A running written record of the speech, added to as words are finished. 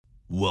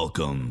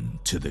Welcome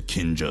to the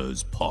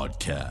Kinjas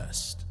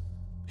Podcast.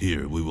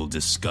 Here we will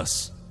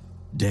discuss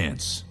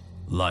dance,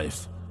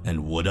 life,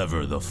 and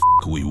whatever the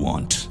we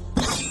want.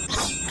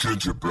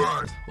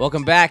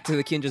 Welcome back to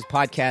the Kinjas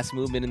Podcast,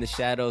 Movement in the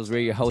Shadows.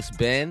 We're your host,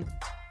 Ben.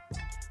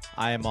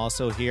 I am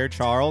also here,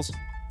 Charles.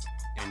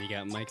 And you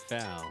got Mike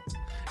Fowl.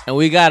 And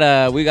we got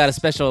a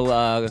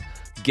special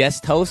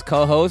guest host,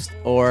 co-host,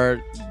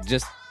 or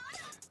just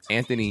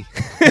Anthony.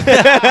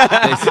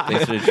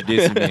 Thanks for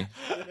introducing me.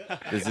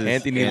 This is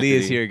Anthony Lee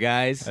is here,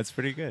 guys. That's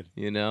pretty good.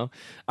 You know?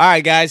 All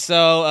right, guys.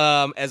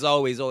 So, as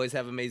always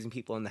have amazing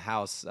people in the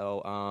house.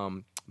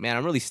 So, man,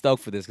 I'm really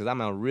stoked for this because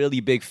I'm a really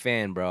big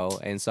fan, bro.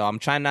 And so I'm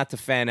trying not to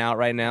fan out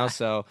right now.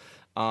 So,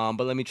 but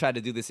let me try to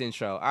do this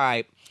intro. All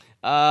right.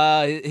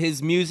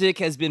 His music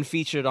has been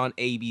featured on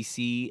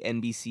ABC,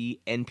 NBC,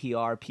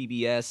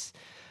 NPR,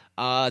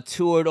 PBS,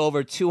 toured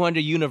over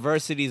 200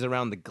 universities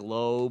around the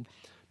globe,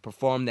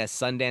 performed at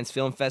Sundance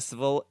Film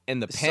Festival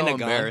and the Pentagon.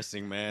 So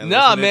embarrassing, man.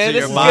 Nah, Listening man, to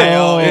this your is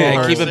bio. good.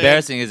 Yeah, keep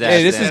embarrassing his ass.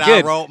 Hey, this then. is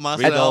good. I wrote Read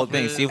myself. the whole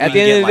thing. See if At we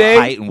the can end get of the like day-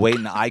 height and weight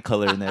and eye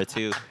color in there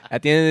too.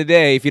 At the end of the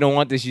day, if you don't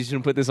want this, you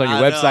shouldn't put this on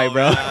your website,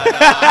 bro.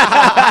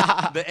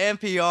 The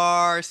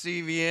NPR,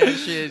 CBN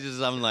shit.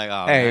 Just I'm like,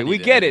 oh. Hey, man, I we need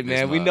to get edit it, this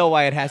man. We mug. know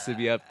why it has to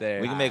be up there.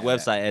 We can make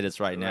website edits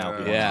right now.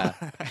 if we want.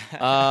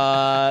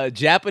 Yeah.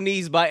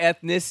 Japanese by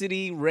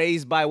ethnicity,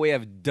 raised by way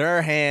of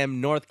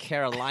Durham, North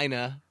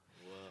Carolina.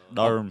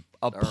 Darn.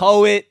 A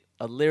poet,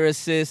 a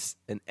lyricist,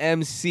 an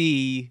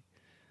MC.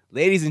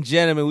 Ladies and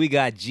gentlemen, we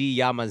got G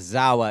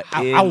Yamazawa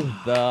in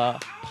the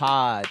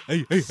pod,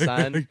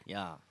 son.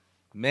 Yeah.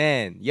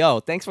 Man,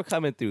 yo, thanks for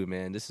coming through,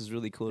 man. This is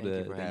really cool Thank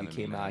you for that you having me,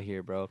 came man. out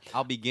here, bro.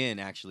 I'll begin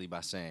actually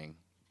by saying,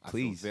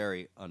 Please. I feel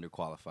very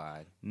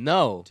underqualified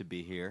No. to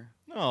be here.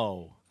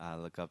 No. I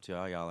look up to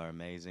y'all. Y'all are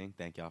amazing.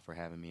 Thank y'all for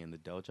having me in the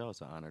dojo.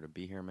 It's an honor to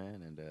be here,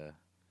 man. And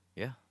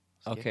yeah.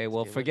 Okay,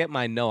 well, forget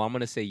my no. I'm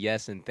gonna say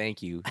yes and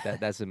thank you.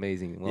 That's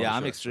amazing. Well, Yeah,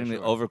 I'm sure, extremely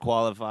for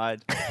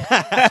overqualified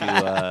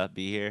to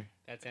be here.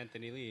 That's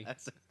Anthony Lee.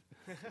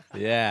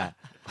 Yeah.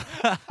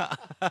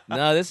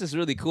 No, this is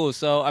really cool.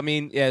 So, I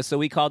mean, yeah, so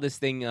we call this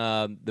thing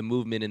the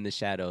movement in the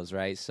shadows,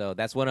 right? So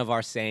that's one of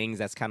our sayings.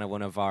 That's kind of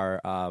one of our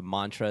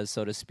mantras,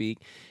 so to speak.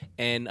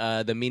 And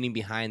the meaning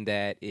behind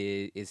that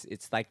is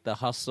it's like the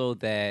hustle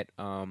that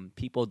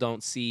people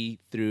don't see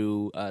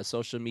through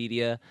social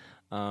media.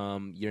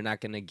 You're not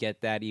going to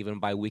get that even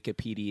by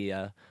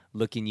Wikipedia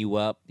looking you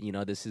up. You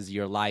know, this is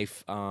your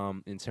life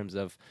in terms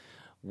of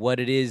what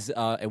it is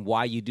and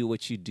why you do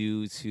what you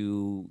do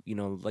to, you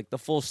know, like the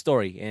full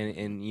story.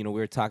 And you know,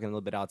 we were talking a little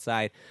bit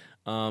outside.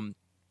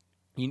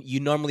 You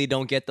normally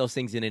don't get those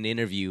things in an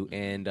interview.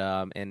 And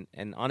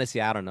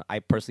honestly, I don't know. I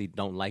personally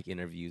don't like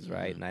interviews,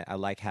 right? And I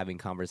like having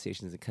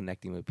conversations and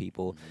connecting with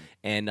people.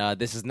 And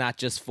this is not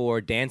just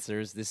for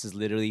dancers. This is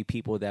literally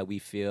people that we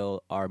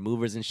feel are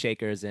movers and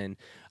shakers and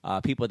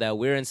people that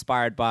we're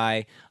inspired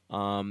by.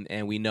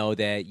 And we know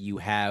that you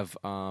have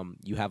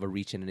a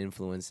reach and an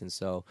influence. And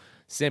so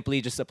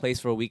simply just a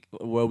place where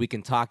we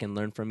can talk and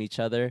learn from each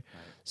other. Right.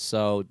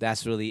 So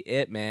that's really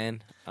it,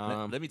 man.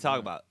 Let me talk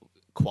about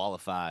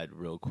qualified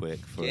real quick.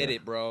 For Get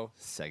it, bro.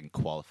 Second,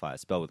 qualified.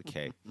 Spell with a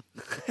K.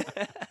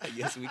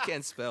 Yes, we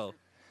can spell.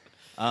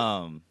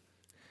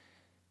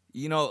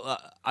 You know,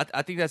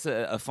 I think that's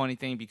a funny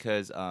thing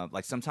because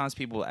like sometimes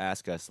people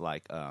ask us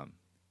like,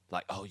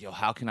 oh, yo,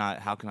 how can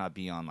I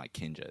be on like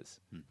Kinjas,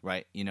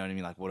 right? You know what I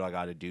mean? Like, what do I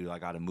got to do? Do I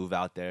got to move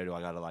out there? Do I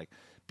got to like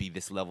be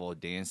this level of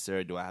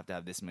dancer? Do I have to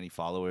have this many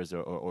followers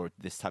or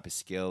this type of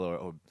skill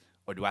or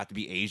do I have to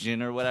be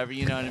Asian or whatever?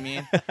 You know what I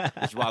mean?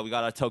 That's why we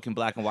got our token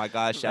black and white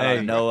guys. Shout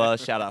out Noah.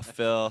 Shout out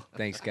Phil.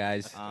 Thanks,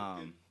 guys.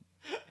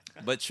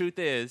 But truth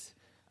is,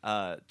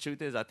 I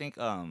think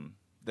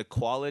the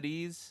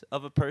qualities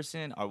of a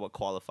person are what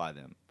qualify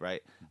them,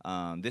 right?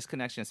 This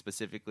connection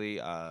specifically,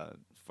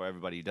 for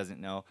everybody who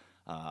doesn't know,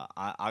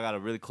 I got a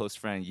really close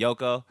friend,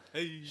 Yoko.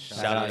 Hey.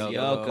 Shout out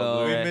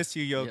Yoko. We miss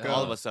you, Yoko.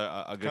 All of us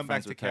are good Come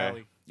friends back with to her.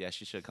 Cali. Yeah,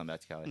 she should come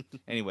back to Cali.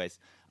 Anyways,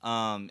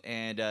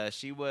 and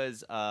she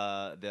was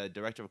the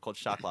director of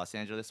Culture Shock Los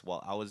Angeles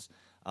while I was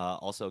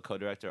also a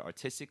co-director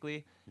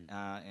artistically.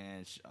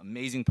 And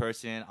amazing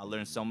person. I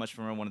learned so much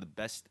from her. One of the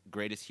best,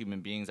 greatest human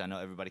beings. I know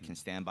everybody can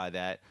stand by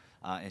that.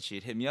 And she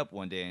had hit me up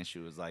one day and she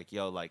was like,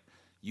 yo, like,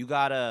 you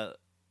gotta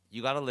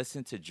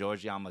listen to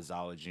George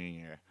Yamazawa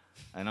Jr.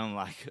 And I'm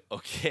like,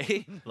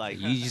 okay, like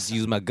You just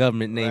use my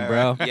government name,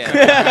 bro.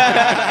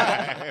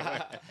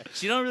 yeah.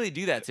 She don't really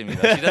do that to me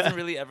though. She doesn't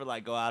really ever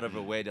like go out of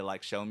her way to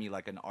like show me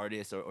like an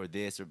artist or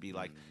this or be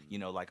like, you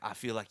know, like I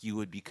feel like you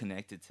would be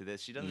connected to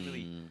this. She doesn't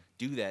really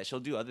do that.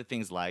 She'll do other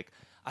things like,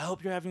 I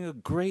hope you're having a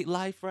great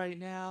life right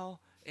now.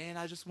 And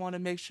I just want to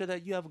make sure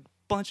that you have a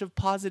bunch of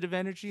positive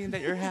energy and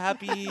that you're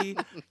happy.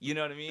 You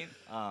know what I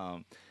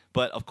mean?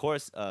 But of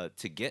course,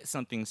 to get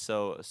something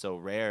so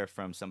rare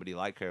from somebody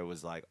like her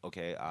was like,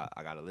 okay,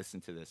 I got to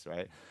listen to this,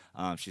 right?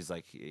 She's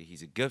like,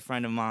 he's a good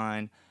friend of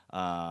mine.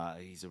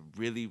 He's a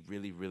really,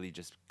 really, really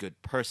just good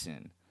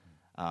person.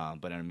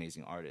 but an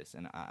amazing artist.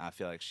 And I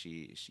feel like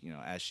she, you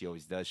know, as she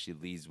always does, she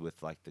leads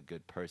with like the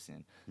good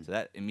person. So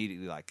that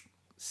immediately like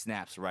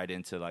snaps right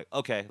into like,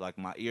 okay, like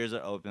my ears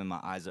are open, my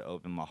eyes are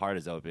open, my heart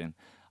is open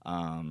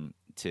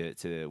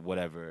to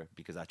whatever,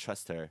 because I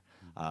trust her,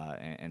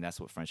 and that's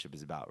what friendship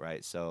is about,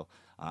 right? So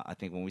I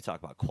think when we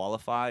talk about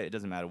qualify, it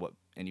doesn't matter what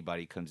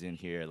anybody comes in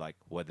here, like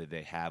whether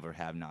they have or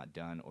have not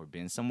done or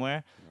been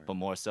somewhere, but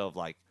more so of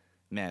like,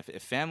 man,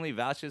 if family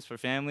vouches for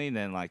family,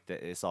 then like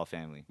it's all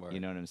family. Word. You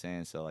know what I'm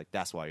saying? So like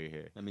that's why you're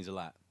here. That means a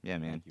lot. Yeah,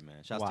 man. Thank you,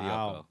 man. Shouts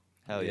Wow.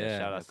 Hell yeah! Yeah.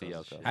 Shout out to Yoko's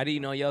Yoko. shit. How do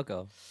you know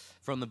Yoko?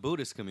 From the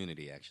Buddhist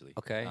community, actually.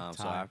 Okay.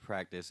 So I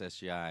practice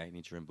SGI,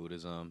 Nichiren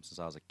Buddhism, since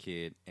I was a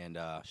kid, and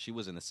she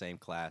was in the same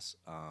class,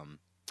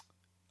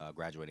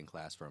 graduating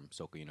class from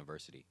Soka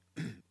University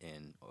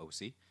in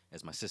OC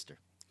as my sister.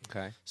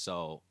 Okay.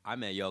 So I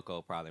met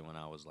Yoko probably when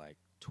I was like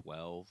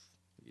 12,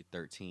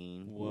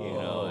 13. Whoa. You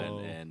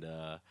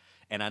know,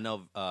 and I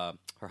know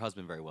her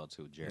husband very well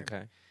too, Jeremy.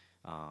 Okay.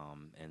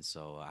 And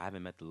so I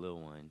haven't met the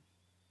little one.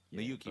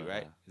 Miyuki, but,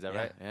 right? Is that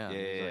yeah, right? yeah,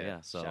 yeah.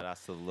 So shout out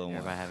to the little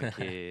one. everybody having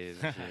kids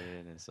and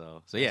shit, and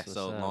so yeah, That's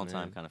so what's up, long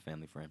time man. kind of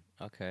family friend.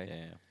 Okay.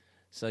 Yeah,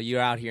 So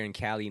you're out here in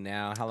Cali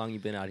now. How long you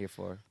been out here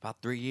for?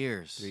 about 3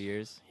 years. 3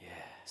 years. Yeah.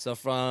 So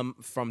from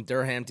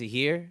Durham to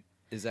here,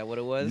 is that what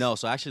it was? No,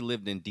 so I actually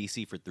lived in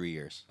DC for 3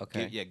 years.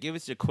 Okay. Give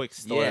us your quick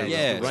story.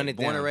 Yeah, Yeah, run it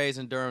born down. and raised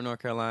in Durham, North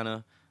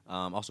Carolina.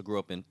 Also grew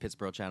up in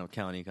Pittsburgh, Chatham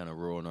County, kind of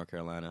rural North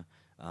Carolina.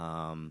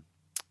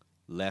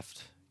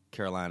 Left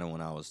Carolina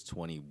when I was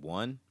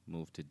 21.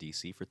 Moved to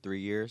DC for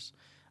 3 years.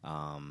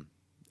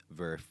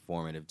 Very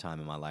formative time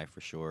in my life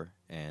for sure.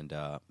 And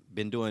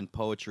been doing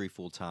poetry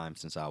full time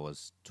since I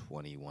was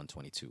 21,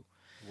 22.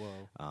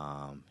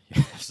 Whoa.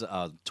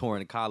 So,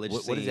 touring the college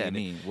What does that scene.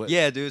 mean? What,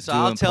 Yeah, dude. So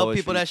doing I'll tell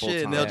people poetry that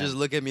shit, and they'll full-time? just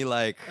look at me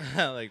like,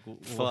 Like,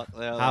 fuck.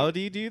 they're like- how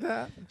do you do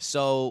that?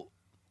 So,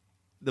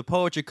 the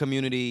poetry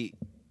community,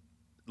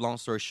 long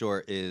story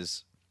short,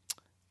 is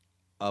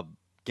a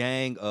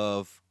gang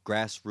of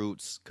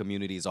grassroots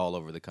communities all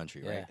over the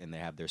country, right? Yeah. And they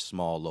have their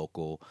small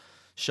local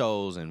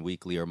shows and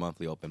weekly or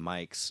monthly open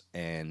mics.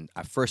 And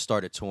I first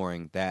started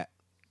touring that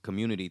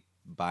community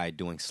by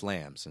doing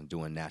slams and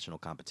doing national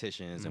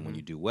competitions. And when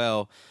you do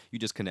well, you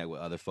just connect with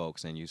other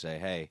folks and you say,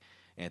 hey,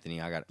 Anthony,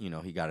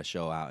 he got a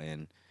show out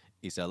in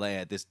East LA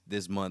at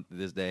this month,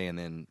 this day, and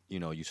then,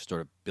 you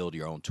sort of build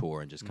your own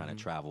tour and just kind of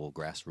travel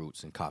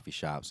grassroots and coffee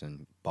shops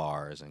and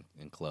bars and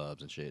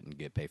clubs and shit and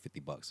get paid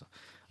 $50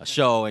 a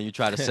show, and you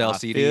try to sell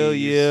CDs. feel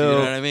You you. know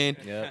what I mean?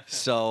 Yep.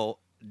 So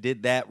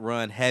did that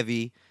run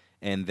heavy,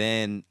 and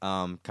then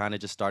kind of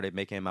just started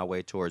making my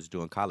way towards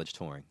doing college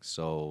touring.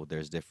 So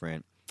there's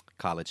different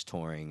college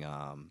touring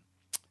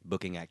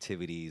booking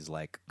activities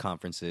like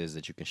conferences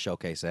that you can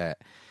showcase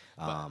at.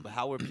 But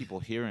how were people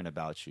hearing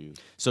about you?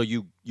 So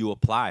you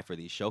apply for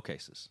these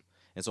showcases.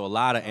 And so a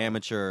lot of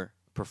amateur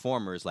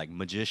performers like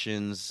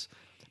magicians,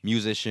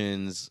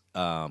 musicians,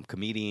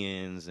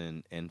 comedians,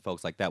 and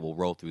folks like that will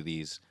roll through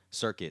these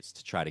circuits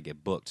to try to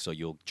get booked. So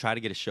you'll try to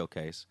get a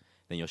showcase,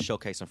 then you'll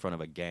showcase in front of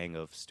a gang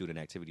of student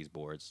activities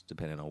boards,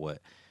 depending on what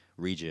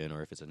region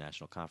or if it's a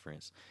national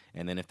conference.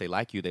 And then if they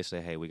like you, they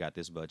say, hey, we got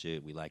this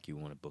budget, we like you,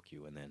 we want to book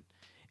you. And then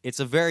it's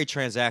a very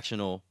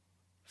transactional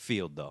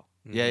field, though.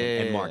 Yeah,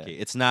 And market.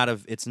 It's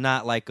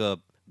not like a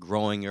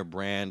growing your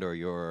brand or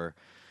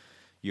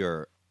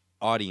your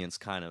audience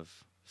kind of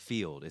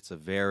field. It's a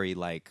very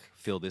like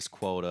fill this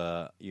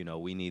quota.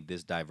 We need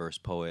this diverse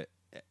poet.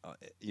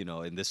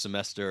 In this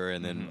semester,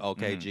 and then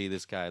gee,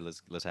 this guy,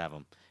 let's have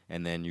him.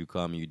 And then you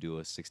come, you do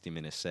a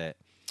 60-minute set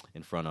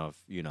in front of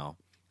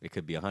it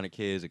could be 100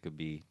 kids, it could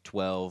be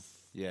 12.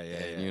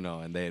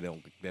 And they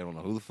don't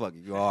know who the fuck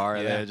you are.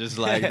 Yeah. They're just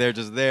like they're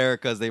just there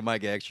because they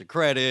might get extra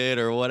credit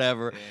or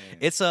whatever.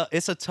 It's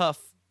a tough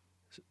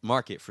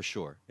market for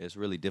sure. It's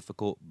really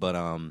difficult, but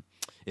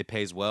it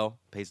pays well,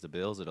 pays the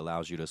bills. It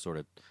allows you to sort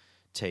of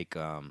take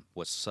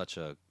what's such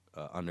a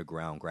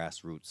underground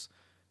grassroots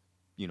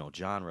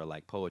genre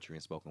like poetry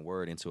and spoken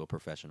word into a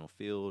professional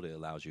field. It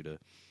allows you to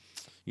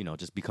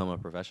just become a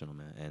professional,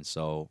 man. And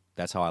so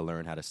that's how I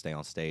learned how to stay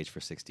on stage for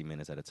 60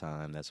 minutes at a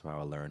time. That's how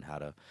I learned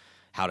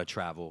how to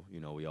travel.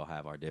 We all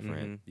have our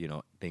different,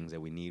 things that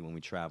we need when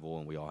we travel,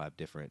 and we all have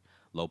different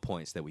low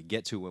points that we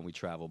get to when we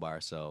travel by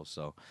ourselves.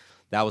 So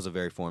that was a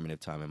very formative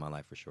time in my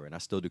life for sure. And I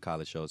still do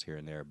college shows here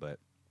and there, but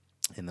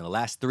in the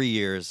last 3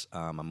 years,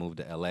 I moved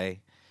to LA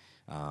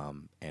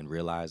and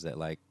realized that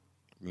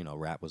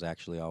rap was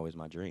actually always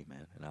my dream,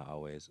 man. And I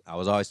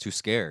was always too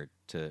scared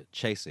to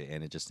chase it,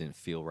 and it just didn't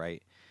feel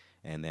right.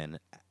 And then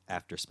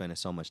after spending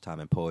so much time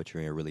in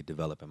poetry and really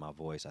developing my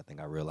voice, I think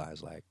I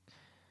realized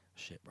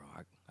shit, bro,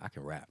 I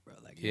can rap, bro.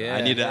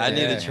 I need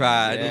to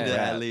try. I need to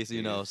at least,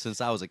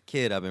 since I was a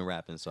kid, I've been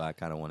rapping, so I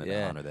kind of wanted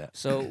to honor that.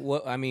 So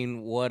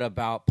what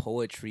about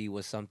poetry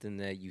was something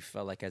that you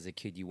felt like as a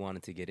kid you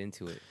wanted to get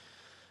into it?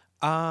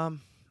 I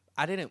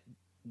didn't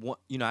want,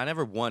 I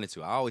never wanted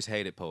to. I always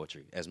hated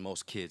poetry, as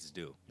most kids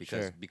do,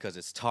 because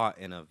it's taught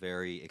in a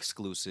very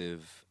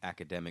exclusive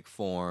academic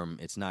form.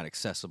 It's not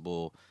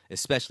accessible,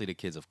 especially to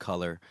kids of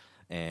color.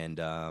 And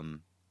I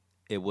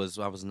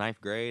was ninth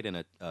grade,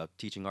 and a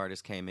teaching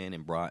artist came in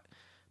and brought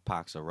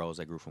Pacs, a rose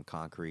that grew from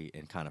concrete,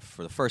 and kind of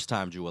for the first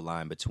time drew a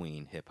line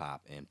between hip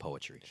hop and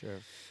poetry. Sure.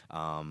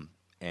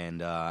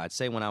 And I'd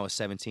say when I was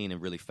 17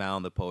 and really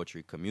found the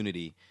poetry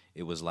community,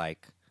 it was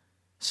like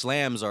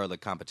slams are the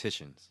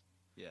competitions.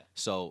 Yeah.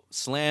 So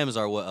slams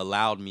are what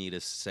allowed me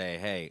to say,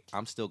 hey,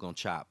 I'm still going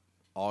to chop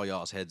all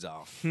y'all's heads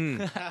off.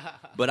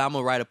 But I'm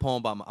going to write a poem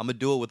about I'm going to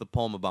do it with a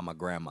poem about my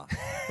grandma.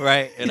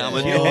 Right? And I'm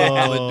going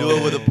to do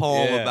it with a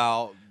poem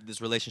about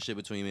this relationship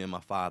between me and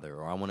my father.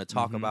 Or I want to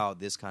talk about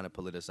this kind of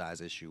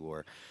politicized issue.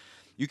 Or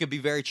you can be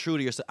very true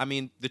to yourself. I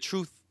mean, the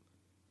truth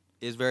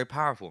is very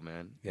powerful,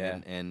 man. Yeah.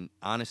 And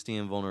honesty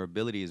and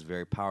vulnerability is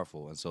very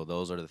powerful. And so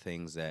those are the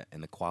things that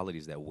and the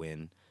qualities that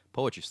win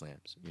poetry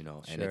slams, you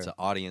know. And it's Sure.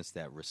 an audience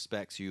that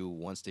respects you,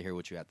 wants to hear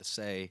what you have to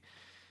say.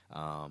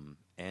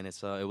 And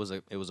it was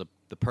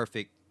the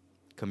perfect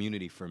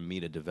community for me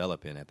to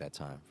develop in at that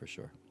time, for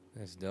sure.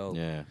 That's dope.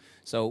 Yeah.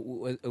 So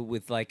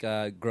with like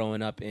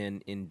growing up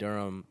in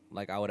Durham,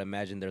 like I would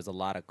imagine there's a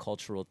lot of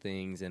cultural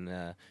things,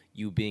 and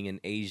you being an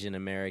Asian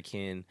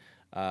American,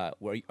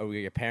 were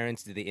your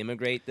parents, did they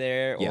immigrate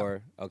there? Yeah.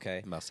 Or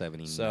okay. About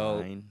 79. So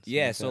something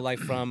yeah, like so that. like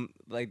from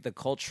like the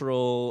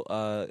cultural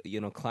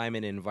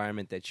climate and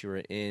environment that you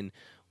were in,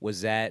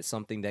 was that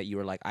something that you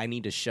were like, I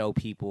need to show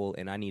people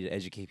and I need to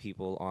educate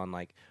people on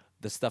like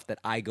the stuff that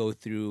I go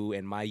through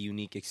and my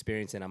unique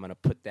experience, and I'm gonna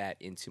put that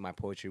into my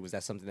poetry? Was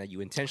that something that you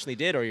intentionally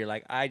did, or you're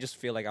like, I just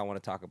feel like I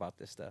want to talk about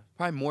this stuff?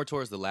 Probably more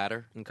towards the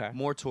latter. Okay.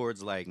 More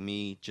towards like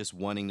me just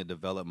wanting to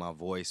develop my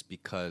voice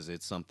because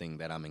it's something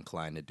that I'm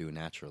inclined to do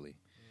naturally.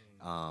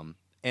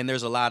 And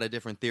there's a lot of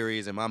different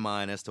theories in my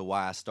mind as to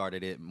why I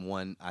started it.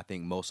 One, I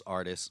think most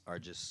artists are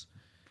just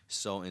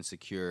so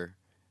insecure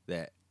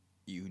that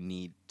you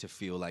need to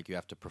feel like you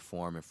have to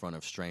perform in front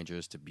of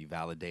strangers to be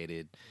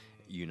validated.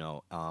 You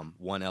know,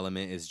 one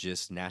element is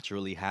just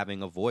naturally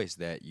having a voice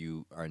that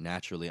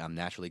I'm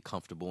naturally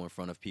comfortable in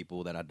front of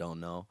people that I don't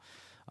know.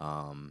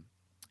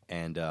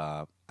 And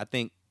I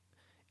think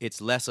it's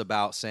less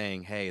about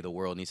saying, hey, the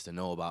world needs to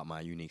know about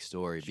my unique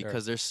story, Sure.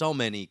 because there's so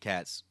many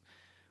cats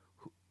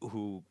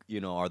who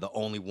you know, are the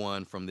only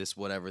one from this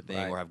whatever thing,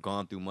 Right. or have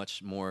gone through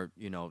much more,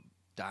 you know,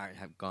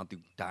 have gone through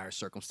dire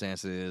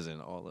circumstances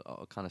and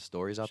all kind of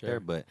stories out Sure. there.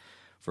 But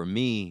for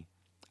me,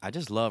 I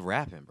just love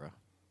rapping, bro.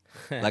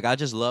 Like, I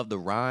just love the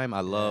rhyme. I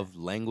love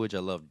language. I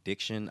love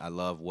diction. I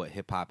love what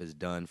hip hop has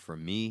done for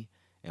me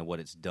and what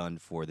it's done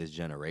for this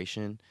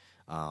generation.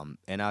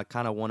 And I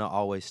kind of want to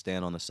always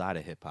stand on the side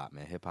of hip hop,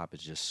 man. Hip hop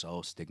is just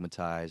so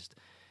stigmatized.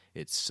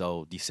 It's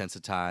so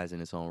desensitized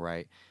in its own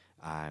right.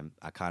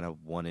 I kind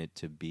of wanted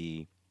to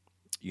be,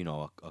 you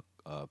know,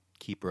 a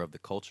keeper of the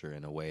culture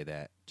in a way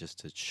that just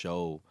to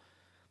show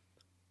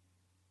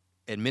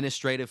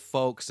administrative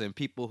folks and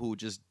people who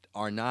just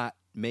are not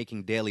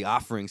making daily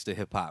offerings to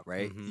hip hop,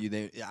 right?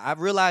 I've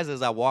realized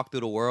as I walk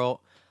through the world,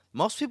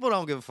 most people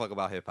don't give a fuck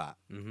about hip hop.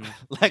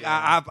 Like,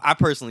 I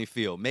personally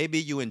feel maybe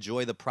you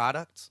enjoy the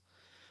product,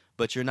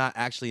 but you're not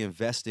actually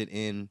invested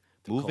in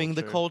moving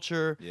the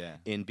culture, Yeah.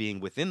 in being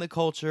within the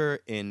culture,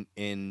 in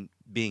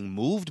being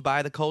moved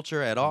by the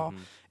culture at all.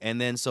 And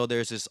then so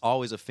there's just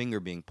always a finger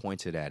being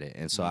pointed at it.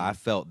 And so I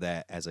felt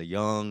that as a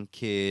young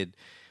kid,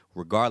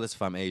 regardless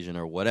if I'm Asian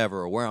or whatever,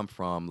 or where I'm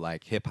from,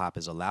 like, hip hop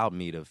has allowed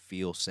me to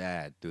feel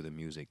sad through the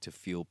music, to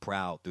feel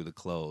proud through the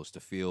clothes,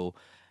 to feel,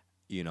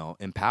 you know,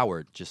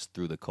 empowered just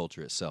through the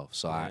culture itself.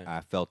 So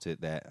I felt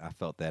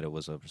that it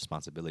was a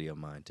responsibility of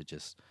mine to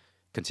just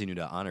continue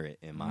to honor it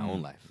in my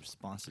own life.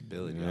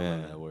 Responsibility. I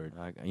love that word.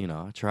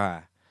 I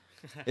try.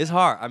 It's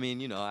hard. I mean,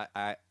 you know,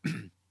 I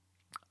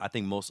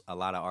think a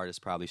lot of artists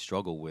probably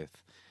struggle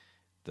with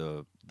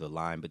the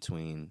line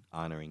between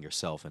honoring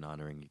yourself and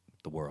honoring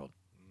the world.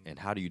 And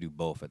how do you do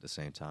both at the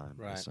same time?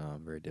 Right. It's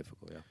very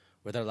difficult, yeah.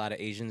 Were there a lot of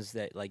Asians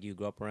that like you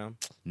grew up around?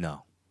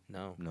 No.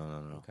 No.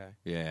 Okay.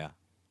 Yeah.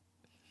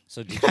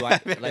 So did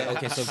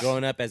you so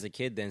growing up as a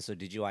kid then, so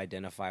did you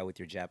identify with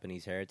your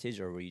Japanese heritage,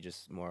 or were you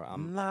just more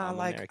I'm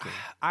American?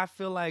 I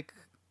feel like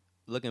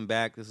looking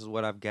back, this is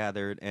what I've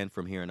gathered, and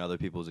from hearing other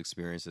people's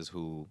experiences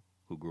who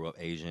grew up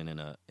Asian in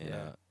a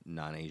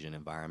non-Asian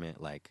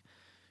environment, like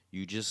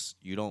you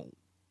don't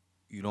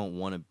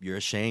want to, you're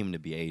ashamed to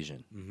be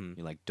Asian.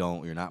 You're like,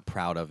 you're not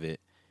proud of it.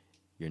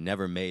 You're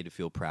never made to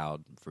feel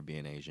proud for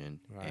being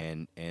Asian.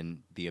 Right. And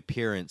the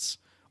appearance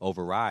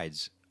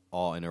overrides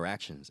all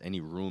interactions.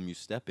 Any room you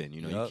step in,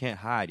 you know, you can't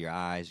hide your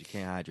eyes, you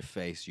can't hide your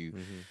face.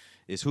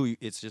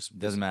 It's just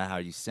Doesn't matter how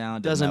you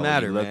sound. Doesn't matter what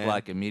matter, you look man.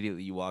 like.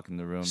 Immediately you walk in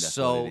the room. That's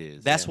so what it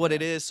is. that's what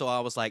it is. So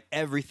I was like,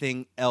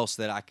 everything else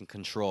that I can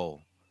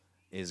control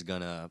is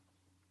gonna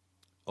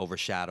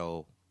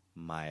overshadow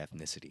my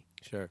ethnicity.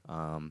 Sure.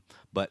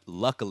 But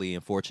luckily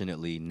and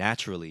fortunately,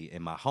 naturally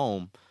in my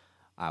home,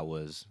 I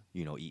was,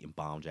 you know, eating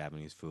bomb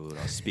Japanese food.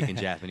 I was speaking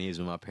Japanese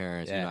with my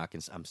parents. Yeah. You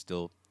know, I'm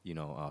still, you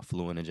know,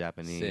 fluent in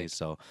Japanese. Sick.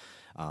 So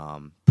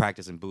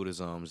practicing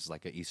Buddhism is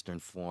like an Eastern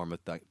form of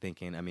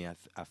thinking. I mean,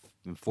 I've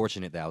been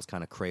fortunate that I was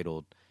kind of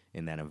cradled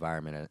in that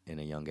environment in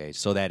a young age,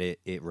 so that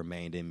it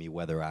remained in me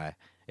whether I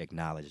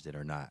acknowledged it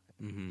or not.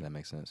 If that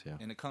makes sense, yeah.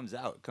 And it comes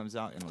out. It comes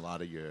out in a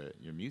lot of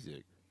your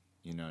music.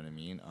 You know what I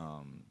mean?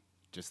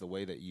 just the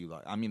way that you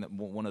like. I mean,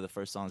 one of the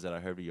first songs that I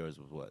heard of yours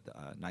was what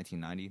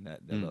 1990, that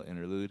little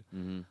interlude.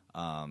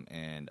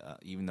 And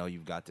even though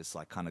you've got this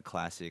like kind of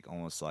classic,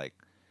 almost like,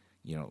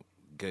 you know,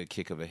 good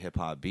kick of a hip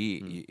hop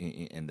beat,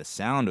 and the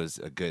sound was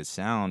a good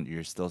sound,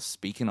 you're still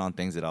speaking on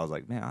things that I was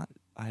like, man,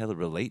 I hella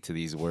relate to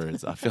these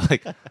words. I feel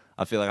like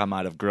I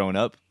might have grown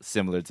up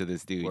similar to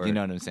this dude. Word. You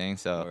know what I'm saying?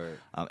 So,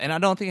 and I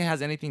don't think it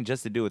has anything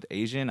just to do with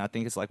Asian. I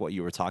think it's like what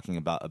you were talking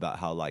about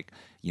how, like,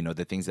 you know,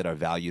 the things that are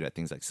valued at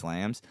things like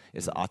slams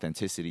is the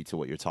authenticity to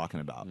what you're talking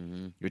about.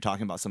 You're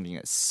talking about something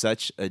that's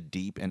such a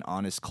deep and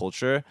honest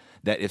culture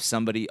that if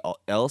somebody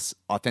else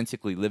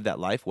authentically lived that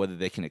life, whether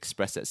they can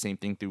express that same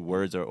thing through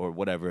words or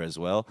whatever as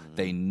well,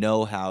 they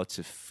know how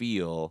to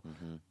feel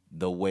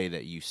the way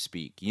that you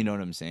speak. You know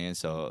what I'm saying?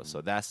 So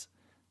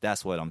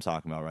that's what I'm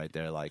talking about right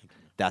there. Like,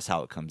 that's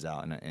how it comes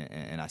out,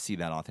 and I see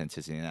that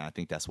authenticity, and I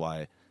think that's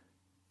why,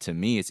 to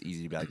me, it's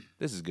easy to be like,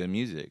 this is good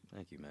music.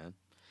 Thank you, man.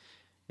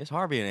 It's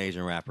hard being an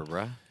Asian rapper,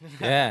 bro.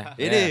 Yeah,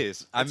 It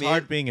is. I It's mean,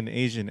 hard being an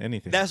Asian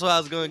anything. that's what I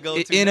was going to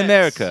go to In next.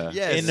 America.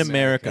 Yes. in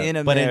America.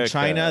 In But in America.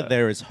 China,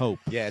 there is hope.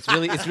 Yeah, it's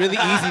really easy to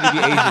be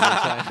Asian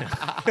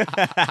in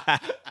China.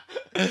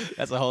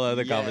 That's a whole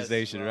other Yes,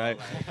 conversation, bro, right?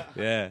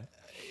 Yeah.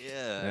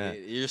 Yeah,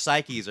 your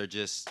psyches are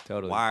just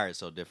Totally. wired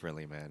so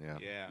differently, man.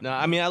 Yeah. No,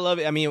 I mean, I love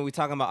it. I mean, we're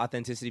talking about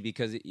authenticity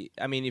because,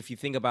 I mean, if you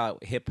think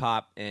about hip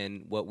hop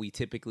and what we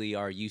typically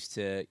are used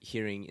to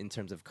hearing in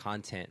terms of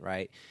content,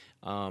 right?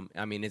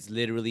 I mean, it's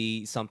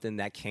literally something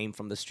that came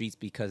from the streets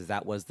because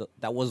that was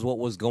what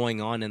was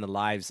going on in the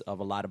lives of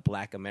a lot of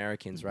Black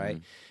Americans,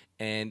 right?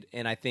 And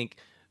I think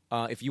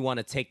if you want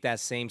to take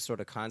that same sort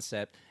of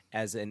concept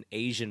as an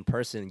Asian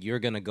person, you're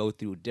going to go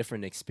through a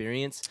different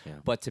experience,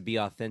 but to be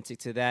authentic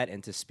to that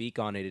and to speak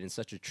on it in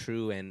such a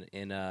true and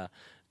in a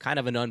kind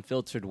of an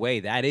unfiltered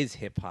way, that is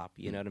hip hop.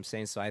 You know what I'm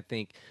saying? So I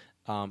think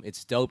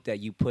it's dope that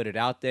you put it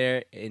out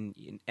there, and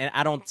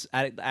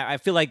I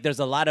feel like there's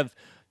a lot of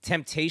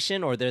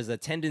temptation, or there's a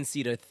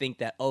tendency to think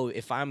that, oh,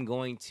 if I'm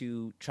going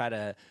to try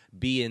to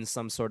be in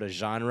some sort of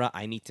genre,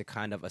 I need to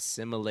kind of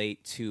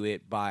assimilate to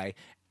it by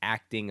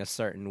acting a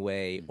certain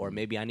way, or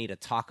maybe I need to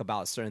talk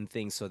about certain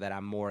things so that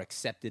I'm more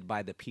accepted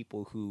by the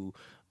people who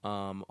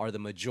are the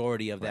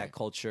majority of that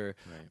culture.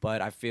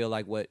 But I feel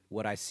like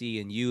what I see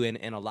in you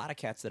and a lot of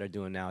cats that are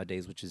doing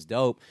nowadays, which is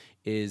dope,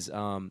 is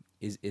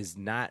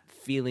not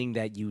feeling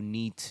that you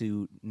need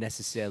to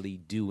necessarily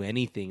do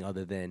anything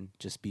other than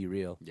just be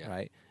real,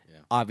 right? Yeah.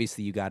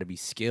 Obviously, you got to be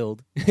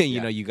skilled.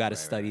 You know, you got to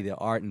study the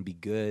art and be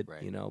good.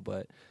 You know,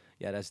 but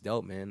yeah, that's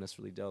dope, man. That's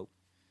really dope.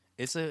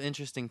 It's an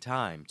interesting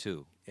time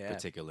too, Yeah.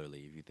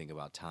 particularly if you think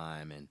about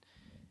time, and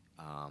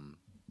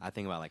I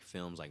think about like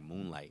films like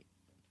Moonlight.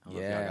 I don't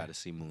know if y'all got to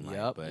see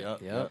Moonlight,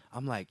 but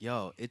I'm like,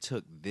 yo, it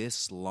took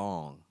this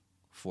long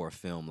for a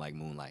film like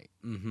Moonlight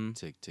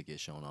to get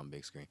shown on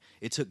big screen.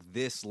 It took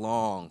this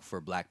long for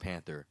Black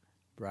Panther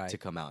to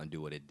come out and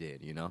do what it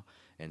did, you know?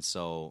 And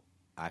so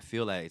I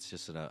feel like it's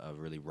just a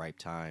really ripe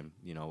time,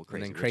 you know.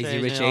 And then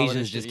Crazy Rich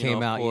Asians just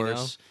came out, you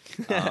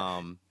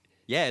know?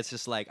 Yeah, it's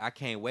just like, I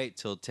can't wait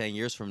till 10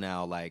 years from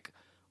now. Like,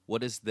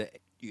 what is the,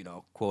 you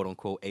know, quote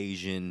unquote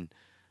Asian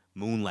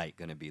Moonlight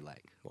gonna be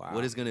like? Wow.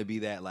 What is gonna be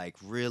that like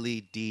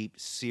really deep,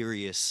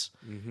 serious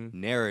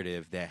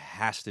narrative that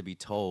has to be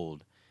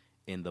told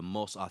in the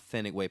most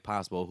authentic way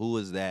possible? Who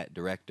is that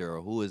director,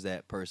 or who is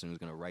that person who's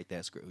gonna write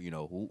that script? You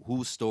know,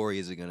 whose story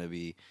is it gonna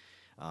be?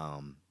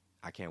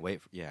 I can't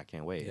wait. I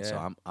can't wait. Yeah.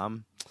 So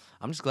I'm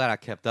just glad I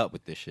kept up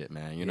with this shit,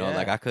 man. You know,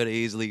 like I could have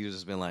easily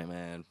just been like,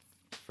 man,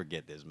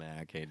 forget this, man.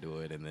 I can't do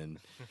it. And then,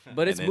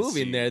 but it's and then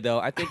moving see. there, though.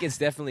 I think it's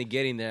definitely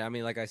getting there. I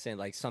mean, like I said,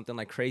 like something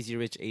like Crazy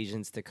Rich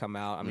Asians to come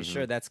out. I mean,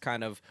 sure, that's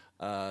kind of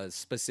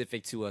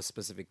specific to a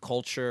specific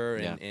culture,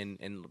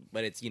 and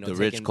but it's, you know, The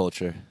rich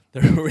culture.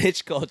 the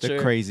rich culture, The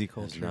crazy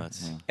culture.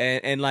 Nuts.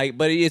 and like,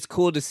 but it's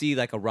cool to see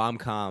like a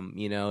rom-com,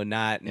 you know,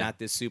 not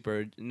this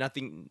super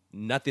nothing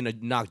to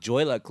knock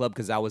Joy Luck Club,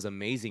 because that was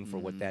amazing for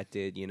what that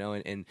did, you know,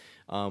 and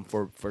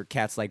for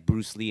cats like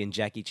Bruce Lee and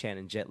Jackie Chan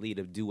and Jet Li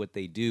to do what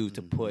they do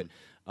to put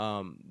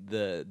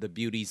the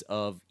beauties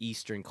of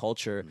Eastern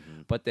culture.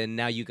 But then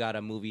now you got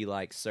a movie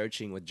like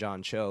Searching with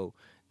John Cho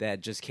that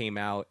just came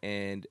out,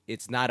 and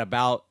it's not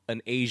about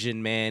an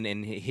Asian man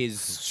and his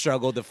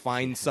struggle to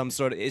find some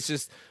sort of, it's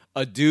just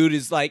a dude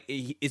is like,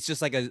 it's just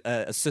like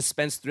a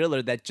suspense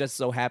thriller that just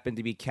so happened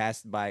to be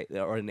cast by,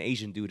 or an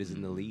Asian dude is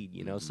in the lead,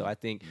 you know? So I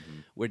think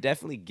we're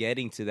definitely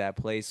getting to that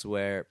place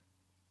where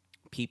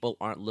people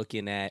aren't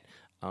looking at,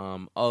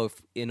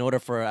 in order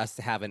for us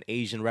to have an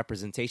Asian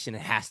representation,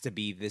 it has to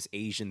be this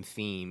Asian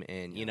theme.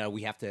 And, you know,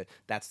 we have to,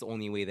 that's the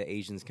only way that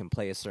Asians can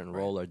play a certain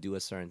role or do a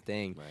certain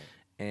thing.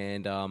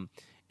 And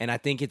I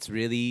think it's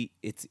really,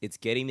 it's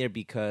getting there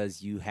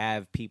because you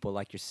have people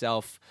like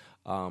yourself,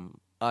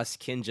 us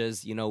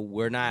Kinjas, you know,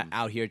 we're not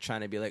out here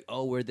trying to be like,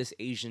 oh, we're this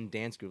Asian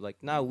dance group. Like,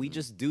 no, we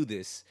just do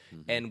this.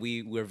 And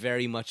we're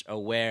very much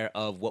aware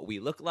of what we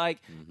look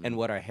like and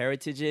what our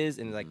heritage is.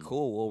 And like,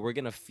 cool, well, we're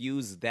going to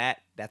fuse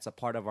that's a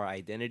part of our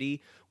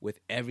identity with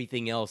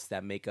everything else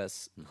that make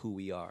us who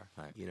we are.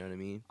 You know what I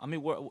mean? I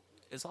mean,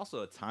 it's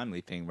also a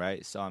timely thing,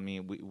 right? So I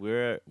mean,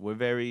 we're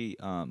very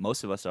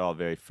most of us are all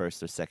very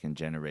first or second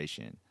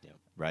generation,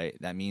 right?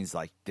 That means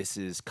like this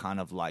is kind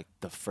of like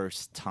the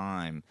first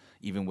time,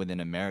 even within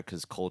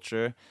America's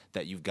culture,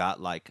 that you've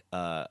got like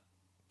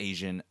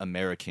Asian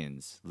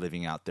Americans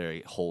living out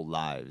their whole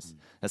lives.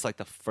 That's like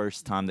the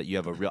first time that you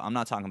have a real. I'm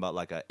not talking about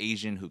like an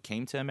Asian who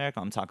came to America.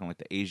 I'm talking like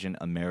the Asian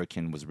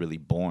American was really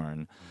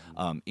born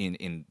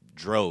in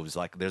droves.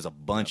 Like there's a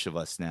bunch of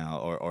us now,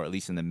 or at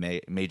least in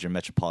the major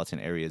metropolitan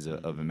areas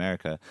of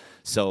America.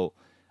 So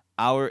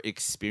our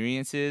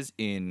experiences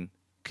in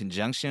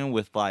conjunction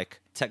with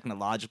like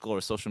technological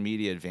or social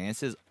media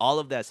advances, all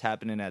of that's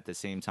happening at the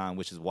same time,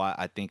 which is why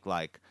I think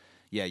like.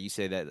 Yeah, you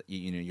say that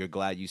you're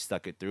glad you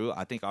stuck it through.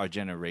 I think our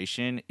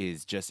generation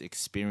is just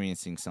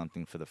experiencing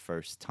something for the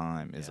first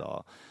time is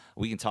all.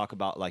 We can talk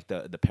about like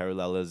the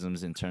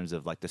parallelisms in terms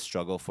of like the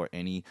struggle for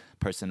any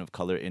person of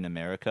color in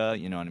America.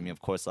 You know what I mean?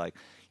 Of course, like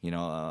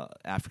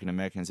African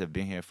Americans have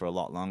been here for a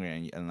lot longer,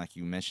 and like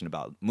you mentioned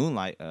about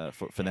Moonlight,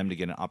 for them to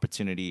get an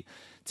opportunity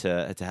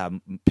to have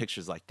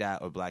pictures like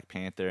that or Black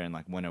Panther, and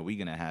like when are we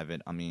gonna have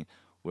it? I mean,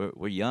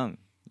 we're young.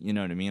 You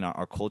know what I mean?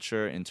 Our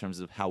culture in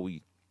terms of how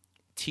we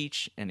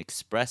teach and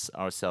express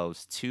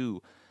ourselves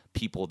to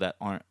people that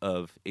aren't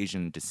of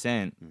Asian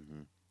descent,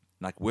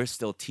 like we're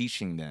still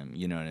teaching them,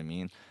 you know what I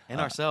mean?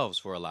 And ourselves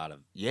for a lot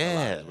of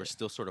Yeah. we're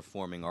still sort of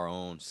forming our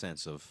own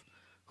sense of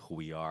who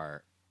we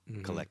are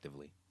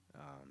collectively.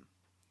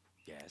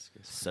 It's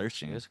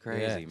Searching. It's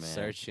crazy, Yeah, man.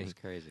 searching. It's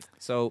crazy.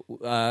 So,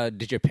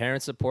 did your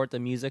parents support the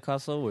music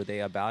hustle? Were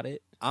they about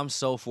it? I'm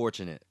so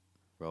fortunate,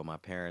 bro. My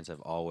parents have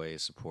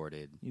always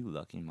supported. You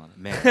lucky mother.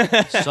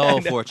 Man,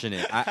 so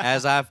fortunate.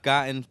 As I've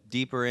gotten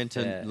deeper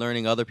into Yeah.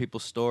 learning other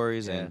people's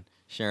stories Yeah. and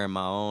sharing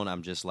my own,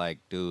 I'm just like,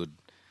 dude,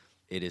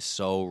 it is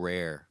so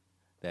rare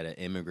that an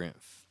immigrant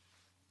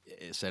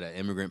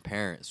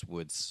parents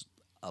would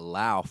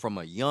allow from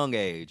a young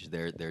age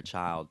their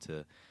child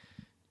to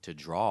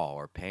draw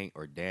or paint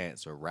or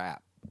dance or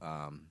rap.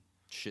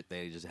 Shit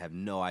they just have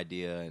no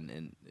idea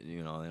and they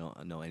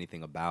don't know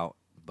anything about.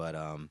 But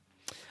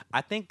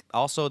I think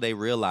also they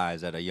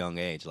realized at a young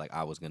age, like,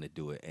 I was going to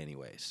do it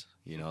anyways.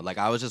 Like,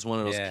 I was just one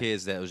of those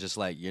kids that was just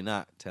like, you're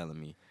not telling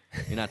me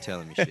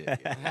shit.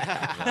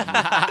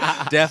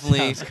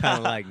 Definitely. It's kind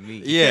of like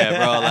me. Yeah,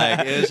 bro.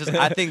 Like, it was just,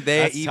 I think they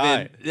That's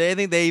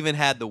even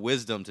had the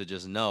wisdom to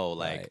just know,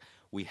 like, Right.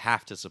 we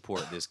have to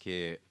support this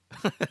kid.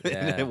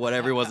 Yeah.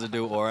 Whatever he wants to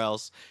do, or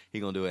else he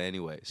going to do it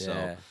anyway.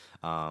 Yeah.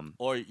 So,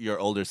 Or your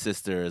older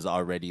sister is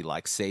already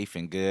like safe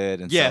and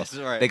good, and Yes,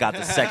 so right. they got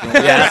the second.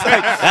 That's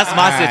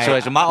my All right.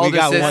 situation. My We older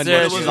got one sister,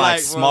 more she's kid. like Like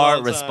for a smart,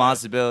 long time.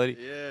 responsibility.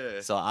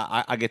 yeah. So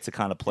I get to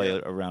kind of play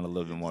around a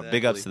little bit more.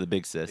 Big ups Exactly. to the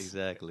big sis.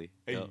 Exactly.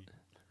 Yep.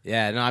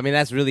 Yeah, no, I mean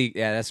that's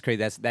crazy.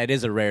 That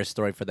is a rare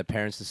story for the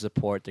parents to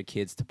support their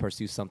kids to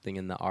pursue something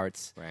in the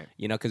arts. Right.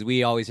 Because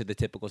we always hear the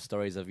typical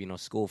stories of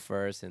school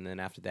first, and then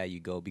after that you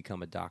go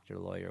become a doctor,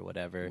 lawyer,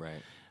 whatever.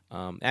 Right.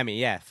 I mean,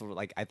 yeah,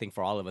 I think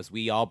for all of us,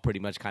 we all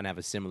pretty much kind of have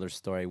a similar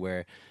story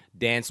where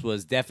dance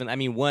was definitely. I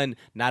mean, one,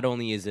 not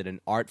only is it an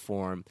art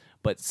form,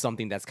 but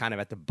something that's kind of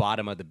at the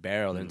bottom of the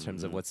barrel in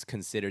terms of what's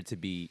considered to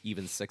be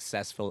even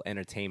successful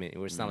entertainment.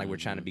 It's not like we're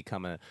trying to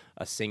become a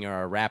singer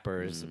or a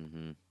rapper.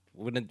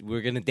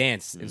 We're gonna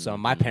dance, and so in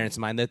my parents'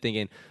 mind, they're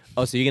thinking,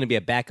 "Oh, so you're gonna be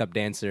a backup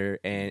dancer,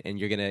 and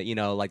you're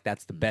gonna, like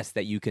that's the best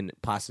that you can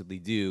possibly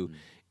do."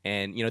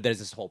 And there's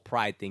this whole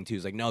pride thing too.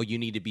 It's like, no, you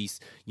need to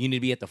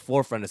be at the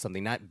forefront of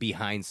something, not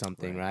behind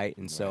something, right?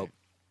 And so,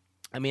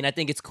 I mean, I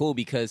think it's cool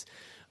because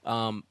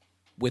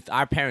with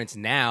our parents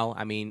now,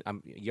 I mean,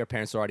 your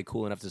parents are already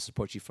cool enough to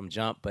support you from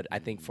jump, but I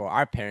think for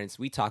our parents,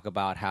 we talk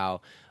about how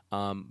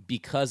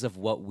because of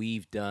what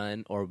we've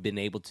done or been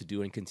able to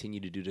do and continue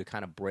to do to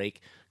kind of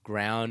break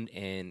ground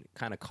and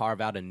kind of carve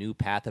out a new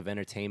path of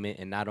entertainment.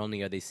 And not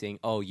only are they saying,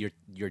 "Oh,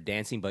 you're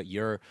dancing," but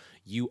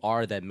you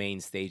are the main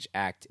stage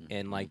act,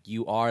 and like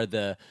you are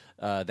the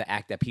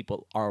act that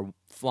people are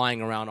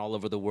flying around all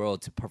over the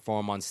world to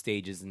perform on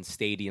stages and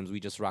stadiums. We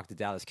just rocked the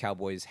Dallas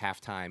Cowboys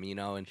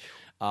halftime,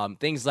 and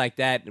things like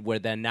that, where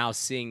they're now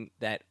seeing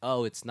that,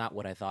 oh, it's not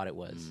what I thought it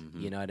was.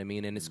 You know what I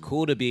mean? And it's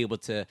cool to be able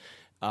to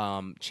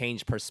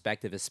change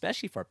perspective,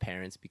 especially for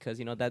parents, because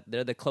that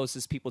they're the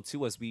closest people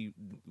to us. We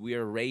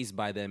are raised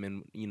by them,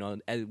 and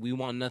we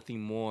want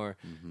nothing more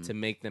to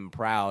make them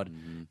proud.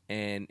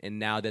 And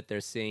now that they're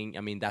seeing,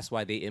 I mean, that's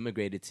why they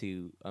immigrated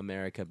to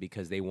America,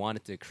 because they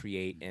wanted to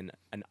create and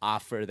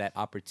offer that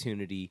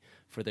opportunity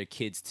for their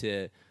kids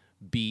to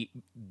be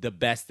the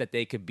best that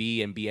they could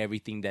be and be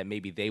everything that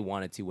maybe they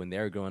wanted to when they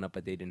were growing up,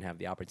 but they didn't have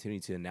the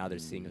opportunity to, and now they're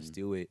seeing us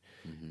do it.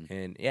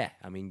 And yeah,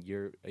 I mean,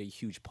 you're a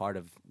huge part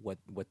of what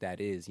that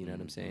is, you know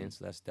what I'm saying?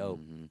 So that's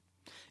dope.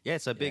 Yeah,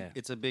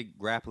 it's a big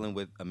grappling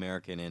with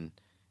American and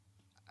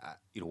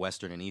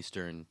Western and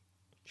Eastern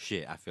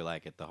shit. I feel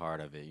like at the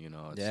heart of it,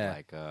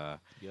 it's like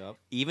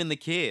even the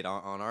kid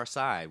on our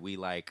side, we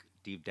like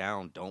deep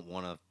down don't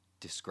want to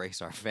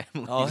disgrace our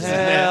families. Oh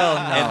hell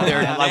no! And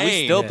their name, like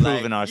we still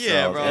proving like, ourselves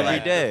yeah, bro, every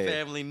like, day. The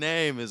family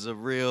name is a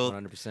real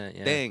 100%,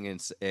 yeah. thing,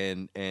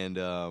 and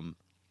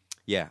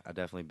Yeah, I've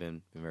definitely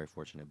been very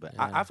fortunate. But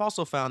Yeah. I've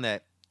also found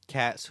that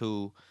cats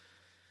who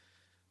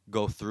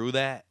go through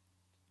that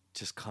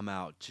just come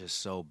out just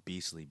so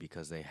beastly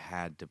because they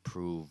had to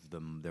prove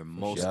their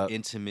most sure.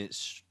 intimate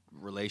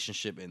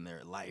relationship in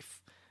their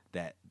life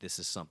that this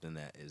is something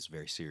that is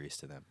very serious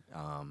to them.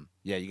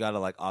 Yeah, you gotta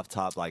like off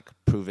top like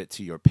prove it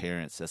to your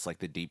parents. That's like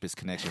the deepest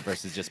connection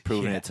versus just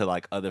proving it to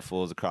like other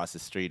fools across the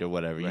street or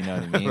whatever. You know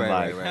what I mean?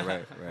 right, like,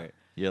 right.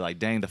 You're like,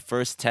 dang, the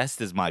first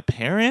test is my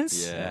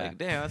parents. Yeah. Like,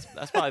 damn,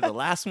 that's probably the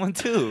last one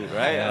too,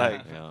 right? Yeah.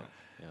 Like,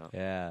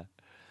 Yeah.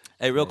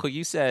 hey, real quick,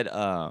 you said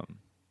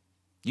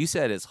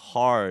it's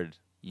hard.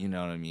 You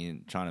know what I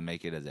mean? Trying to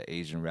make it as an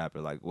Asian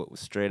rapper. Like, what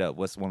straight up?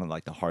 What's one of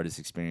like the hardest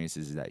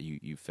experiences that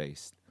you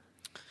faced?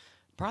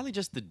 Probably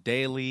just the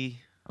daily.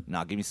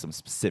 Nah, give me some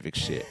specific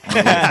shit. I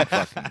don't want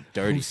some fucking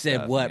dirty Who said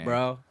stuff, what, man.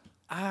 bro?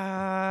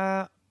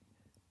 I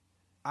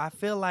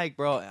feel like,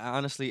 bro,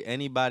 honestly,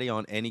 anybody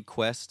on any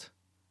quest,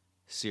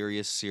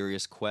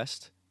 serious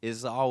quest,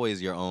 is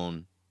always your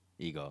own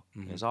ego.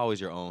 There's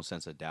always your own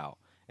sense of doubt.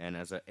 And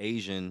as an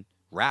Asian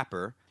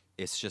rapper,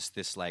 it's just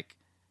this like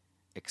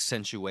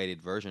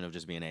accentuated version of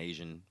just being an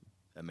Asian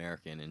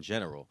American in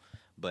general.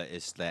 But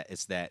it's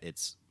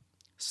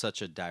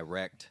such a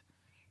direct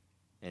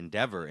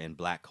endeavor in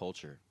Black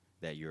culture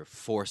that you're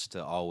forced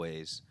to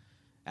always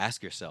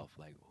ask yourself,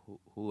 like,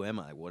 who am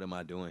I? What am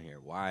I doing here?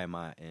 Why am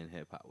I in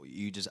hip hop?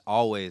 You just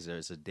always,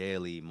 there's a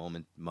daily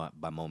moment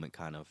by moment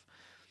kind of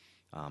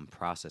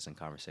process and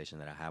conversation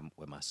that I have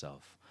with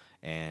myself.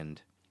 And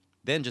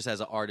then just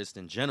as an artist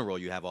in general,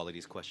 you have all of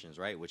these questions,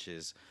 right? Which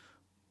is,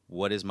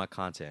 what is my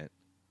content?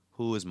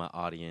 Who is my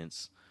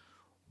audience?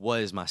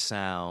 What is my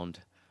sound?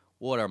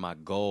 What are my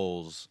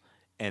goals?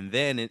 And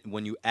then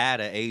when you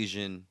add an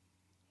Asian,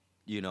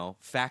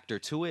 factor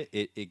to it,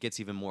 it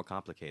gets even more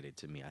complicated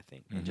to me, I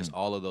think. And just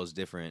all of those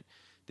different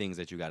things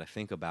that you got to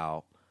think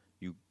about,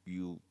 you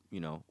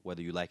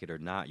whether you like it or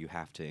not, you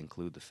have to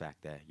include the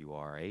fact that you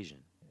are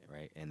Asian,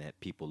 right? And that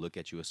people look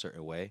at you a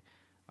certain way,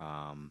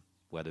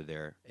 whether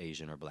they're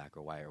Asian or Black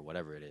or white or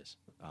whatever it is.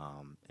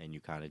 And you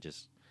kind of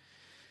just,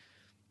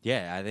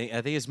 I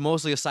think it's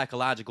mostly a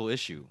psychological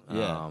issue.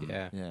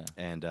 Yeah.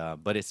 And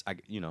but it's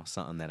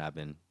something that I've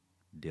been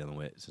dealing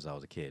with since I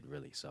was a kid,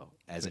 really. So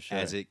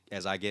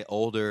as I get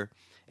older,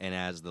 and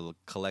as the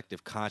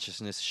collective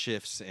consciousness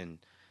shifts and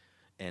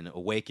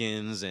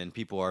awakens, and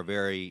people are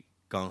very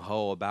gung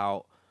ho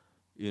about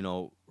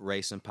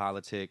race and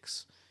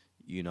politics,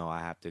 I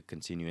have to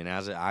continue. And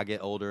as I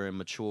get older and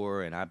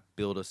mature, and I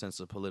build a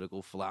sense of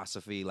political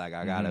philosophy, like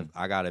I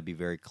gotta be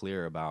very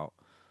clear about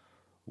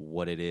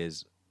what it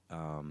is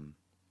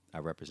I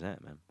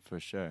represent, man.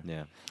 For sure.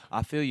 Yeah.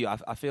 I feel you.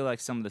 I feel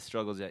like some of the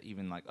struggles that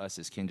even like us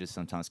as Kinjaz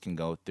sometimes can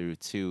go through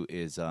too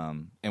is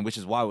and which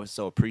is why we're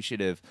so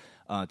appreciative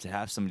to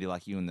have somebody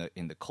like you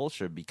in the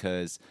culture,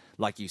 because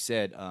like you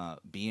said,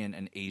 being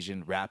an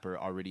Asian rapper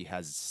already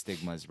has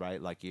stigmas,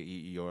 right? Like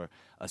you're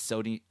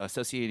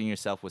associating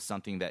yourself with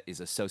something that is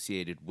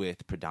associated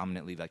with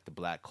predominantly like the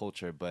Black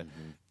culture, but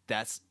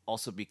that's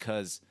also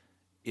because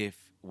if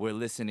we're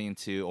listening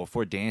to, or if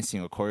we're dancing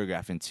or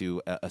choreographing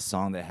to a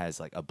song that has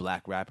like a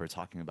Black rapper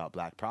talking about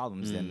Black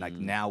problems, then like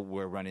now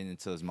we're running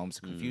into those moments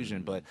of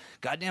confusion. But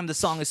goddamn, the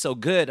song is so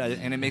good,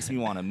 and it makes me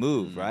want to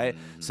move, right?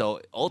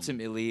 So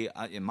ultimately,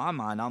 in my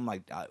mind, I'm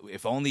like,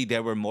 if only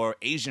there were more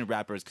Asian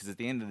rappers, because at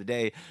the end of the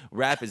day,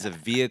 rap is a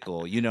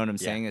vehicle. You know what I'm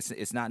saying?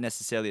 It's not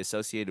necessarily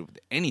associated with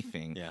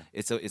anything. Yeah.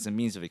 It's a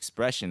means of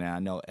expression, and I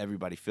know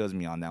everybody feels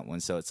me on that one.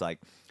 So it's like,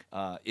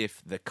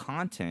 if the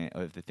content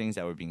or if the things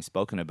that were being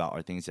spoken about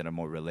are things that are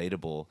more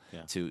relatable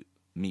to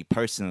me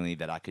personally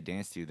that I could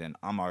dance to, then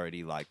I'm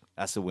already like,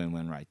 that's a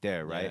win-win right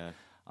there, right?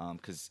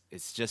 Because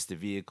it's just a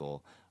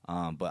vehicle.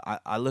 But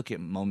I look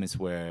at moments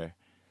where,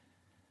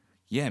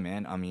 yeah,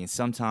 man, I mean,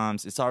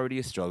 sometimes it's already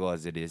a struggle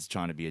as it is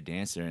trying to be a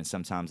dancer, and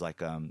sometimes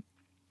like,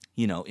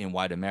 in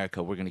white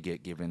America, we're going to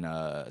get given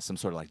some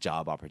sort of like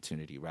job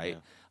opportunity, right?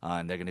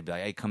 And they're going to be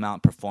like, hey, come out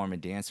and perform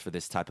and dance for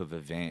this type of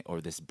event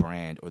or this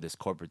brand or this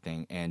corporate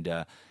thing. And,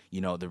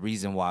 the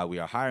reason why we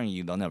are hiring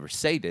you, they'll never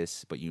say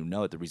this, but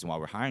the reason why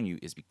we're hiring you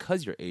is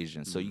because you're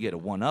Asian. So you get a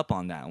one-up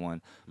on that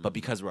one. But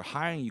because we're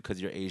hiring you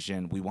because you're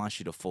Asian, we want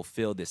you to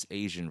fulfill this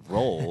Asian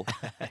role.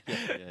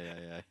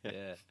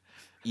 Yeah.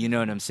 You know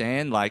what I'm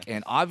saying? Like,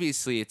 and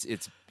obviously it's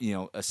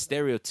a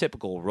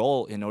stereotypical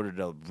role in order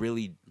to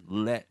really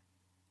let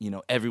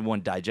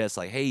everyone digest,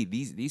 like, hey,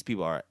 these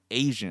people are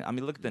Asian. I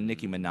mean, look at the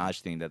Nicki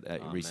Minaj thing that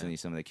recently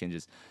some of the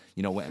Kinjaz,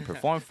 went and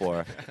performed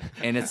for.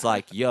 And it's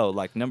like,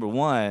 like, number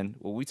one,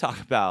 when we talk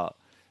about,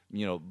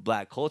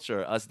 Black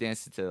culture, us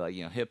dancing to, like,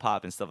 hip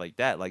hop and stuff like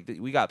that, like,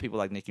 we got people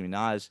like Nicki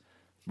Minaj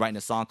writing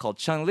a song called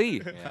Chung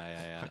Lee.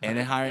 Yeah. And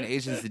then hiring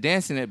Asians to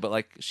dance in it, but,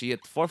 like, she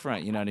at the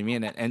forefront, you know what I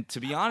mean? And to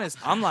be honest,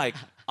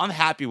 I'm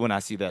happy when I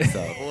see that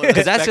stuff.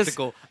 Because that's just,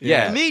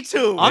 Me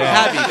too. I'm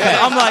happy. 'Cause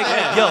I'm like,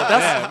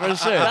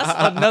 that's for sure.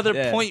 That's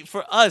another point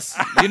for us.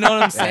 You know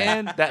what I'm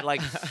saying? That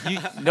like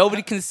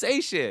nobody can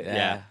say shit.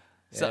 Yeah.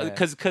 So, Yeah.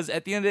 because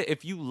at the end of it,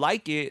 if you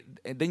like it,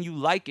 and then you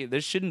like it, there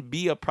shouldn't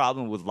be a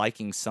problem with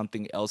liking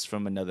something else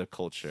from another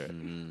culture.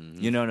 Mm-hmm.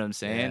 You know what I'm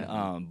saying?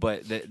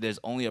 But there's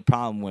only a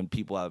problem when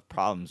people have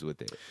problems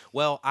with it.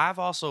 Well, I've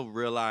also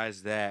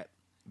realized that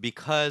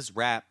because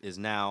rap is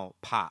now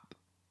pop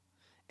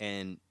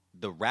and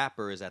the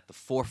rapper is at the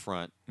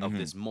forefront of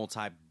this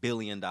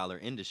multi-billion-dollar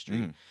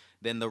industry,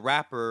 then the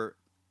rapper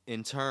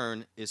in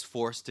turn is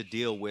forced to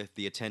deal with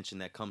the attention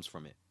that comes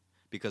from it,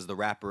 because the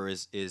rapper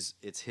is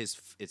it's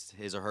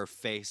his or her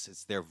face,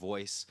 it's their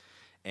voice,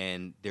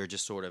 and they're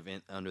just sort of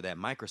under that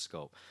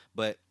microscope.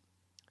 But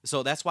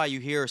so that's why you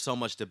hear so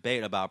much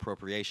debate about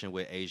appropriation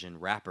with Asian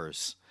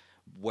rappers,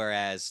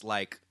 whereas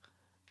like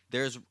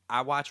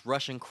I watch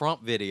Russian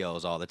Crump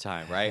videos all the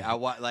time, right?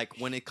 Like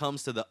when it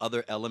comes to the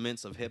other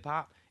elements of hip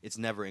hop, it's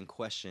never in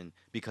question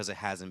because it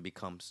hasn't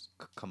become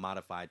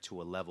commodified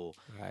to a level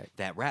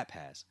that rap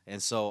has.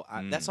 And so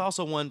that's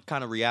also one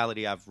kind of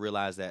reality I've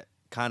realized that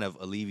kind of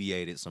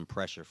alleviated some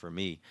pressure for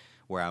me,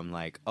 where I'm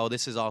like, oh,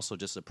 this is also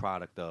just a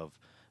product of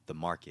the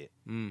market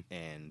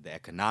and the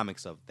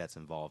economics of that's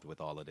involved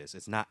with all of this.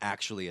 It's not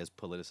actually as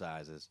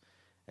politicized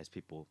as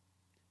people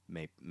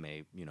may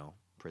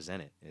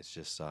present it. It's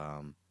just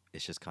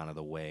kind of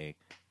the way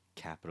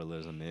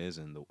capitalism is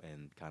and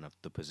kind of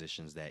the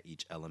positions that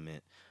each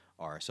element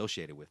are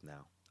associated with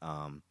now.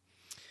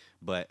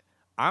 But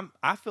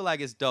I feel like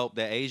it's dope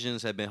that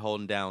Asians have been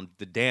holding down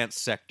the dance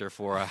sector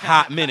for a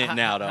hot minute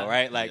now, though,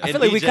 right? Like I feel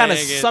like we kind of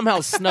somehow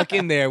snuck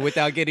in there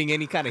without getting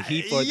any kind of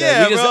heat for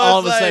that. We just all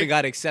of a sudden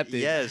got accepted.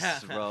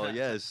 Yes, bro.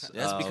 Yes.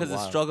 That's because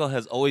the struggle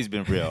has always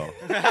been real.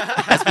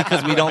 That's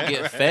because we don't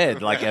get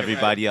fed like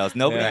everybody else.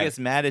 Nobody gets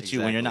mad at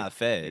you when you're not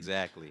fed.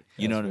 Exactly.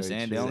 You know what I'm That's very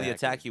saying? true. They only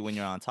attack you when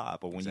you're on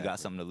top or when you got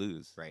Exactly. something to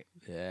lose. Right.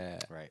 Yeah.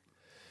 Right.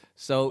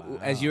 So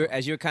as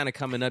you're kind of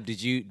coming up,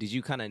 did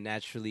you kind of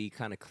naturally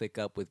kind of click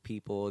up with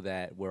people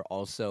that were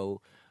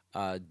also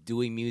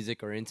doing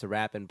music or into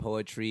rap and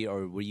poetry,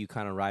 or were you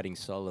kind of riding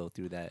solo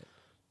through that?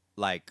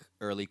 Like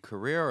early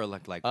career or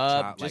like Just when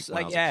I like was a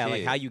like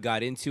kid? how you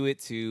got into it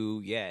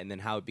to and then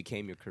how it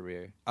became your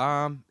career.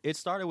 It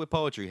started with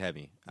poetry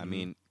heavy. I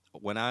mean,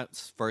 when I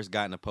first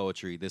got into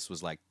poetry, this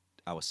was like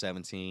I was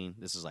 17.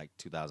 This is like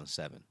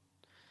 2007.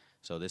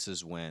 So this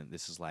is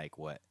like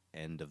what,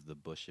 end of the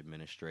Bush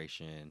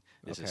administration.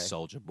 This is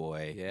Soulja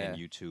Boy and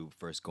YouTube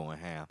first going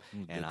ham.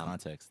 And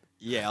Context.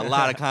 Yeah, a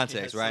lot of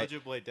context, right?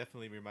 Soulja Boy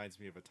definitely reminds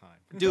me of a time.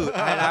 Dude,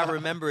 I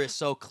remember it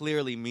so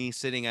clearly, me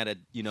sitting at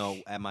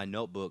at my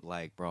notebook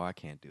like, bro, I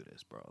can't do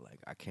this, bro. Like,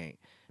 I can't,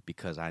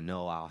 because I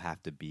know I'll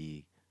have to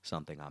be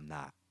something I'm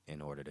not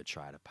in order to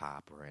try to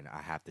pop, and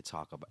I have to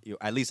talk about,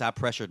 at least I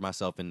pressured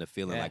myself into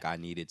feeling like I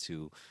needed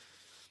to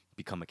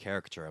become a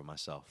caricature of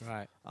myself.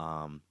 Right.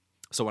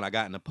 So when I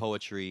got into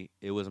poetry,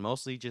 it was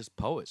mostly just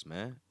poets,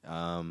 man.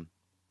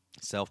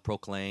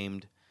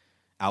 Self-proclaimed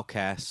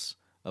outcasts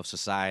of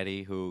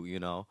society who,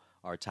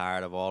 are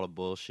tired of all the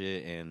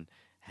bullshit and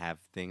have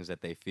things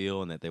that they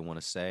feel and that they want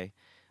to say,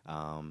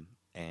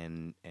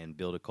 and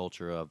build a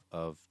culture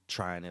of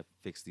trying to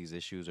fix these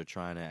issues or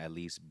trying to at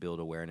least build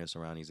awareness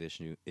around these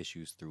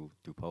issues through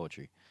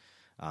poetry.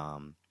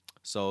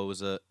 So it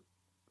was a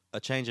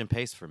change in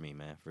pace for me,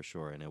 man, for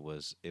sure. And it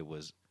was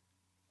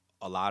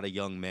a lot of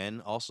young men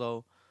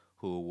also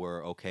who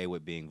were okay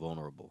with being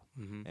vulnerable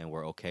and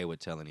were okay with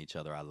telling each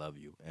other I love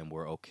you, and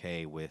were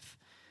okay with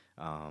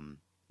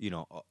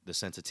the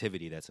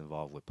sensitivity that's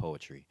involved with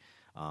poetry.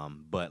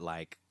 But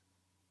like,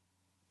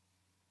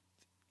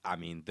 I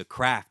mean, the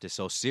craft is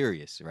so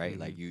serious, right?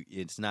 Like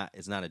it's not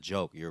a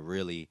joke. You're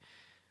really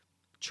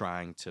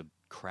trying to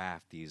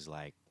craft these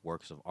like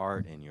works of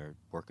art, and you're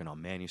working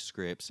on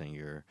manuscripts, and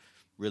you're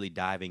really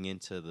diving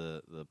into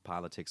the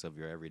politics of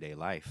your everyday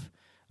life.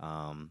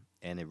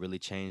 And it really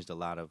changed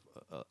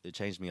it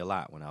changed me a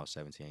lot when I was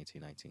 17,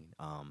 18, 19.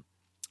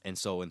 And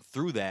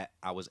through that,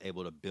 I was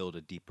able to build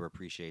a deeper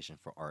appreciation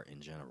for art in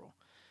general,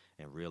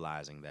 and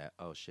realizing that,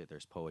 oh shit,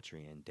 there's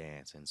poetry and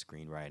dance and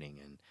screenwriting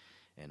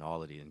and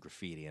all of these, and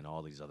graffiti and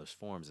all these other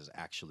forms is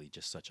actually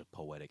just such a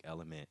poetic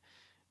element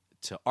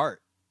to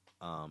art,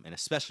 and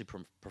especially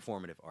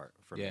performative art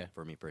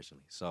for me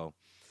personally. So,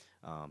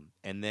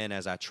 and then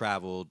as I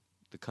traveled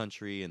the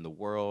country and the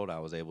world, I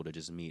was able to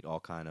just meet all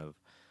kind of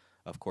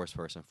course,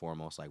 first and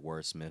foremost, like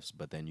wordsmiths,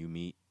 but then you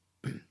meet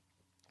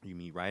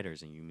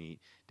writers, and you meet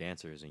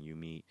dancers, and you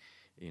meet,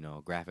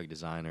 graphic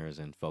designers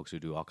and folks who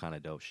do all kind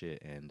of dope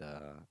shit. And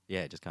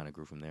it just kind of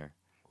grew from there.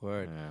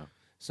 Word. Yeah.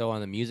 So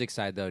on the music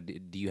side, though,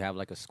 do you have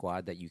like a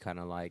squad that you kind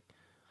of like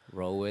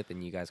roll with,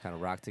 and you guys kind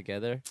of rock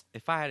together?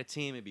 If I had a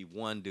team, it'd be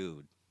one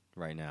dude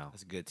right now.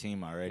 That's a good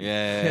team already.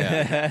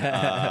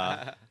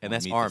 Yeah. And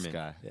that's Meet this Armin.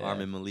 guy. Yeah.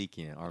 Armin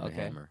Malikian, Armin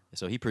Okay. Hammer.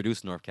 So he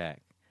produced North Cat.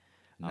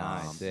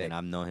 Nice. Sick. And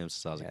I've known him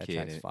since I was Yeah, a that kid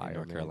track's in fire,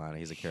 North man. Carolina.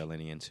 He's a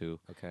Carolinian too.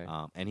 Okay.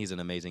 And he's an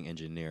amazing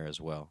engineer as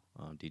well.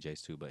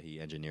 DJs too, but he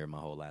engineered my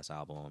whole last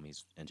album.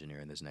 He's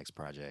engineering this next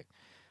project,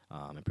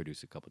 and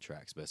produced a couple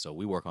tracks. But so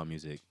we work on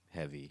music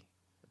heavy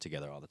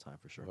together all the time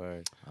for sure.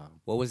 Word.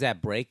 What was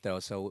that break though?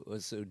 So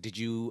did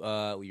you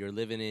you're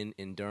living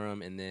in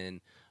Durham, and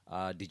then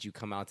Did you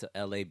come out to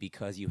LA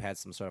because you had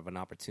some sort of an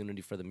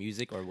opportunity for the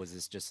music, or was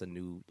this just a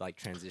new like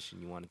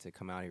transition you wanted to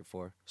come out here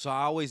for? So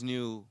I always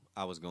knew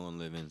I was going to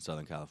live in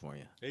Southern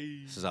California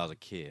since I was a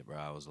kid, bro.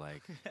 I was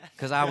like,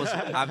 because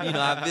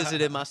I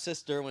visited my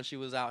sister when she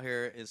was out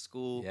here in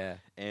school, Yeah.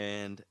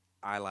 and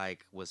I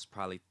like was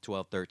probably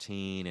 12,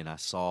 13, and I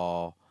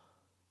saw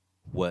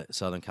what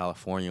Southern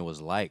California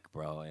was like,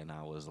 bro, and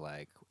I was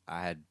like,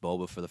 I had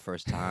boba for the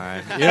first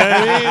time. You know what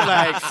I mean?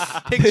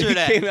 Like, picture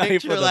that. came out here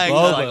for Picture the like,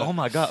 boba. Like, oh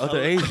my God,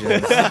 other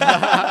Asians.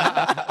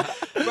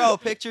 bro,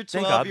 picture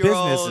Think our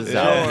 12-year-olds. business is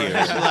out George.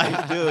 here.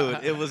 Like,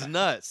 dude, it was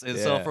nuts. And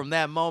so Yeah. from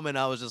that moment,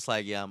 I was just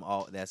like, yeah,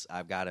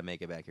 I've got to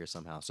make it back here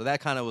somehow. So that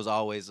kind of was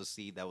always a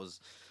seed that was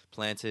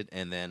planted.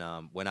 And then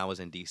when I was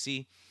in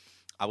DC,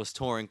 I was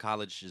touring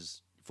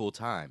colleges full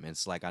time. And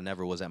it's like I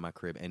never was at my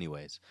crib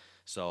anyways.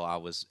 So I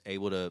was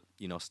able to,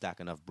 stack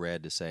enough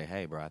bread to say,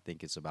 hey, bro, I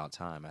think it's about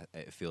time.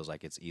 It feels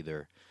like it's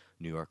either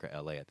New York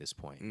or LA at this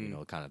point,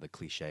 kind of the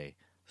cliche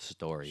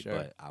story. Sure.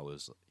 But I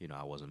was,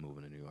 I wasn't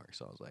moving to New York.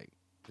 So I was like,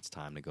 it's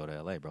time to go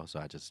to LA, bro. So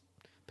I just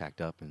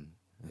packed up and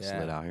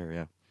slid out here,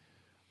 yeah.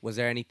 Was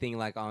there anything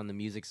like on the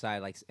music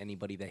side, like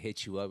anybody that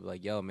hit you up,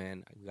 like, yo,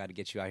 man, we got to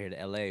get you out here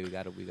to LA. We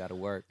got to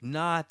work.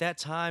 Nah, at that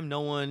time,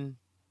 no one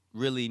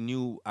really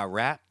knew I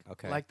rap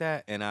Okay. like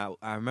that. And I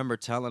remember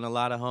telling a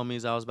lot of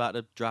homies I was about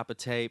to drop a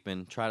tape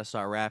and try to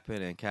start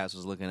rapping, and Cass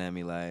was looking at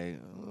me like,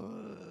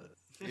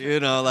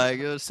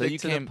 like, So you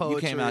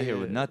came out here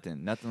with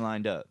nothing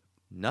lined up.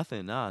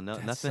 Nothing,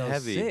 nothing so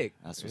heavy. sick.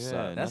 That's what's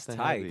Yeah, up. That's nothing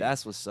tight. heavy.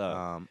 That's what's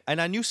up.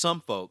 And I knew some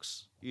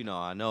folks. I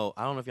don't know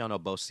if y'all know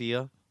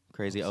Bosia,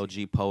 crazy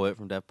OG poet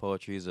from Def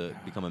Poetry. He's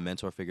become a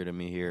mentor figure to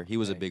me here. He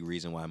was a Okay. big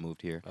reason why I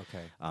moved here.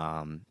 Okay.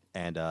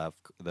 And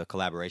the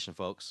collaboration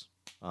folks,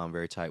 I'm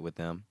very tight with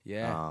them.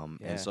 Yeah,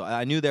 yeah. And so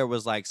I knew there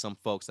was like some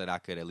folks that I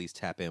could at least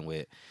tap in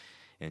with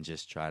and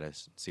just try to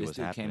see This what's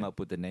dude happening. came up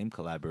with the name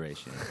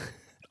collaboration.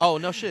 Oh,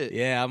 no shit.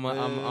 Yeah, I'm a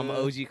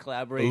OG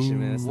collaboration,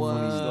 man. That's a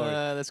funny story.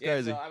 That's Yeah,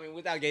 crazy. so, I mean,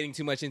 without getting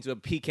too much into a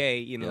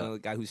PK, Yeah. the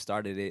guy who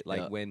started it, like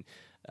Yeah. when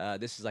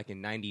this is like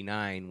in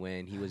 '99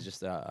 when he was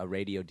just a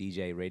radio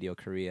DJ, Radio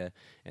Korea,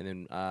 and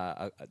then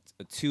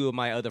two of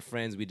my other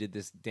friends, we did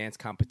this dance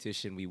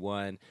competition, we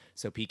won.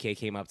 So PK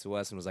came up to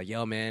us and was like,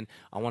 "Yo, man,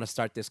 I want to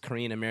start this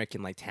Korean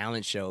American like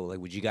talent show. Like,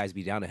 would you guys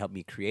be down to help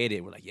me create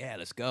it?" We're like, "Yeah,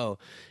 let's go."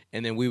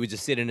 And then we would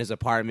just sit in his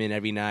apartment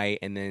every night,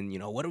 and then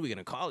what are we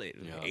gonna call it?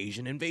 Yeah.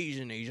 Asian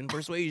invasion, Asian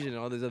persuasion,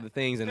 all these other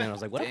things. And then I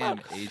was like, "What Damn,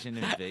 about?" Asian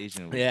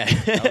invasion. Yeah.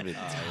 That would be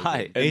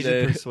tight. And Asian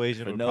then-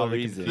 persuasion for would no probably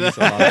reason. confuse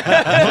a lot of people.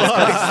 Just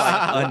 'cause it's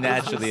like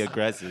unnaturally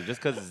aggressive.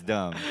 Just because it's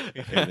dumb.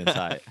 It'd been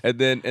tight. And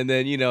then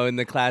in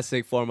the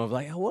classic form of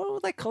like,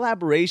 what like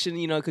collaboration,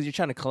 because you're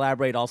trying to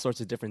collaborate all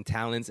sorts of different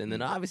talents, and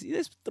then obviously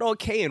just throw a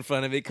K in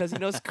front of it because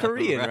it's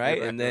Korean,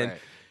 right? And then right.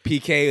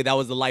 PK, that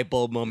was the light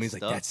bulb moment. He's like,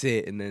 stuff. that's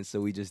it. And then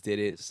so we just did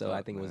it. So I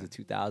stuff, think it was man.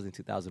 in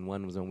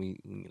 2001 was when we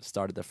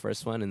started the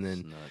first one, and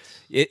then Nuts.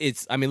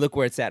 it's I mean, look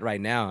where it's at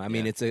right now. I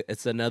mean, Yeah.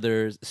 it's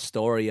another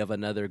story of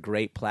another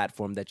great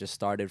platform that just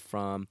started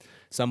from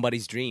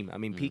somebody's dream. I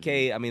mean,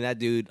 PK, I mean, that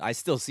dude, I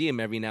still see him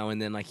every now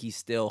and then. Like, he's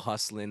still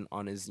hustling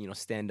on his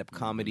stand up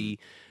comedy.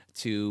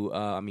 To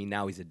I mean,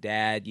 now he's a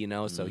dad.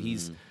 So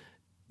he's.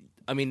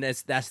 I mean,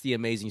 that's the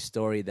amazing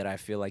story that I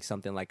feel like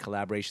something like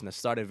collaboration that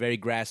started very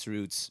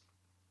grassroots.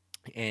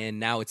 And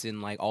now it's in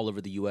like all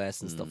over the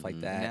U.S. and stuff like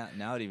that.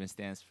 Now it even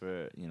stands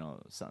for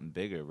something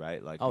bigger,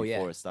 right? Like Oh, yeah.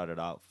 before it started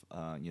off,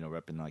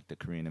 repping like the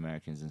Korean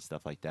Americans and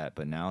stuff like that.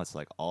 But now it's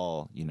like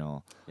all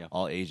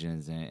all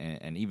Asians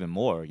and even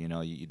more.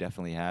 You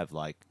definitely have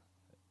like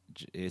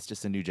it's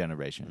just a new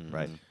generation,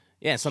 right?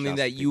 Yeah, something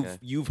Shouts that to PK.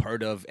 you've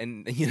heard of,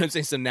 and you know what I'm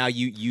saying. So now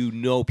you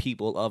know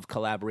people of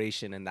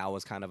collaboration, and that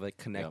was kind of a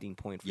connecting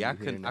point for Yeah, you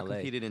here in I LA.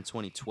 competed in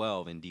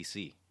 2012 in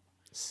DC,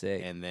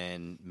 Sick. and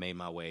then made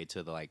my way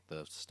to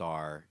the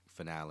star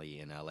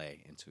finale in LA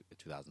in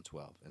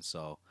 2012. And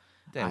so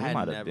Damn, I we had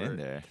might have never been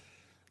there.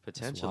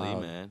 potentially,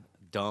 wild. man.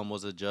 Dumb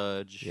was a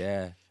judge.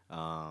 Yeah.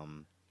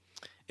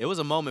 It was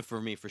a moment for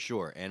me for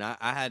sure, and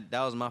that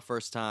was my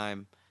first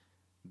time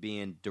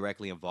being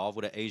directly involved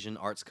with an Asian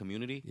arts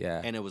community.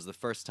 Yeah. And it was the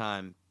first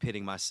time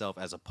pitting myself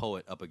as a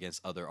poet up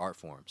against other art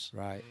forms.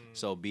 Right.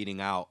 So beating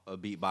out a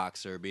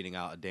beatboxer, beating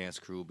out a dance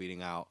crew,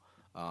 beating out,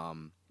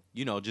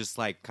 just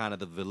like kind of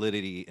the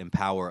validity and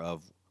power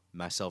of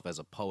myself as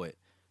a poet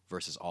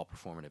versus all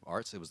performative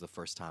arts. It was the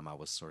first time I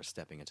was sort of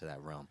stepping into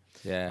that realm.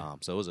 Yeah.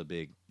 So it was a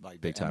big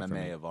The time for me.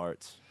 MMA of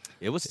arts.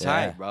 It was Yeah.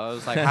 tight, bro. It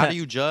was like, how do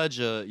you judge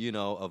a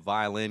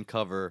violin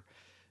cover,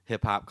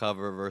 hip hop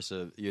cover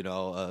versus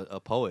a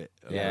poet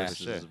Yeah,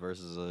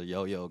 versus a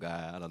yo-yo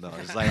guy? I don't know.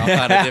 It's like all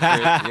kind of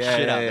different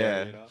shit out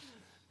there. yeah.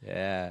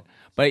 Yeah,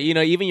 but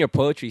even your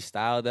poetry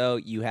style though,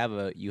 you have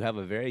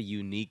a very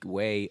unique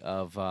way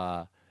of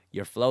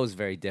your flow is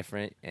very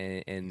different,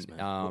 and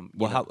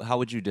Well, how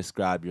would you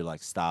describe your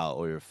like style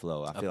or your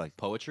flow? I feel like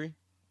Poetry,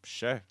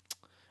 sure.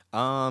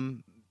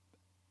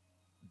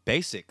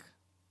 basic.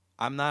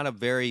 I'm not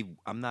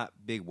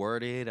big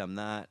worded. I'm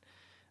not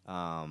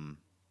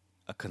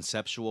a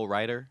conceptual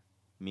writer.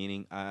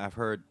 Meaning, I've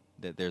heard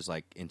that there's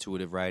like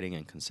intuitive writing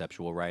and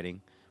conceptual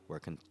writing, where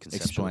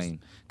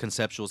Explain.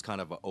 conceptual is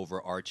kind of an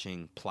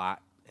overarching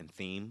plot and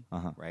theme,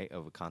 Uh-huh. right,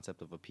 of a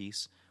concept of a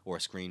piece, or a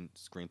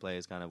screenplay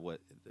is kind of what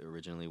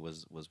originally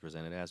was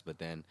presented as. But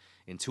then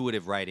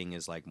intuitive writing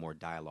is like more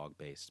dialogue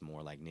based,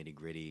 more like nitty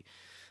gritty,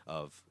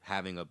 of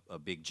having a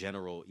big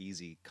general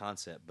easy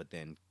concept, but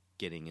then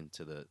getting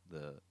into the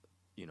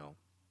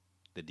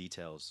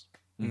details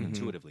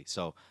intuitively.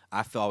 So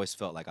always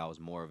felt like I was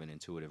more of an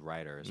intuitive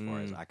writer, as far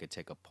as I could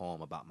take a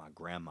poem about my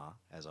grandma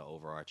as an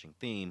overarching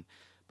theme,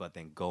 but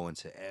then go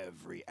into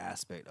every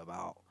aspect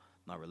about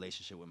my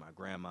relationship with my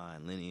grandma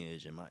and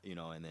lineage and my,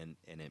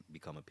 and it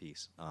become a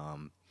piece.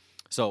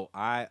 So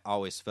I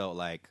always felt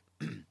like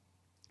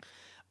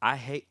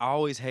I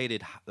always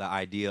hated the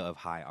idea of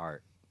high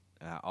art.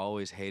 And I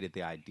always hated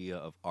the idea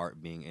of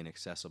art being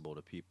inaccessible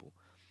to people.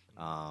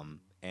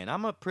 And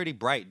I'm a pretty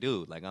bright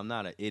dude. Like, I'm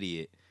not an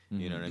idiot,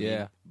 you know what I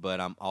mean? But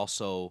I'm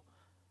also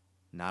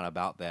not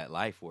about that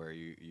life where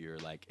you're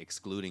like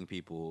excluding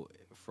people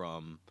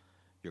from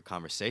your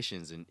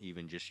conversations and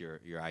even just your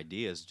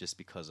ideas just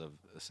because of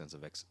a sense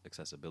of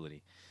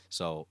accessibility.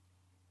 So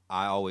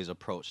I always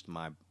approached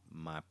my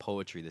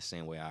poetry the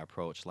same way I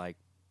approach, like,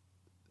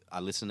 I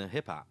listen to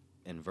hip hop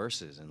and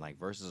verses, and like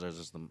verses are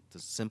just the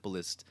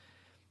simplest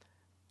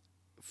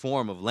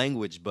form of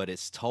language, but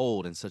it's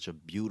told in such a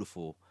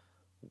beautiful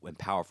and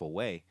powerful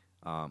way,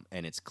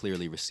 and it's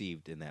clearly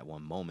received in that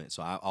one moment.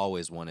 So I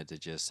always wanted to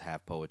just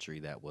have poetry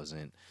that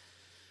wasn't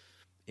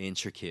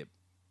intricate,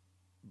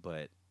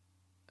 but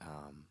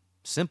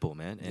simple,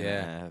 man.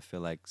 And I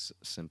feel like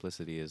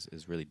simplicity is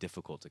really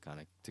difficult to kind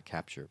of to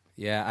capture.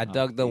 Yeah, I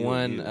dug the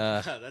one.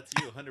 That's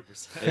you,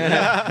 100%.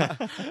 Yeah,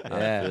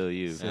 I feel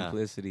you.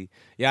 simplicity.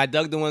 Yeah, I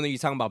dug the one that you're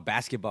talking about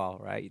basketball,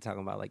 right? You're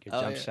talking about like your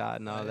jump yeah. shot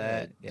and all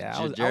that.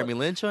 Yeah, Jeremy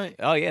Lin joint.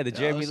 Oh yeah, the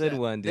Jeremy Lin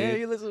one, dude. Yeah,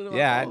 you listen to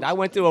Yeah, I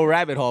went through a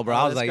rabbit hole, bro. Oh,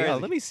 I was that's like, yo,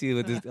 crazy. let me see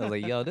what this. I was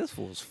like, yo, this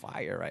fool's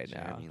fire right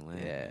now. Jeremy Lin,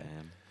 Yeah.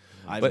 man.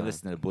 I've But- been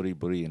listening to Booty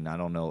Booty, and I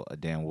don't know a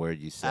damn word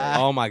you said.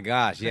 Oh my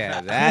gosh,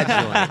 yeah,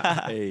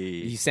 that joint.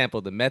 Hey. He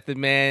sampled the Method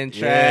Man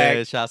Yeah,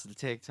 track. shouts to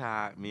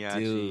TikTok, Miyachi,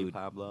 Dude.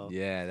 Pablo.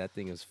 Yeah, that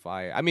thing was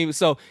fire. I mean,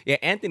 so yeah,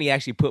 Anthony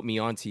actually put me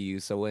onto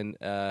you. So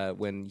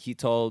when he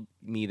told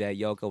me that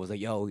Yoko was like,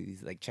 yo,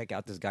 he's like, check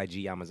out this guy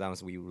G Yamazawa.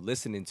 So we were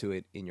listening to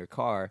it in your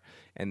car,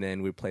 and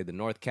then we played the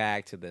North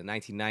Cac to the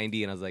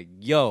 1990, and I was like,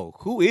 yo,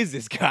 who is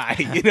this guy?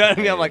 You know what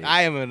I mean? I'm like,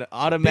 I am an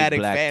automatic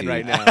black fan dude.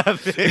 right now.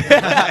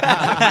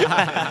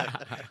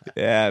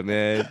 Yeah,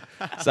 man.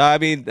 So I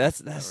mean, that's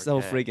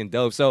so freaking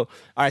dope. So all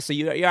right, so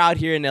you're out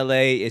here in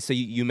LA. So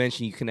you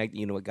mentioned you connect,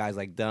 with guys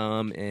like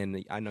Dumb,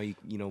 and I know you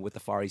with the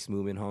Far East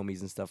movement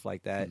homies and stuff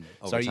like that.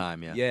 So Over are you-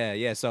 time, yeah.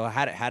 Yeah. So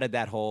how did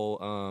that whole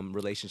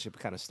relationship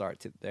kind of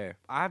start there?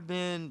 I've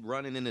been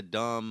running into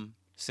Dumb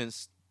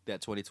since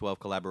that 2012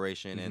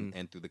 collaboration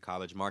and through the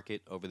college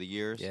market over the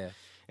years. Yeah.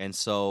 And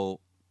so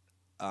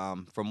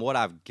from what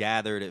I've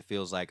gathered, it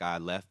feels like I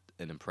left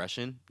an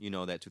impression,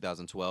 that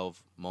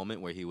 2012 moment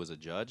where he was a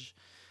judge.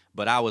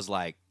 But I was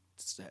like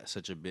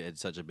such a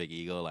big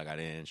ego, like I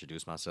didn't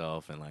introduce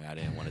myself and like I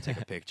didn't want to take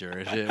a picture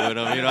and shit with him.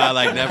 I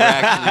like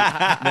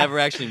never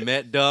actually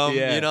met Dumb,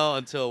 Yeah.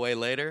 until way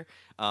later.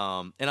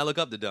 And I look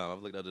up to Dumb.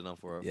 I've looked up to Dumb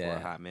for Yeah. a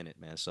hot minute,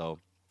 man. So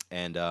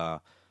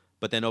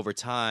but then over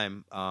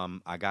time,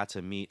 I got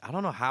to meet. I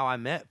don't know how I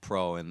met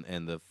Pro and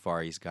the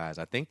Far East guys.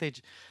 I think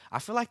I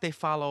feel like they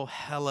follow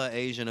hella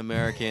Asian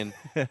American.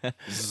 Like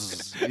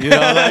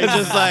they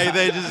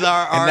just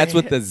are. And that's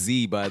with the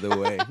Z, by the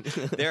way.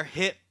 They're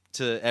hip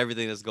to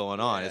everything that's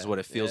going on. Is what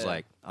it feels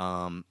like.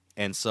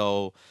 And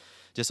so,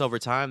 just over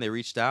time, they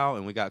reached out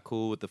and we got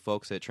cool with the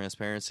folks at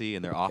Transparency.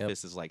 And their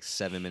office is like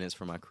 7 minutes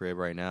from my crib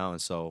right now.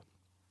 And so,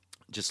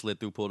 just slid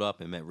through, pulled up,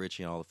 and met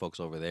Richie and all the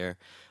folks over there.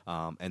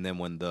 And then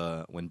when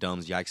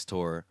Dumb's Yikes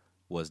tour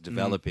was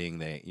developing,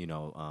 they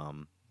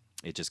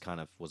it just kind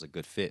of was a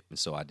good fit. And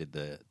so I did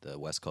the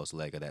West Coast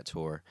leg of that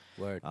tour.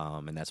 Word.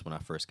 And that's when I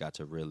first got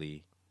to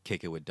really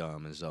kick it with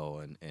Dumb and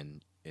Zoe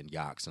and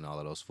Yax and all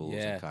of those fools,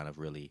 Yeah. and kind of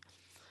really,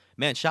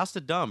 man, shouts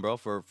to Dumb, bro,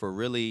 for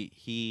really,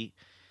 he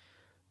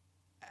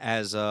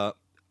as the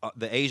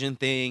Asian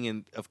thing,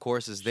 and of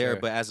course is there,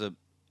 Sure. but as a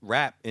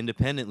rap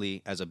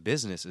independently as a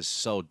business is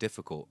so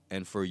difficult,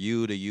 and for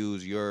you to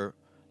use your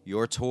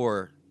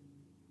tour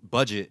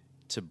budget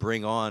to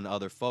bring on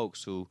other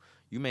folks who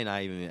you may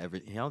not even ever,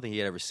 I don't think he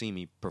had ever seen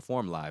me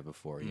perform live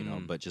before,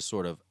 but just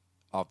sort of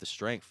off the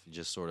strength,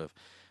 just sort of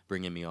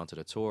bringing me onto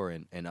the tour,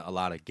 and a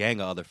lot of gang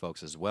of other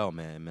folks as well,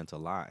 man, it meant a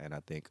lot. And I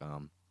think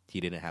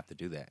he didn't have to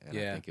do that, and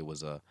I think it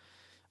was a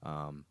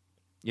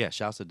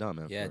shouts to Dumb,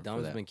 man. Yeah, for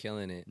Dumb's that. been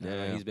killing it.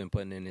 Yeah. He's been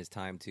putting in his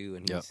time too,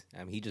 and Yep.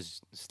 he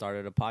just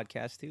started a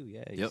podcast too.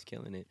 Yeah, he's Yep.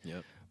 killing it.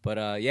 Yep. But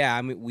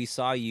I mean, we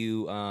saw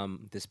you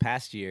this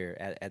past year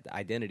at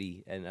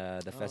Identity and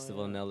the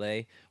festival in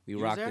LA. We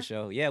was rocked there? the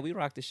show. Yeah, we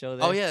rocked the show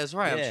there. Oh yeah, that's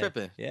right. Yeah, I'm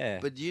tripping. Yeah.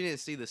 But you didn't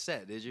see the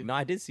set, did you? No,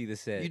 I did see the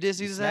set. You did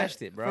see We the set?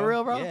 smashed it, bro. For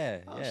real, bro? Yeah,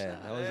 Oh, yeah.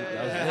 shit. That was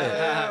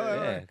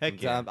Yeah. good.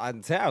 Heck yeah.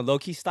 I'm telling you, low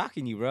key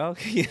stalking you, bro.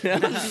 You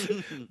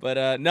know?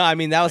 But no, I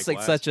mean that was like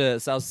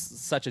Likewise.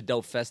 such a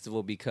dope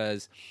festival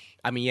because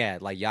I mean, yeah,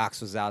 like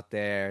Yox was out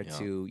there Yeah.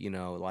 to, you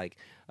know, like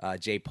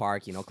Jay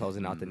Park, you know,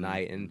 closing out the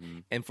night, and mm-hmm.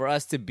 and for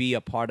us to be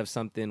a part of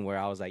something where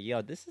I was like,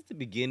 yo, this is the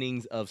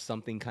beginnings of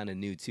something kind of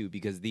new too,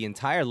 because the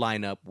entire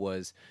lineup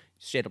was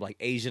straight up like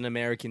Asian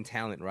American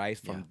talent, right?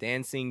 From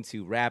dancing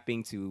to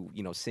rapping to,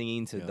 you know,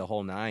 singing to the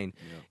whole nine,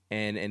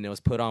 and it was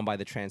put on by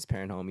the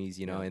Transparent Homies,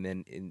 you know, and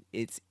then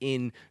it's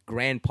in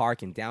Grand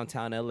Park in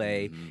downtown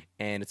LA,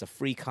 and it's a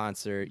free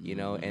concert, you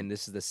know, and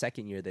this is the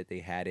second year that they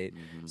had it.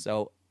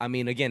 So I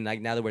mean, again,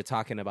 like now that we're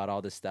talking about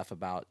all this stuff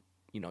about,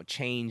 you know,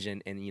 change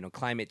and you know,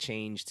 climate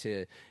change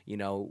to, you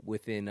know,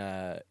 within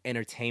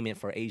entertainment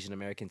for Asian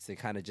Americans to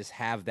kind of just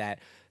have that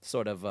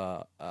sort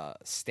of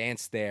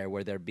stance there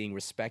where they're being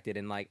respected.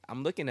 And like,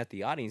 I'm looking at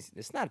the audience,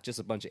 it's not just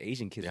a bunch of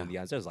Asian kids in the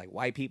audience. There's like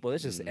white people.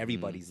 It's just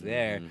everybody's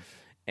there.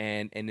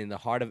 And in the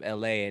heart of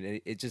LA.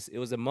 And it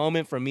was a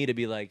moment for me to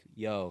be like,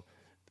 yo,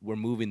 we're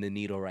moving the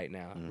needle right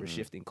now. We're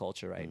shifting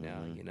culture right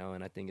now, you know,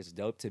 and I think it's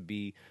dope to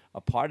be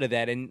a part of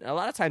that. And a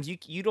lot of times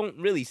you don't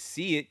really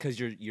see it because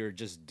you're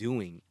just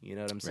doing, you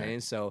know what I'm saying?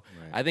 So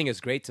I think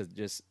it's great to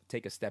just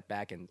take a step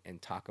back and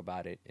talk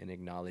about it and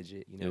acknowledge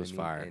it. You know, It was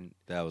what I mean? fire. And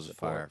That was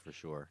support. fire for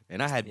sure.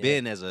 And I had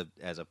been as a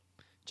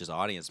just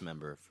audience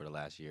member for the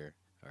last year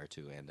or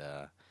two, and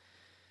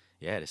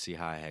yeah, to see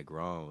how I had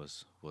grown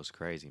was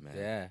crazy, man.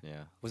 Yeah.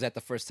 yeah. Was that the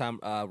first time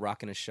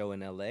rocking a show in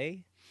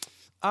LA?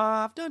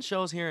 I've done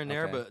shows here and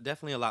there, Okay. but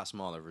definitely a lot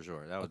smaller for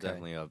sure. That was Okay.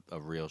 definitely a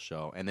real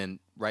show. And then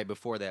right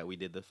before that, we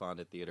did the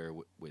Fonda Theater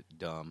with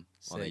Dumb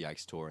on the Sick.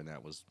 Yikes tour, and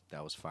that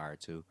was fire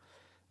too.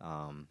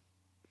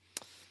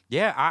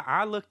 Yeah,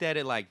 I looked at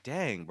it like,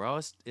 dang, bro,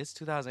 it's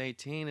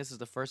 2018. This is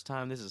the first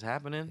time this is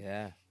happening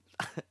Yeah.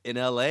 in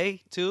LA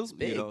too.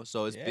 big. You know,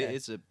 so it's Yeah.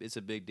 it's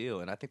a big deal.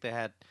 And I think they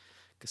had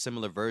a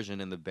similar version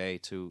in the Bay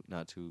too,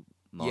 not too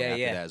long after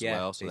that as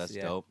well. So that's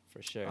dope.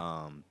 For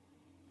sure.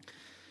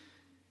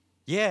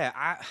 Yeah,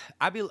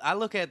 I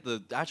look at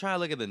I try to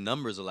look at the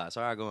numbers a lot.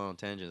 Sorry, I go on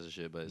tangents and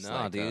shit, but it's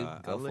Nah, like, dude, I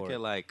go look for at it.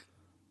 like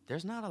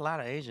there's not a lot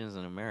of Asians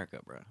in America,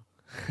 bro.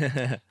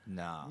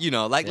 Nah. You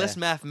know, like Yeah. let's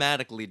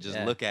mathematically just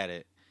Yeah. look at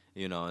it,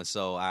 you know. And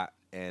so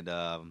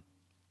the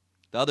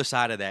other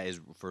side of that is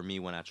for me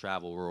when I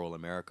travel rural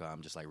America,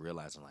 I'm just like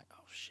realizing like,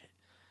 oh shit,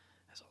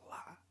 there's a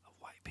lot of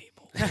white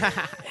people in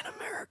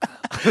America.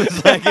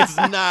 It's like it's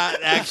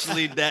not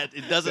actually that.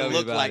 It doesn't Tell me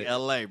look about like it.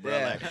 LA, bro.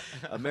 Yeah. Like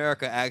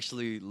America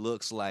actually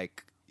looks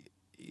like,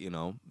 you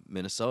know,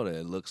 Minnesota.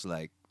 It looks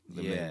like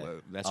the Yeah.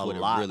 Midwest. That's a what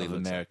lot it really of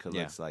looks America like.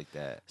 Yeah. looks like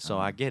that. So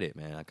I get it,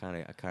 man. I kind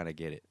of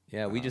get it.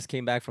 Yeah, we just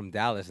came back from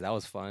Dallas. That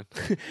was fun.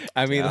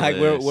 I mean, like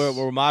we're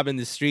Dallas. mobbing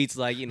the streets,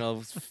 like, you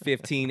know,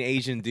 15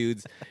 Asian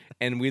dudes,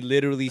 and we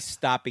literally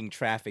stopping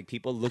traffic.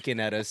 People looking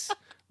at us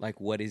like,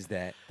 "What is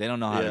that?" They don't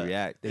know how to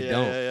react. They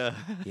don't. Yeah.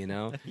 You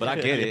know. But I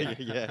get it.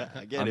 yeah,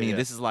 I get I it. mean, yeah.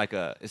 this is like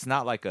it's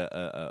not like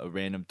a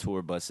random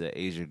tour bus of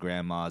Asian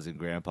grandmas and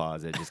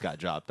grandpas that just got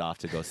dropped off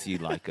to go see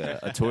like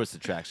a tourist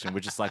attraction.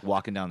 We're just like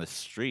walking down the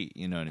street.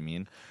 You know what I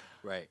mean?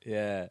 right.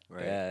 Yeah.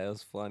 Right. Yeah. It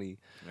was funny.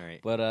 Right.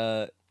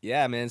 But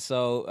yeah, man.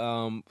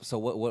 So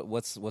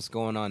what's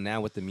going on now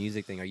with the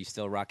music thing? Are you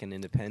still rocking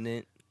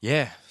independent?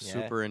 Yeah, Yeah.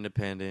 super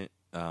independent.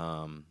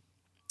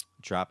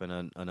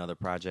 Dropping another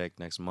project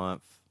next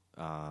month.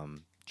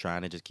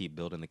 Trying to just keep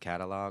building the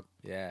catalog.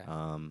 Yeah.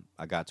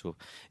 I got to,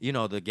 you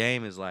know, the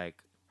game is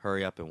like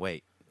hurry up and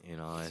wait. You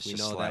know, it's We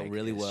just know that like,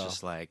 really it's well.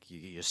 just like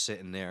you're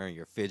sitting there and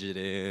you're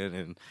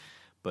fidgeting,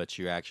 but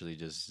you're actually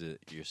just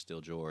you're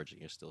still George and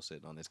you're still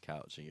sitting on this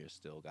couch and you're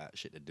still got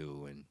shit to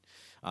do. And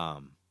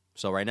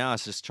so right now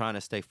it's just trying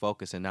to stay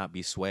focused and not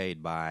be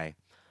swayed by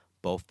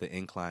both the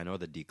incline or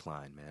the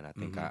decline. Man, I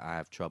think I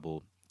have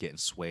trouble getting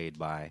swayed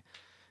by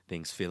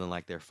things feeling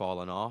like they're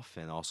falling off,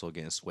 and also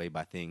getting swayed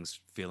by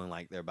things feeling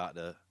like they're about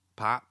to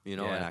pop, you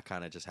know. Yeah. And I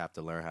kind of just have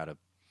to learn how to.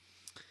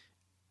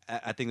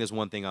 I think there's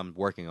one thing I'm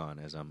working on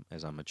as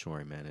I'm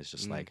maturing, man. It's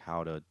just like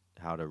how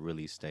to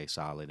really stay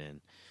solid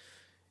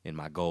in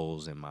my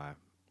goals and my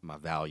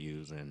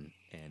values and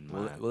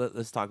my Well,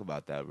 let's talk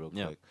about that real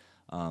Yeah. quick.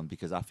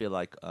 Because I feel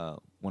like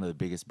one of the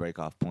biggest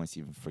break-off points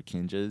even for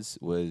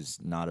Kinjas was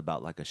not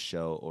about like a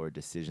show or a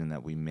decision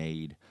that we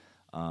made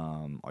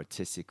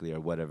artistically or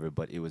whatever,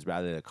 but it was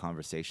rather the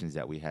conversations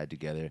that we had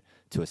together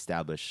to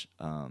establish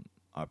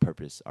our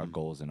purpose, our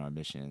goals, and our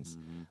missions.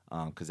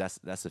 Because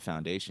that's the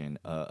foundation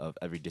of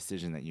every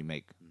decision that you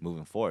make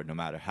moving forward, no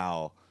matter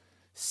how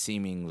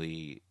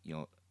seemingly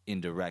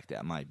indirect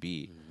that might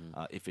be.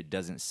 If it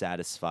doesn't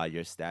satisfy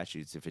your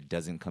statutes, if it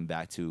doesn't come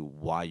back to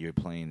why you're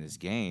playing this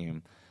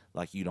game,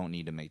 like, you don't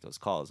need to make those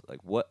calls.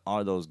 Like, what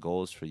are those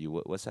goals for you?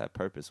 What's that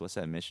purpose? What's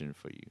that mission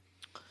for you?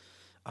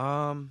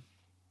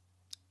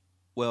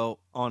 Well,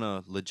 on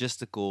a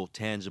logistical,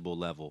 tangible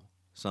level,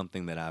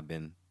 something that I've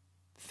been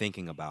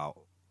thinking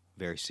about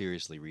very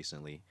seriously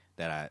recently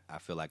that I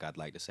feel like I'd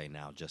like to say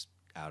now, just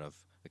out of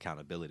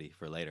accountability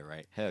for later,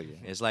 right? Hell yeah.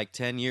 It's like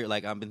 10 years,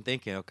 like I've been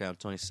thinking, okay, I'm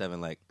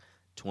 27, like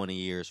 20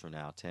 years from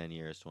now, 10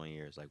 years, 20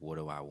 years, like what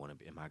do I want to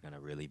be? Am I going to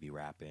really be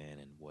rapping,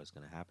 and what's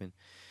going to happen?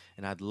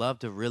 And I'd love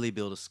to really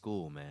build a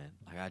school, man.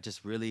 Like I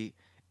just really,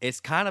 it's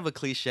kind of a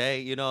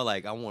cliche,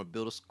 like I want to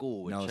build a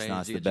school and No, it's change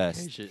not. the It's the best.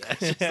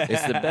 education.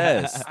 It's the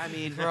best. I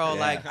mean, bro,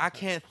 like I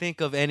can't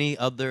think of any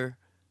other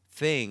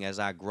thing as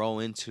I grow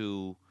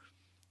into,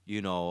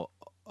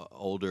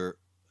 older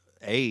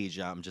age.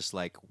 I'm just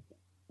like,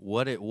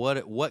 what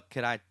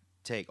could I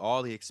take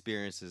all the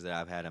experiences that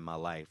I've had in my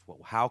life?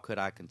 How could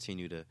I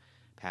continue to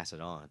pass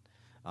it on?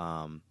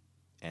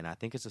 And I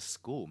think it's a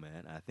school,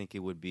 man. I think it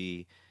would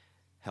be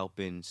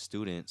helping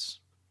students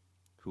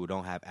who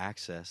don't have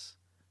access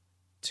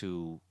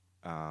to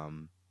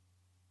an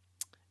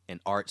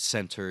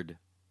art-centered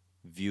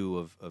view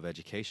of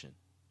education,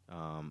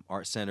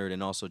 art-centered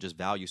and also just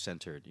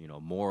value-centered,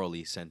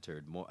 morally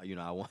centered. More,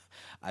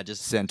 I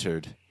just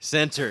Centered.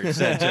 centered.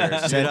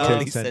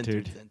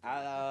 Centered.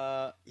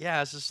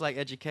 Yeah, it's just like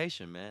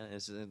education, man.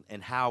 It's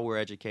and how we're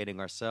educating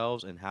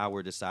ourselves and how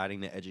we're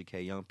deciding to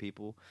educate young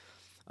people.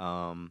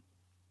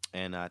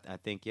 And I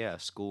think,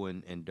 school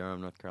in Durham,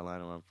 North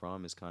Carolina, where I'm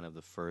from, is kind of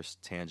the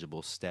first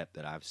tangible step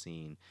that I've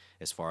seen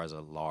as far as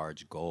a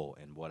large goal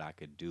and what I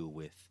could do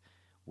with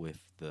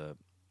the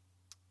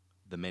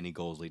many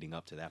goals leading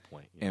up to that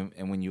point.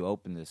 And when you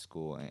open this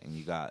school and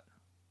you got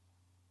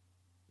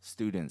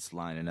students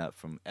lining up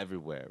from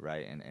everywhere,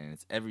 right? And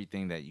it's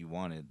everything that you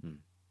wanted.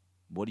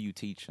 What do you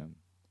teach them?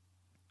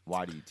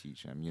 Why do you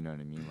teach them? You know what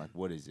I mean? Like,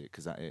 what is it?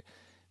 Because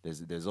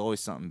there's always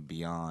something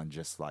beyond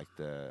just like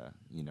the,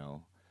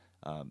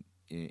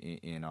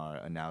 in our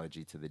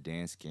analogy to the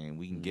dance game,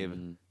 we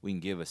can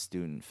give a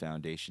student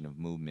foundation of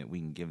movement. We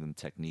can give them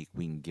technique.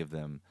 We can give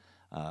them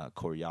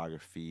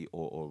choreography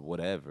or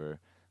whatever.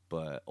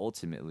 But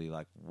ultimately,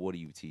 like, what are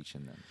you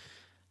teaching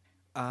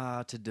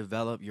them? To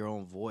develop your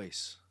own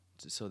voice,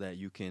 so that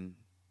you can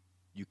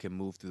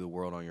move through the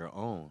world on your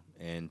own,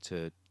 and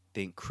to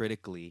think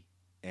critically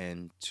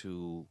and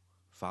to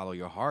follow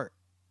your heart.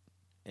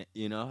 I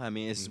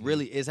mean,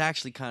 it's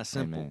actually kind of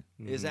simple. Amen.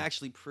 It's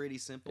actually pretty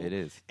simple. It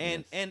is.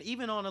 And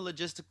even on a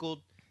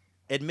logistical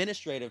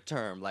administrative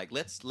term, like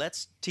let's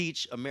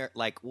teach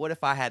like, what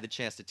if I had the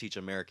chance to teach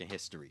American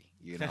history,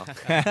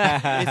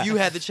 if you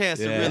had the chance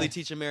to really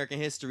teach American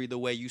history the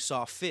way you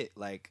saw fit,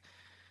 like,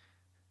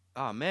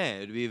 oh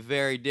man, it'd be a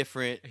very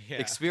different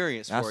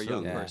experience for Absolutely.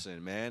 a young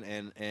person,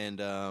 man.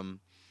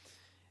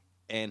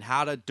 And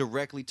how to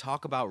directly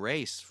talk about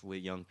race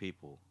with young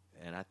people.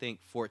 And I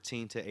think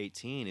 14 to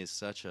 18 is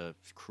such a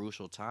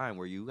crucial time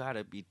where you got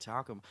to be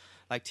talking.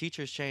 Like,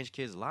 teachers change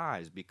kids'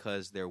 lives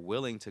because they're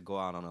willing to go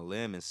out on a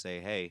limb and say,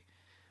 hey,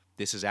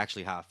 this is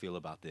actually how I feel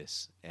about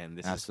this. And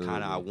this Absolutely. is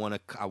kind of,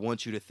 I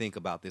want you to think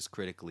about this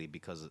critically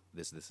because of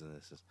this, and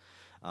this.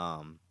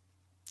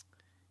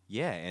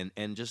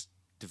 And just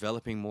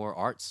developing more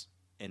arts,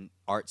 and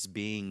arts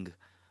being,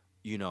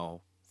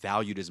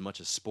 valued as much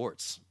as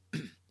sports.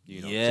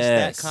 Just that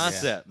Yes.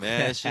 concept,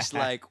 man. It's just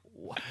like,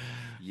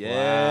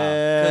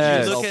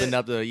 Yeah. Look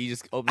You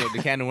just opened up the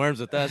can of worms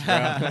with us, bro.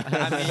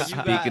 I mean, you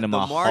got Speaking the of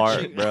my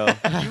marching,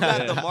 heart, bro. You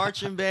got the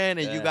marching band,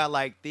 and you got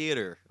like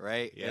theater,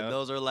 right? Yep. And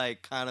those are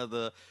like kind of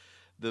the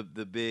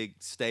big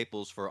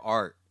staples for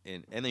art,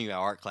 and then you got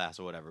art class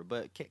or whatever.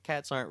 But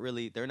cats aren't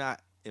really. They're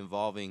not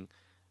involving.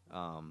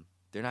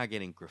 They're not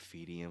getting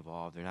graffiti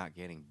involved. They're not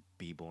getting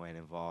b-boying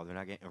involved. They're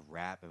not getting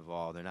rap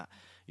involved. They're not.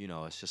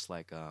 It's just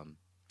like.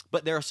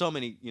 But there are so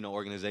many,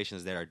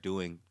 organizations that are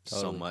doing so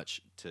Totally.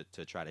 much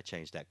to try to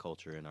change that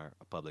culture in our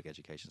public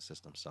education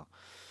system. So,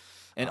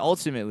 And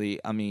ultimately,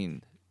 I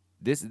mean,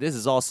 this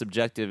is all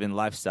subjective in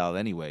lifestyle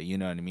anyway. You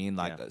know what I mean?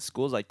 Like,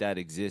 schools like that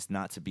exist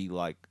not to be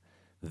like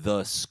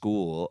the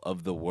school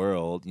of the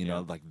world,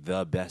 like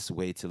the best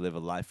way to live a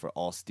life for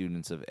all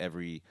students of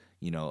every,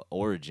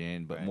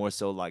 origin, but more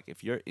so like,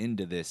 if you're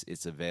into this,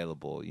 it's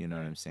available. You know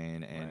what I'm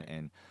saying?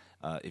 And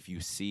if you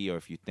see or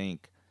if you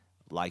think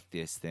like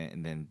this,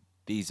 then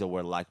these are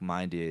where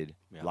like-minded,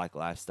 like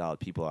lifestyle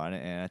people are.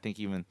 And I think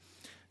even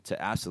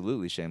to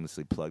absolutely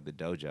shamelessly plug the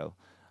dojo,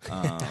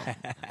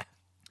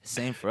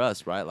 same for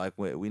us, right? Like,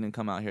 we didn't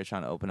come out here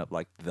trying to open up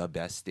like the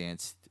best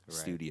dance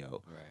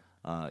studio.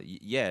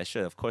 right.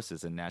 Sure, of course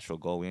it's a natural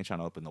goal. We ain't trying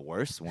to open the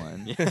worst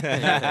one.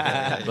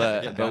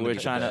 but we're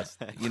trying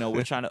to,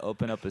 we're trying to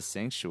open up a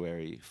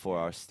sanctuary for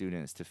our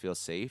students to feel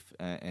safe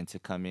and to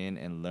come in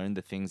and learn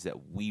the things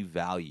that we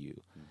value,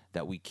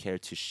 that we care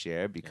to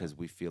share, because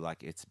we feel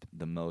like it's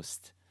the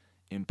most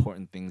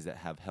important things that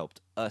have helped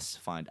us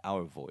find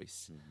our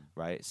voice,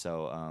 right?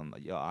 So,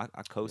 I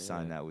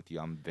co-sign that with you.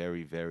 I'm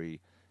very,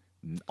 very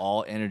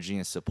all energy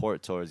and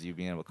support towards you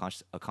being able to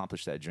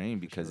accomplish that dream,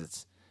 because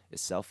it's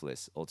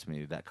selfless.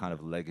 Ultimately, that kind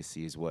of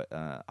legacy is what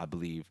I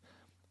believe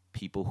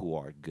people who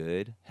are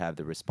good have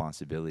the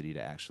responsibility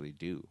to actually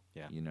do.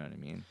 Yeah. You know what I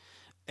mean?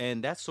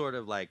 And that's sort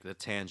of like the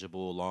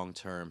tangible,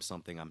 long-term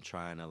something I'm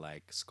trying to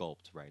like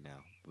sculpt right now.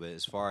 But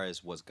as far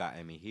as what's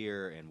gotten me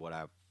here and what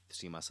I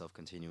see myself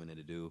continuing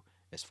to do,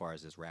 as far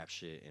as this rap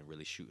shit and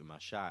really shooting my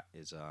shot,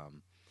 is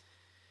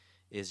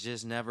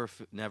just never.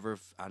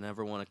 I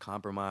never want to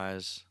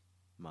compromise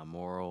my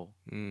moral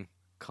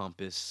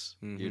compass.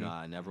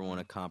 I never want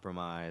to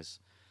compromise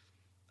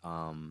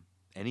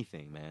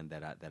anything, man,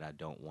 that I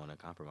don't want to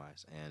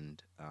compromise.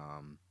 And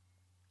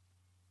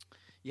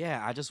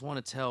Yeah, I just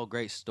want to tell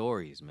great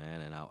stories,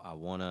 man, and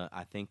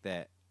I think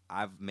that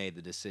I've made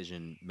the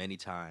decision many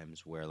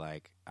times where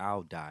like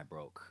I'll die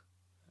broke.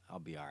 I'll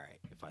be all right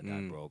if I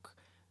die broke,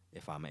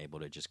 if I'm able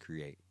to just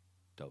create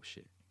dope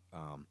shit.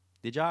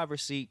 Did y'all ever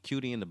see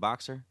Cutie and the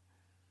Boxer?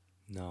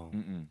 No.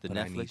 The But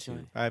I need Netflix to.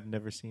 joint? I've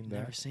never seen that.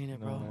 Never seen it,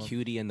 No, bro. no.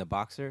 Cutie and the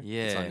Boxer?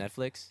 It's on Yeah.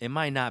 Netflix? It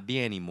might not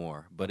be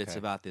anymore, but it's Okay.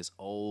 about this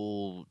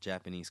old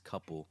Japanese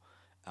couple,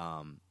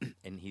 and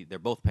they're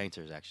both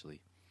painters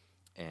actually,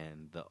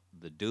 and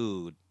the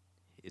dude,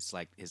 it's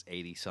like his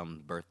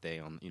 80-something birthday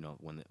on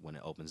when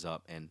it opens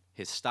up, and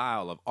his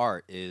style of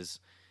art is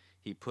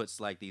he puts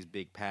like these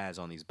big pads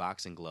on these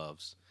boxing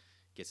gloves,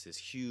 gets this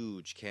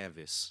huge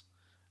canvas,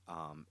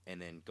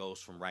 and then goes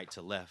from right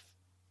to left,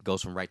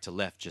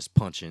 just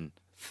punching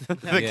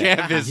the Yeah.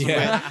 canvas.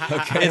 Yeah.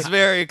 with- Okay. It's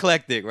very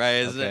eclectic,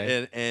 right?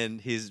 Okay.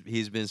 And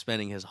he's been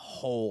spending his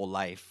whole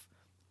life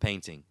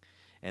painting,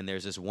 and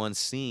there's this one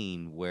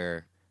scene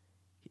where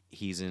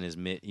he's in his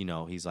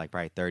he's like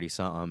probably 30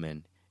 something,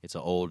 and it's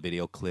an old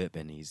video clip,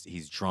 and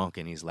he's drunk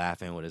and he's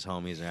laughing with his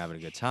homies and having a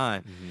good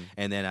time,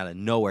 and then out of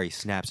nowhere he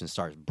snaps and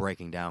starts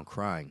breaking down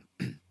crying,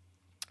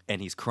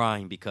 and he's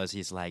crying because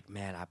he's like,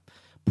 man, I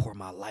pour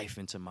my life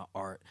into my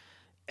art,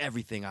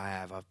 everything I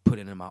have I've put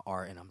into my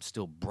art, and I'm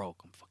still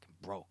broke. I'm fucking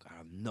broke. I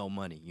have no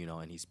money,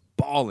 and he's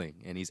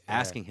bawling, and he's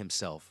asking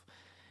himself,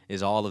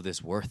 is all of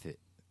this worth it,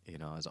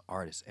 as an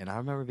artist? And I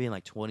remember being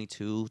like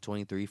 22,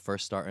 23,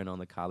 first starting on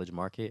the college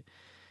market,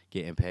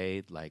 getting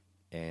paid, like,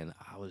 and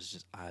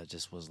I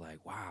just was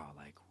like, wow,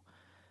 like,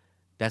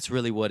 that's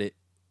really what it,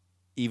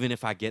 even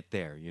if I get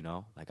there,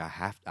 like I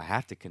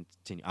have to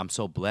continue. I'm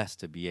so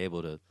blessed to be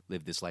able to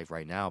live this life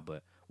right now,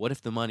 but what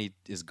if the money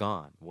is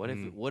gone? What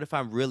if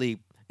I'm really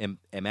am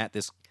at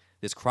this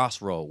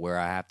crossroad where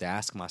I have to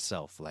ask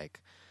myself,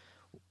 like,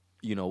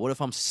 what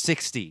if I'm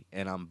 60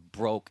 and I'm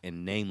broke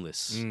and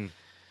nameless?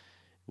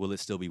 Will it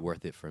still be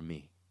worth it for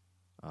me?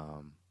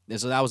 And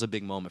so that was a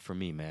big moment for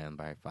me, man,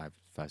 by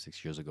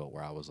 6 years ago,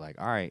 where I was like,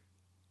 all right,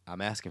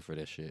 I'm asking for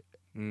this shit.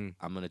 I'm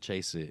gonna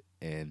chase it,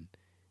 and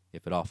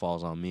if it all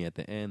falls on me at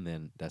the end,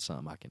 then that's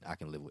something I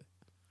can live with,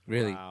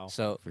 Really? Wow.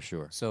 So for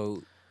sure.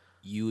 So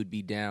you would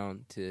be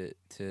down to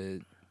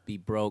be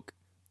broke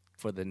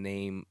for the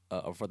name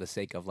or for the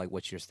sake of like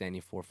what you're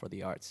standing for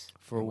the arts,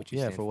 For what you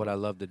yeah, stand for what I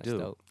love to That's do.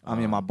 dope. I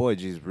mean, my boy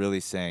G's really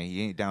saying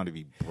he ain't down to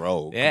be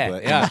broke. Yeah,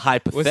 but yeah. in the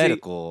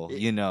hypothetical,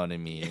 you know what I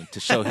mean, to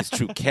show his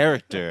true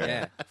character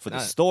Yeah. for the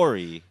No.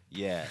 story.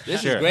 Yeah,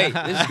 This sure. is great.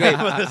 This is great.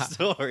 For the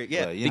story,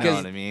 yeah. But you know Because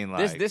what I mean.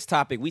 Like, this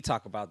topic we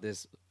talk about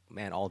this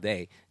man all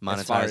day.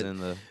 as far as- Monetizing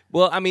the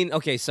Well, I mean,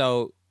 okay,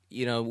 so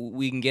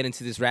we can get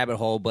into this rabbit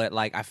hole, but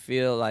like I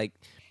feel like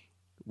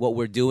what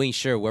we're doing,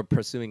 sure, we're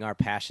pursuing our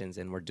passions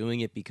and we're doing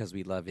it because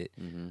we love it.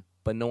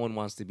 But no one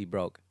wants to be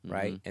broke,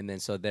 right? And then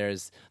so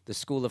there's the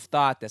school of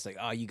thought that's like,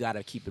 oh, you got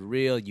to keep it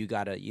real. You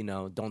got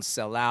to, don't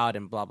sell out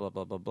and blah, blah,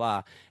 blah, blah,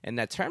 blah. And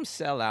that term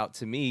sell out,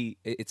 to me,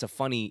 it's a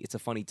funny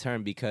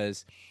term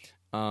because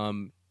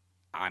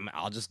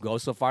I'll just go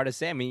so far to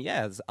say, I mean,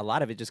 yeah, a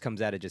lot of it just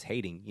comes out of just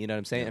hating. You know what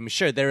I'm saying? I mean,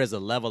 sure, there is a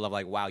level of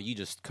like, wow, you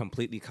just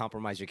completely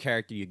compromise your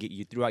character.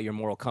 You threw out your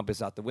moral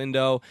compass out the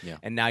window, Yeah.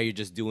 and now you're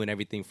just doing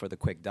everything for the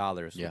quick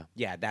dollars. Yeah.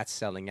 Yeah, that's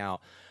selling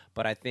out.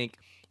 But I think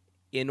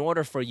in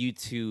order for you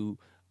to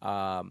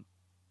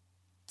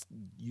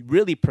you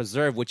really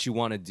preserve what you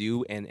want to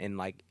do and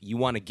like you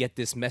want to get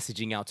this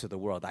messaging out to the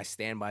world. I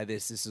stand by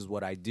this. This is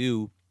what I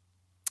do.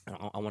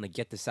 I want to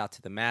get this out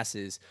to the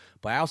masses,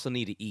 but I also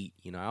need to eat.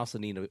 I also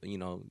need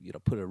to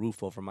put a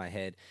roof over my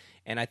head.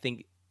 And I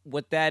think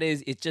what that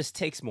is, it just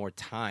takes more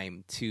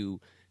time to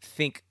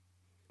think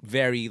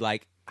very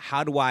like,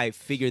 how do I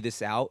figure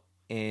this out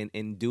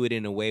and do it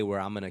in a way where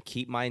I'm going to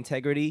keep my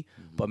integrity,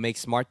 but make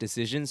smart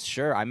decisions?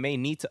 Sure, I may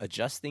need to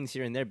adjust things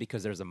here and there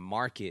because there's a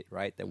market,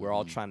 right, that we're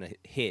all trying to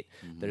hit.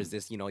 There's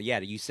this,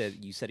 you said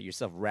it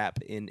yourself, rap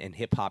and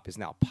hip hop is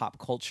now pop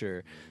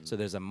culture. So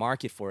there's a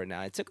market for it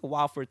now. It took a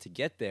while for it to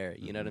get there.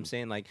 You know what I'm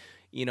saying? Like,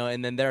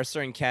 and then there are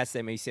certain cats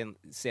that may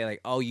say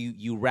like, oh,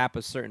 you rap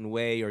a certain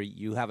way or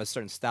you have a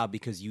certain style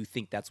because you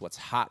think that's what's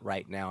hot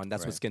right now and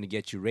that's what's going to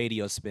get you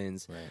radio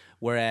spins. Right.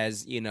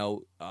 Whereas,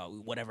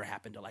 whatever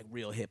happened to like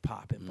real hip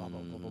hop and blah, blah,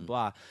 blah, blah,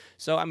 blah.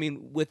 So, I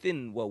mean,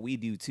 within what we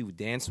do too,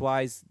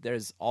 dance-wise,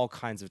 there's all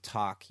kinds of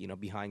talk,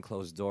 behind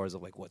closed doors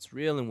of like what's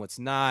real and what's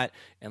not.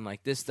 And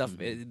like this stuff,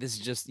 this is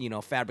just,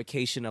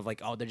 fabrication of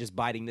like, oh, they're just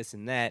biting this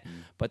and that.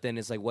 But then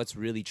it's like, what's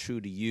really true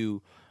to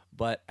you?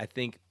 But I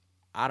think,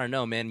 I don't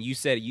know, man. You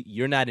said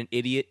you're not an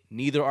idiot.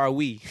 Neither are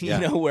we.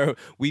 Yeah. Where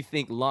we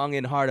think long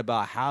and hard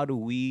about how do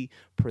we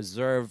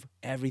preserve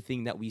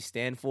everything that we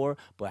stand for,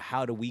 but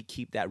how do we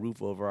keep that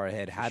roof over our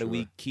head? How do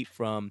we keep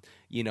from,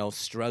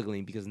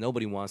 struggling because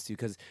nobody wants to?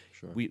 Because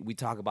we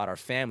talk about our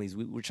families.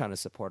 We're trying to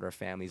support our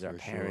families, our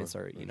parents,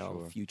 our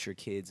future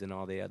kids, and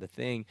all the other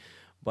thing.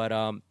 But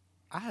I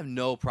have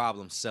no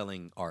problem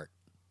selling art.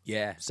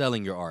 yeah,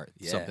 Selling your art,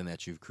 Yeah. something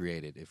that you've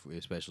created,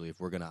 especially if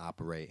we're going to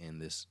operate in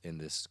this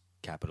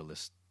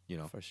capitalist,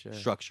 For sure.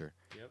 structure.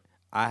 Yep.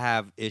 I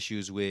have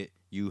issues with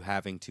you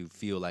having to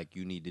feel like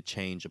you need to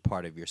change a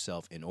part of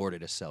yourself in order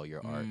to sell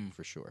your art,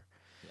 for sure.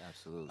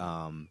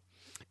 Absolutely.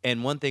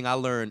 And one thing I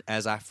learned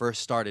as I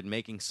first started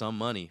making some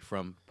money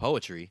from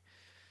poetry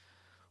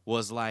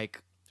was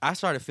like I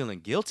started feeling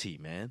guilty,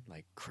 man.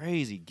 Like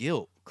crazy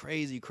guilt,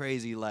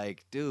 crazy.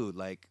 Like, dude,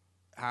 like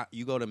how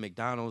you go to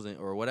McDonald's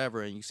or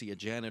whatever, and you see a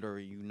janitor,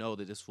 you know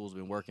that this fool's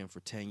been working for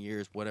 10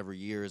 years, whatever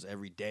years,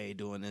 every day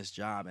doing this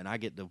job, and I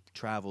get to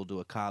travel to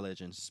a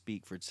college and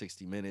speak for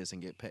 60 minutes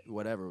and get paid,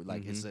 whatever.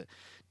 Like it's a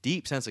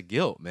deep sense of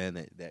guilt,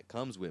 man, that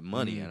comes with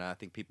money, and I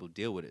think people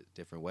deal with it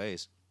different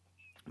ways.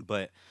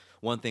 But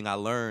one thing I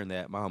learned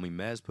that my homie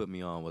Mez put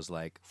me on was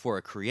like, for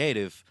a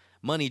creative,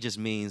 money just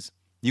means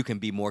you can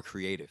be more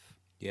creative.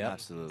 Yeah,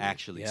 Absolutely.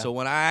 Actually, Yeah. so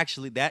when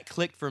that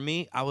clicked for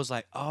me, I was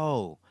like,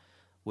 oh,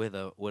 with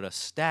a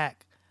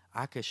stack,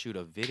 I could shoot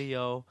a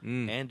video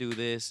and do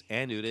this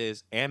and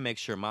make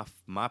sure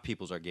my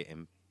peoples are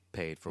getting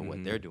paid for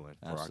what they're doing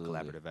for Absolutely.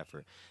 our collaborative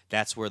effort.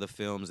 That's where the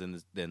films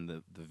and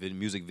the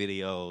music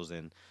videos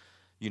and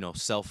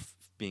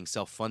being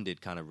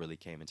self-funded kind of really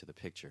came into the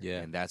picture. Yeah.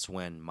 And that's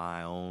when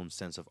my own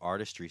sense of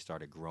artistry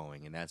started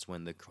growing, and that's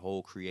when the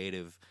whole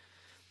creative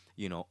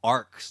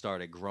arc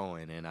started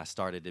growing, and I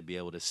started to be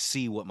able to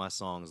see what my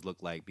songs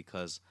look like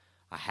because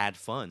I had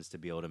funds to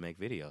be able to make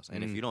videos.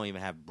 And if you don't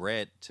even have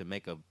bread to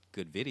make a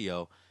good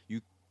video,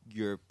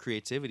 your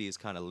creativity is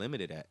kind of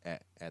limited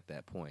at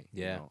that point.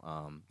 Yeah.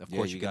 Of Yeah,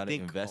 course you you can gotta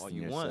think invest all in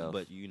you yourself. want,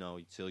 but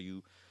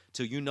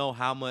till you know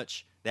how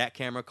much that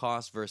camera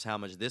costs versus how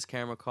much this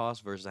camera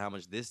costs versus how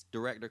much this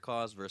director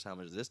costs versus how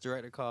much this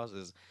director costs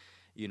is,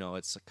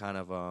 it's kind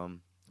of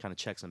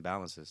checks and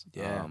balances.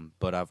 Yeah.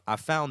 But I've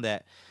found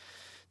that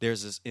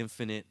there's this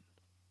infinite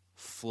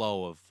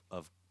flow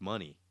of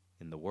money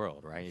in the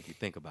world, right? If you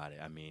think about it,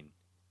 I mean,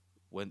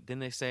 didn't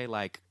they say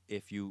like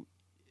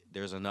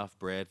there's enough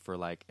bread for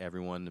like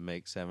everyone to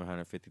make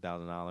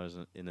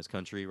 $750,000 in this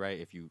country, right?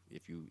 If you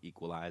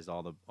equalized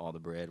all the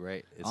bread,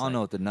 right? It's I don't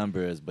know what the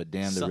number is, but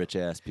damn the So- rich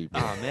ass people.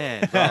 Oh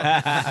man, bro.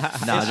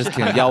 Nah, just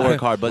kidding. Y'all work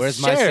hard, but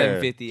Where's my share.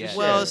 750 at?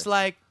 Well,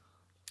 Share.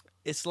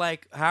 it's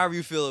like however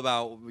you feel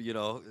about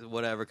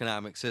whatever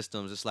economic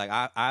systems. It's like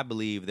I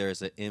believe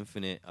there's an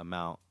infinite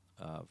amount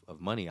of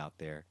money out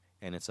there,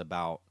 and it's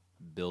about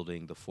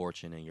building the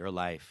fortune in your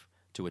life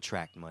to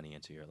attract money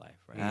into your life,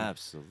 right?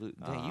 Absolutely.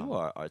 Dang, you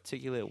are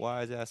articulate,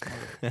 wise ass.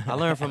 I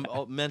learned from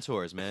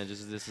mentors, man.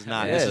 This is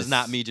not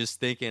Yes. me just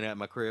thinking at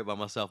my career by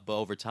myself, but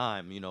over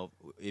time,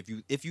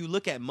 if you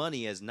look at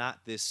money as not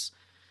this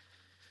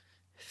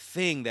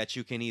thing that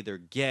you can either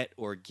get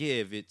or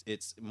give,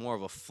 it's more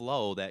of a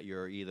flow that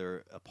you're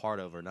either a part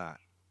of or not,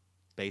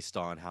 based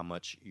on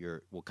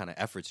what kind of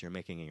efforts you're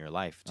making in your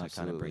life to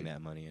kind of bring Absolutely.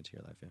 that money into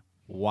your life. Yeah.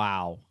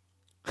 Wow.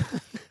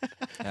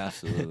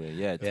 Absolutely.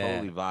 Yeah, Yeah,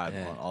 totally vibe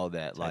yeah. on all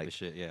that. Type Like of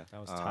shit, yeah.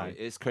 That was tight.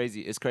 it's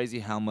crazy. It's crazy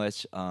how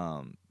much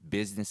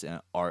business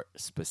and art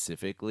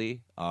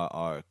specifically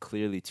are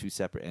clearly two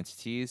separate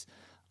entities.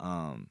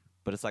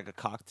 But it's like a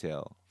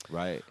cocktail,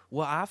 right?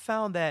 Well, I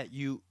found that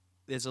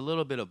there's a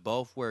little bit of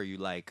both where you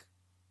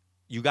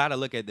got to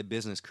look at the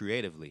business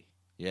creatively,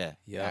 Yeah.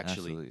 Yeah, actually,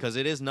 absolutely. because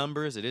it is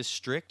numbers, it is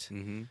strict,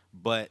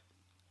 but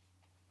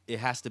it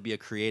has to be a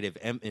creative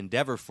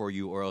endeavor for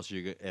you, or else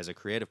as a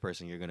creative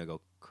person, you're going to go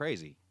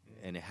crazy,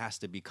 and it has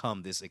to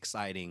become this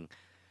exciting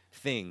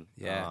thing,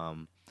 Yeah.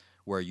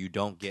 where you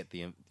don't get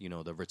the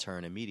the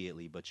return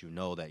immediately, but you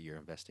know that you're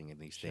investing in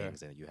these Sure.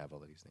 things and you have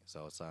all of these things.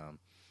 So it's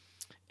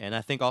and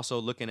I think also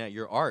looking at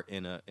your art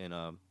in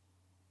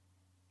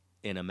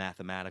a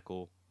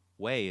mathematical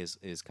way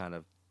is kind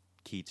of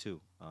key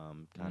too.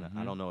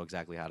 I don't know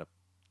exactly how to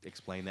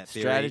explain that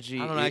theory. Strategy I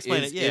don't know how to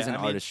explain is, it. Yeah, is an I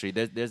mean, artistry.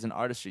 There's an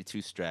artistry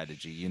to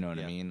strategy. You know what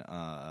I Yeah. mean?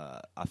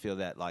 I feel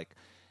that like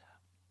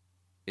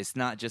it's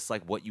not just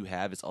like what you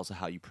have; it's also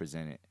how you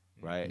present it.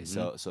 Right.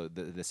 Mm-hmm. So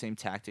the same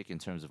tactic in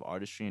terms of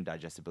artistry and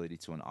digestibility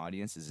to an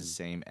audience is the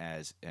same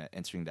as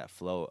entering that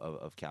flow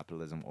of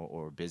capitalism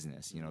or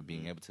business. Mm-hmm.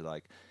 Being able to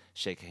like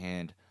shake a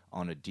hand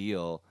on a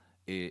deal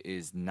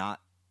is not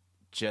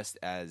just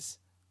as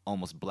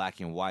almost black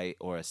and white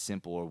or as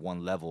simple or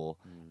one level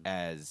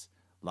as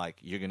like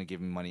you're gonna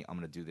give me money, I'm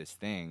gonna do this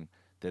thing.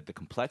 That the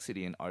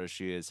complexity in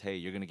artistry is, hey,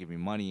 you're gonna give me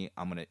money,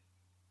 I'm gonna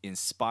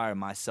inspire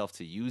myself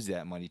to use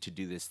that money to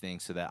do this thing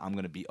so that I'm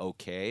going to be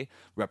okay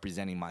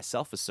representing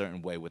myself a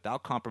certain way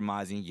without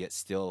compromising, yet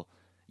still,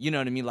 you know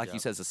what I mean? Like you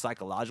said, it's a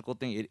psychological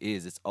thing. It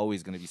is. It's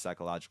always going to be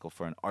psychological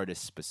for an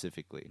artist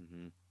specifically.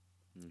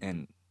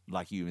 And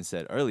like you even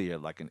said earlier,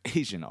 like an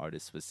Asian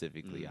artist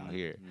specifically out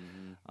here.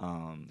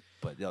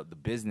 But the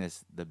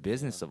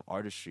business of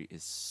artistry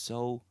is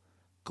so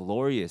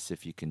glorious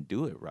if you can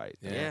do it right.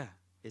 yeah,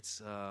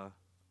 it's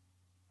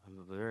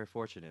I'm very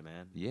fortunate,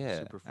 man. Yeah,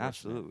 super fortunate.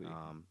 absolutely.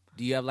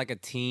 Do you have like a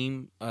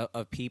team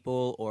of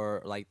people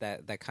or like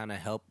that kind of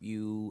help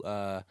you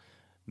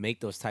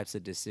make those types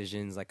of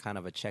decisions, like kind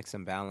of a checks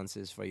and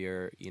balances for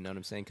your, you know what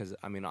I'm saying? Because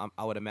I mean,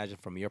 I would imagine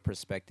from your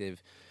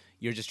perspective,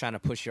 you're just trying to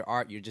push your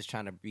art. You're just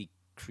trying to be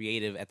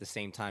creative at the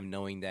same time,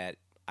 knowing that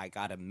I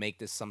gotta make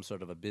this some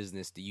sort of a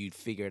business? Do you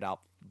figure it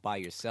out by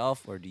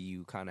yourself, or do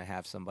you kind of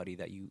have somebody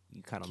that you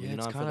kind of lean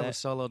it's on kind for of that? a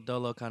solo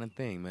dolo kind of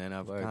thing, man.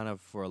 I've Word. kind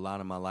of for a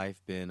lot of my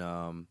life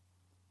been.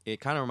 It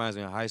kind of reminds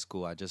me of high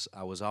school.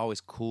 I was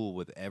always cool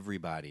with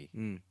everybody.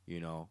 Mm. You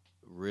know,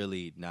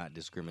 really not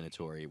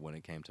discriminatory when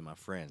it came to my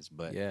friends,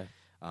 but Yeah.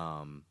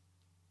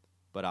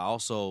 But I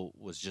also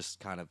was just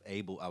kind of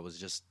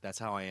that's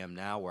how I am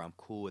now, where I'm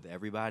cool with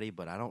everybody,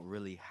 but I don't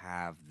really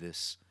have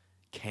this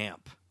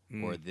camp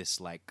or this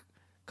like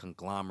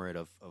conglomerate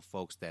of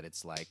folks that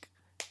it's like,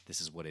 this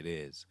is what it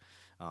is.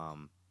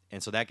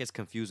 And so that gets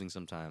confusing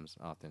sometimes,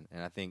 often.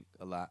 And I think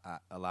a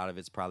lot of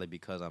it's probably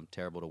because I'm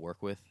terrible to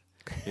work with.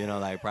 You know,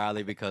 like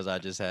probably because I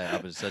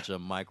was such a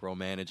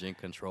micromanaging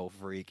control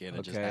freak, and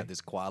I just Okay. had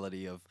this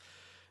quality of,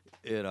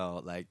 you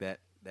know, like that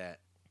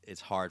it's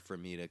hard for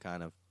me to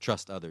kind of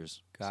trust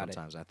others. Got it.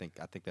 sometimes. I think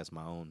that's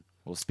my own.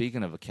 Well,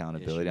 speaking of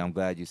accountability, Issue. I'm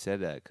glad you said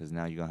that because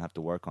now you're gonna have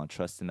to work on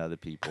trusting other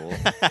people,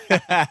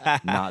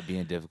 not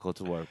being difficult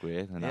to work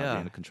with, and not Yeah.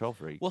 being a control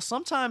freak. Well,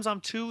 sometimes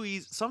I'm too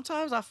easy.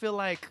 Sometimes I feel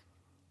like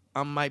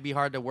I might be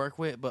hard to work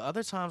with, but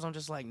other times I'm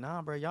just like,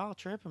 nah, bro, y'all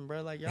tripping,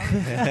 bro. Like y'all,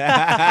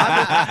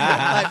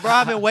 like, bro,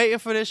 I've been waiting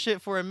for this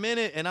shit for a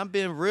minute, and I've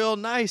been real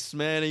nice,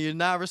 man, and you're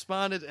not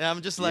responding. And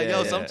I'm just like,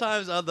 yo, Yeah.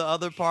 sometimes the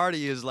other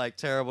party is like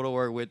terrible to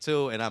work with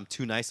too, and I'm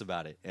too nice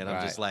about it, and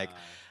I'm just like,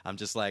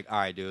 all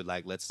right, dude,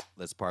 like let's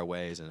part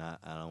ways, and I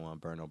don't want to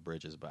burn no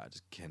bridges, but I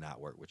just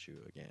cannot work with you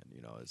again.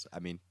 You know,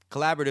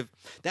 collaborative.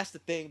 That's the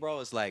thing,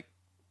 bro. It's like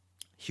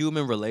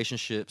human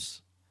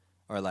relationships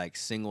are like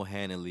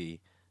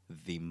single-handedly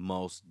the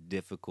most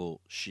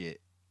difficult shit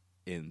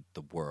in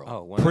the world.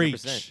 Oh,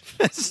 100%.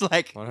 It's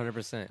like,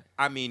 100%.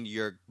 I mean,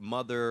 your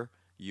mother,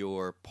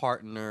 your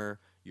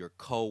partner, your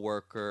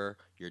coworker,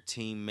 your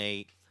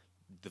teammate,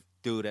 the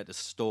dude at the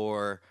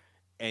store,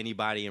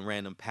 anybody in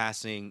random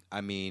passing. I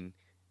mean,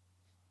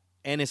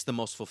 and it's the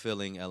most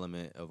fulfilling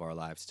element of our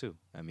lives too.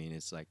 I mean,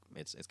 it's like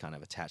it's kind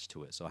of attached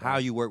to it. So how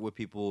you work with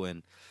people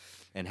and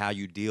how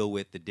you deal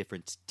with the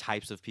different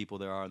types of people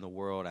there are in the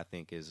world, I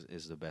think is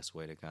the best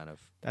way to kind of.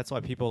 That's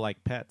why people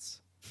like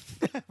pets,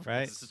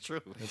 right? This is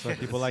true. That's why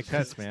people like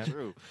pets, man.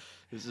 True.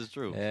 This is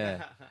true.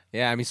 Yeah.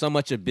 Yeah, I mean, so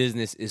much of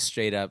business is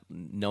straight up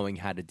knowing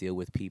how to deal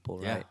with people,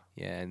 right?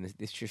 Yeah, and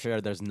it's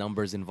sure there's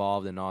numbers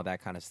involved and all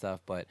that kind of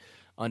stuff, but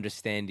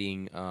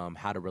understanding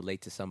how to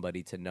relate to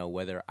somebody to know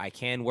whether I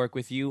can work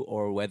with you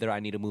or whether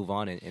I need to move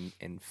on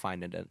and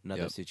find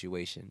another Yep.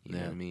 situation. You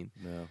know what I mean?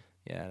 Yeah.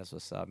 Yeah, that's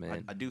what's up,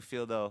 man. I do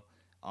feel though,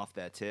 off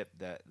that tip,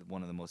 that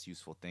one of the most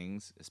useful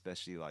things,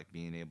 especially like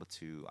being able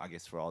to, I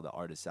guess for all the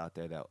artists out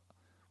there that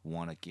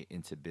want to get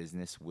into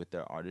business with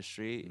their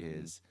artistry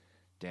is,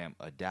 damn,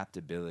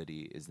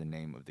 adaptability is the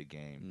name of the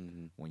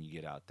game when you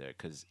get out there.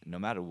 Because no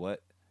matter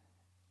what,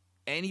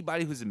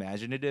 anybody who's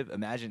imaginative,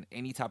 imagine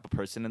any type of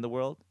person in the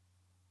world,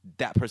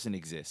 that person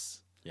exists.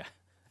 Yeah.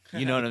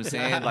 You know what I'm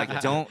saying?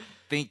 Like, don't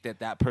think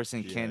that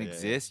person Yeah, can't yeah,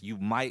 exist. You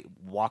might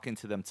walk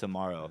into them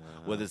tomorrow,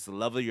 whether it's the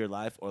love of your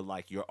life or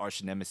like your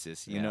arch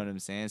nemesis. You know what I'm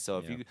saying? So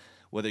if you,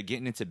 whether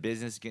getting into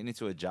business, getting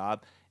into a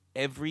job,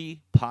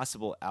 every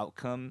possible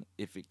outcome,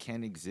 if it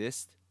can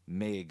exist,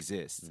 may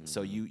exist.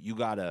 So you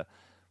gotta,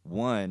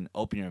 one,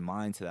 open your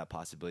mind to that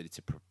possibility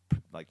to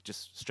like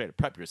just straight up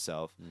prep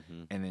yourself,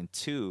 and then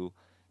two,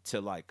 to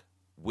like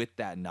with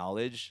that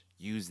knowledge,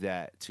 use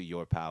that to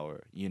your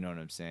power. You know what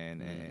I'm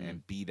saying?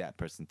 And be that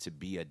person, to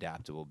be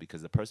adaptable,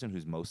 because the person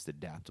who's most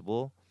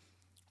adaptable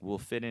will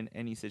fit in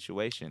any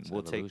situation.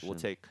 We'll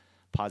take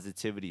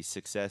positivity,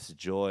 success,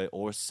 joy,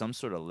 or some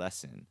sort of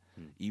lesson.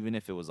 Even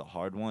if it was a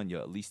hard one,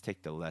 you'll at least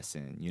take the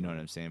lesson. You know what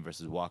I'm saying?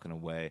 Versus walking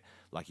away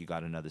like you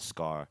got another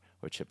scar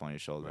or chip on your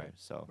shoulder. Right.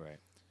 So Right.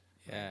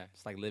 Yeah,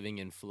 it's like living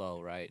in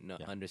flow, right? No,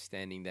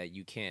 understanding that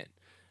you can't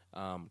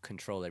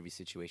control every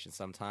situation.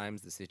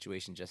 Sometimes the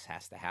situation just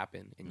has to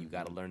happen, and you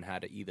got to learn how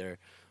to either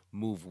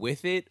move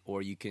with it,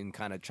 or you can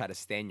kind of try to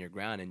stand your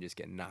ground and just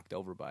get knocked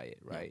over by it,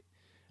 right?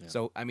 Yeah.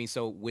 So, I mean,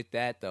 so with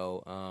that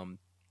though,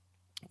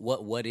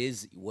 what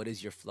is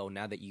your flow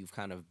now that you've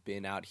kind of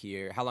been out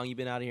here? How long you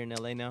been out here in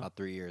LA now? About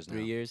 3 years now.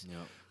 3 years. Yep.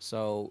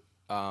 So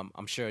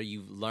I'm sure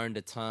you've learned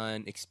a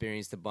ton,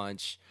 experienced a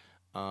bunch.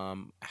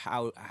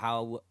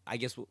 How I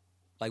guess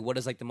like what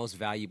is like the most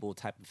valuable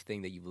type of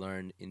thing that you've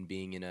learned in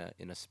being in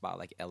a spot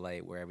like LA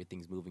where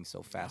everything's moving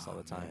so fast all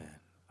the time? Man,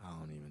 I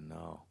don't even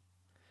know.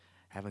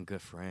 Having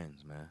good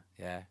friends, man.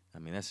 Yeah. I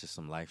mean, that's just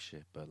some life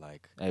shit, but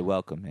like, hey,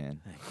 welcome,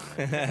 man.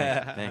 thank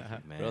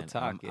you, man. Real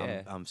talk,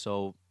 yeah.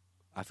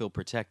 I feel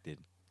protected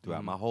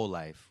throughout my whole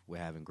life with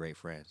having great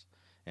friends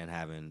and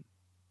having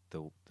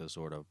the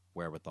sort of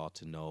wherewithal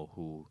to know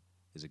who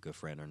is a good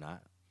friend or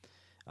not.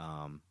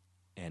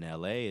 And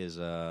LA is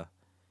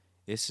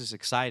it's just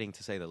exciting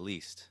to say the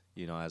least.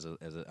 You know,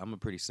 I'm a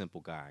pretty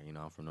simple guy. You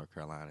know, I'm from North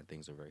Carolina.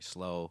 Things are very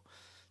slow.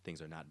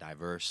 Things are not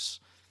diverse.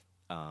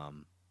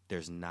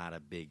 There's not a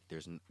big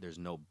there's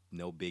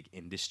no big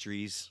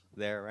industries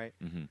there, right?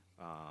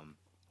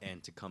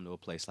 And to come to a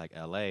place like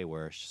LA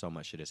where so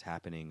much shit is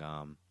happening,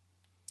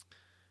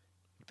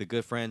 the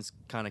good friends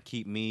kind of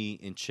keep me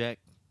in check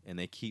and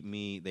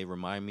they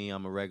remind me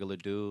I'm a regular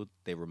dude.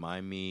 They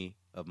remind me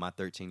of my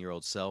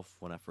 13-year-old self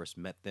when I first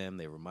met them.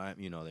 They remind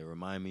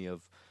me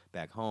of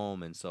back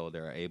home, and so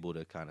they're able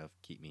to kind of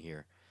keep me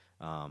here.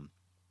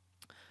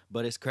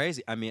 But it's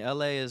crazy. I mean,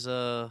 LA is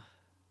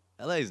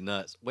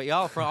nuts. Wait,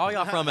 all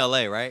y'all from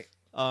LA, right?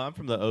 I'm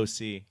from the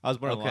OC. I was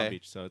born in Okay. Long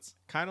Beach, so it's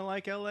kind of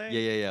like LA.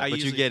 Yeah. I But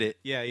you usually- get it.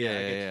 Yeah, I Yeah, get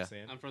what yeah. you're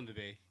saying. I'm from the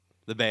Bay.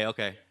 The Bay,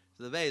 okay.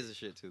 So the Bay is the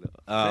shit too,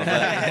 though.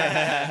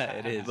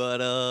 It is.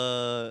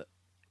 But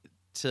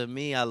to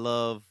me, I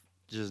love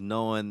just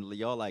knowing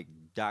y'all like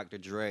Dr.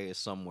 Dre is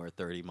somewhere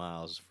 30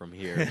 miles from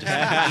here, just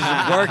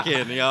working,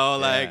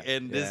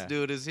 and this yeah.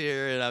 dude is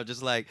here, and I'm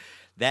just like,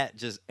 that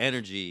just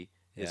energy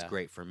is Yeah.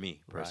 great for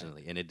me Right.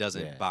 personally, and it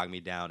doesn't Yeah. bog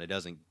me down. It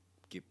doesn't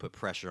put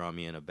pressure on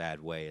me in a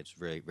bad way. It's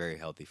very, very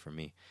healthy for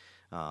me.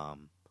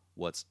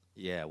 What's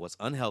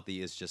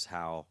unhealthy is just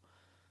how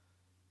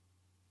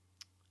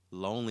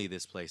lonely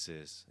this place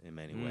is in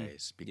many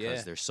ways, because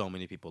Yeah. there's so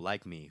many people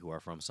like me who are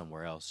from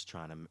somewhere else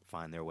trying to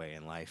find their way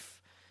in life,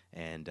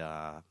 and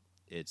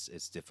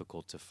it's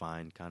difficult to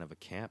find kind of a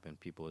camp and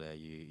people that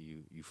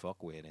you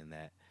fuck with and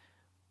that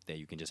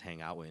you can just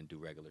hang out with and do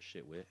regular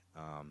shit with,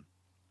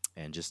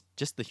 and just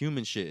the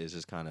human shit is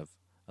just kind of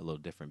a little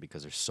different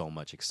because there's so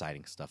much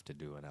exciting stuff to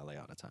do in LA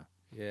all the time.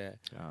 Yeah.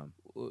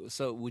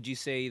 So would you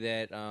say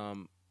that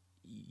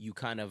you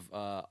kind of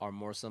are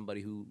more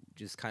somebody who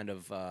just kind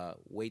of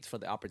waits for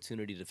the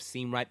opportunity to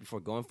seem right before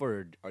going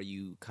for it, or are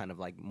you kind of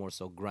like more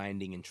so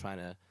grinding and trying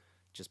to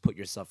just put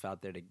yourself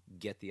out there to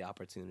get the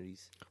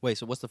opportunities? Wait,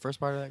 so what's the first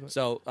part of that?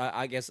 So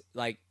I guess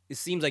like it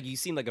seems like you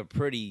seem like a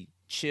pretty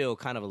chill,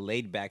 kind of a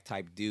laid back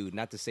type dude.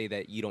 Not to say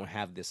that you don't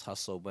have this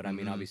hustle, but I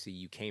mean obviously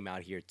you came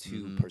out here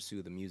to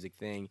pursue the music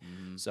thing.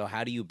 So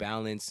how do you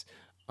balance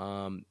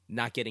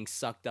not getting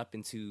sucked up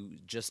into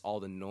just all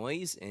the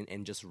noise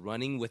and just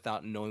running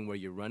without knowing where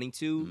you're running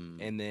to,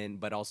 and then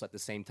but also at the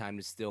same time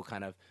to still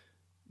kind of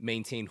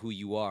maintain who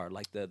you are,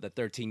 like the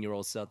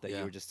 13-year-old self that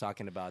you were just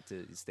talking about,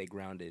 to stay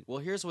grounded? Well,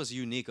 here's what's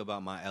unique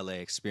about my LA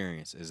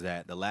experience is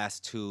that the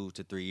last 2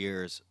 to 3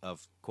 years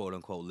of quote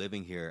unquote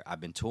living here,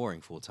 I've been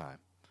touring full time.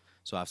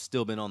 So I've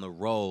still been on the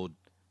road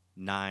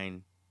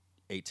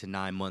 8 to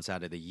 9 months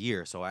out of the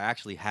year. So I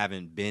actually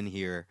haven't been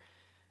here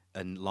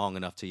long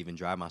enough to even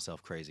drive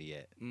myself crazy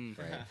yet.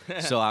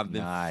 Right? So I've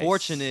been Nice.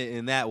 fortunate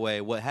in that way.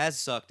 What has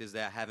sucked is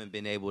that I haven't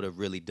been able to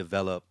really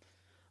develop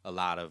a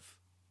lot of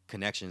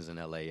connections in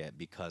LA yet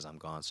because I'm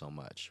gone so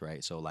much,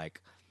 right? So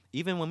like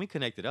even when we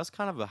connected, that was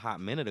kind of a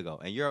hot minute ago.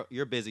 And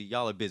you're busy,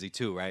 y'all are busy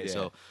too, right? Yeah.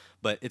 So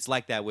but it's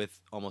like that with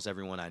almost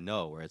everyone I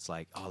know, where it's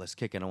like, oh, let's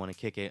kick it. I want to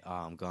kick it. Oh,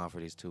 I'm gone for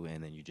these 2,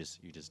 and then you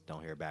just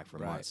don't hear back for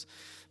months.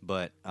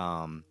 But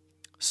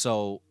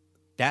so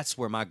that's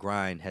where my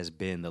grind has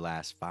been the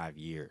last 5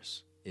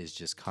 years, is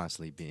just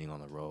constantly being on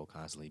the road,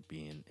 constantly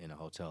being in a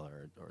hotel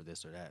or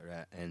this or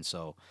that. And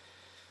so,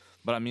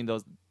 But I mean,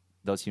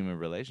 those human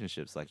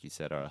relationships, like you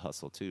said, are a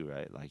hustle too,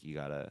 right? Like you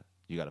gotta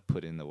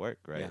put in the work,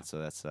 right? Yeah. So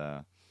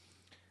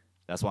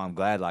that's why I'm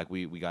glad like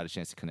we got a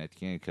chance to connect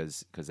again,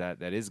 because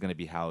that is gonna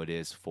be how it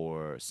is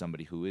for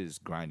somebody who is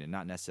grinding,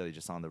 not necessarily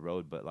just on the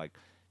road, but like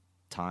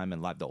time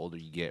and life. The older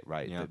you get,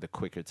 right, Yeah. the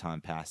quicker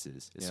time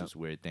passes. It's Yeah. this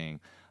weird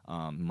thing.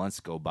 Months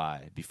go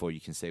by before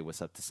you can say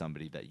what's up to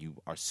somebody that you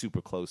are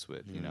super close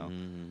with. You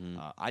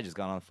know, I just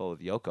got on the phone with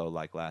Yoko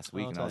like last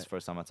week, and that was the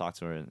first time I talked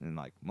to her in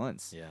like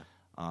months. yeah.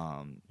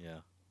 Yeah.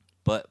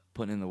 But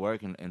putting in the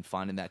work and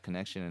finding that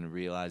connection and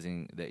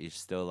realizing that you're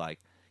still like,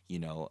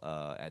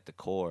 at the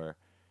core,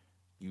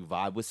 you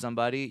vibe with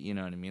somebody, you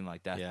know what I mean?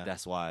 Like that. Yeah.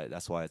 That's why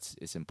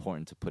it's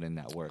important to put in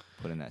that work,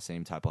 put in that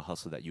same type of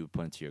hustle that you would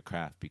put into your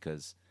craft,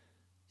 because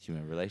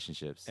human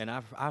relationships. And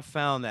I've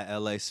found that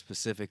LA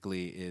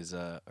specifically is,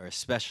 or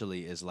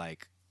especially is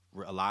like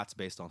a lot's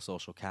based on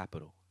social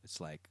capital. It's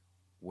like,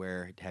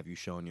 where have you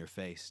shown your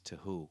face to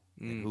who?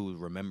 And who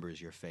remembers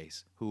your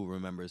face? Who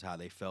remembers how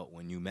they felt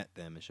when you met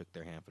them and shook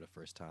their hand for the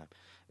first time?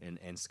 And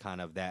it's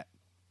kind of that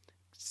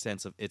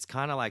sense of, it's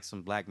kind of like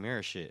some Black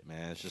Mirror shit,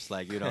 man. It's just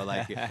like,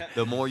 like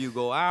the more you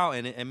go out,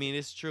 and I mean,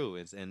 it's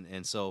true.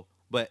 And so,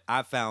 but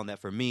I found that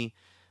for me,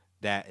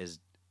 that is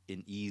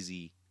an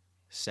easy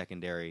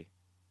secondary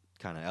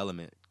kind of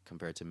element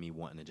compared to me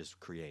wanting to just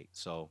create.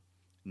 So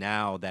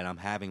now that I'm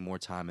having more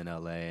time in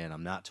LA and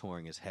I'm not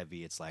touring as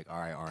heavy, it's like, all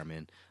right,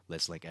 Armin,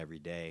 let's like every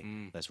day,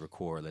 let's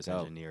record, let's Dope.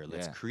 engineer,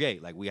 let's Yeah.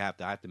 create. Like I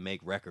have to make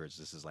records.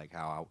 This is like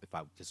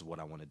this is what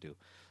I want to do.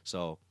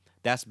 So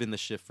that's been the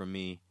shift for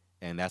me,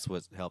 and that's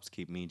what helps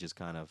keep me just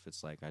kind of,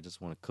 it's like I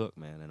just want to cook,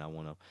 man, and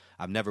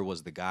I've never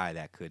was the guy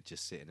that could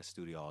just sit in a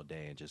studio all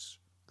day and just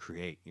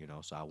create,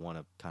 So I want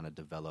to kind of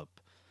develop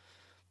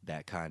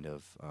that kind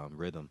of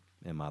rhythm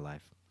in my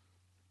life.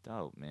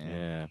 Dope, man.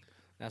 Yeah.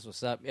 That's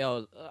what's up.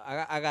 Yo,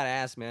 I gotta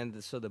ask,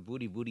 man. So the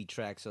Booty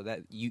track. So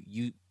that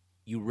you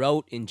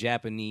wrote in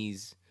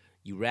Japanese,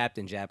 you rapped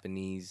in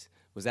Japanese.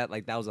 Was that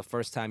was the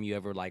first time you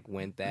ever like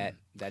went that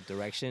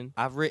direction?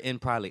 I've written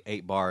probably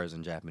 8 bars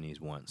in Japanese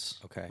once.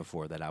 Okay.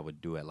 Before that I would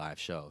do at live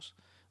shows,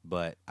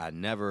 but I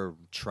never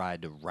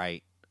tried to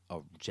write a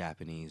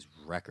Japanese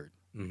record.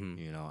 Mhm.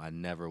 You know, I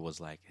never was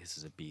like, this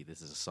is a beat,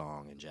 this is a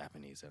song in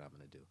Japanese that I'm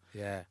gonna do.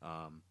 Yeah.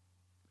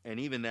 And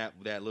even that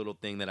little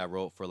thing that I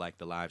wrote for like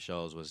the live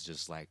shows was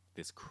just like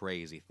this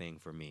crazy thing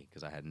for me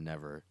because I had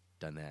never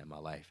done that in my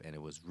life, and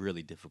it was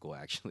really difficult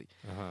actually.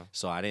 Uh-huh.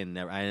 So I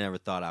never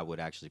thought I would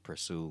actually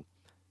pursue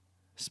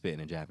spitting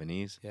in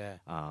Japanese. Yeah.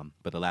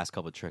 But the last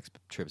couple of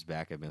trips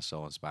back have been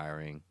so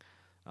inspiring.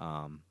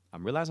 I'm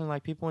realizing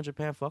like people in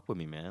Japan fuck with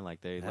me, man.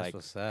 Like they That's like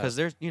what's up. because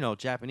there's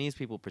Japanese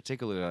people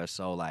particularly are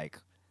so like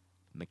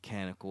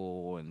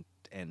mechanical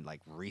and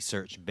like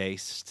research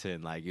based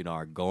and like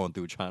are going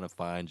through trying to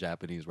find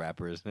Japanese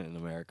rappers in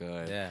America.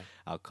 And Yeah.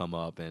 I'll come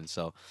up, and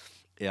so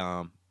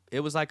it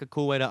was like a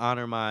cool way to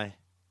honor my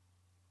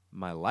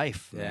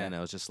life, man. Yeah.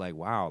 I was just like,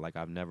 wow, like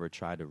I've never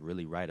tried to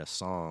really write a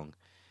song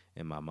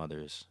in my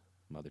mother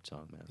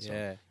tongue, man. So,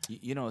 Yeah.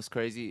 You know, it's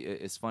crazy.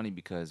 It's funny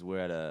because we're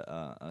at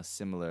a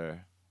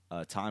similar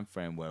time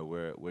frame where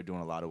we're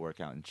doing a lot of work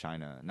out in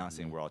China. Not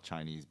saying we're all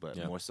Chinese, but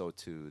Yeah. more so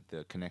to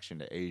the connection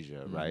to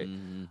Asia, right?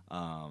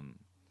 Mhm.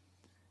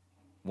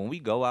 When we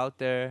go out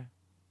there,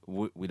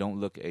 we don't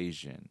look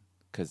Asian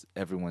because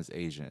everyone's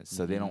Asian,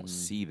 so they don't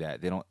see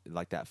that. They don't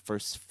like that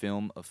first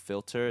film of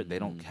filter. They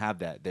don't have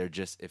that. They're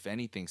just, if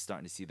anything,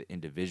 starting to see the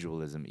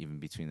individualism even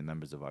between the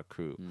members of our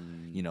crew.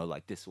 You know,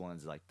 like this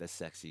one's like the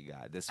sexy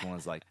guy. This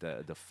one's like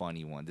the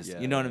funny one. This, Yeah,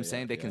 you know what I'm yeah,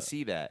 saying? They yeah. can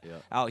see that. Yeah.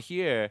 Out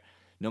here,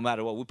 no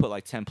matter what, we put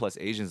like 10 plus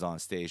Asians on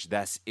stage.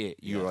 That's it.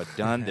 You are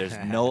done. There's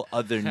no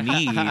other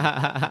need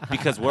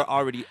because we're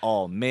already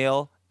all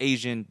male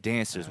Asian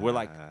dancers. We're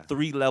like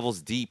 3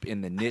 levels deep in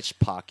the niche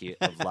pocket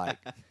of like,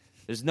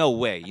 there's no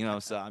way,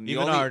 So I mean,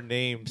 Even only- our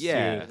names,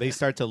 Yeah. too. They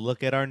start to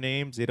look at our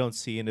names. They don't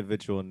see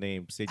individual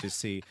names. They just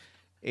see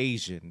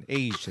Asian.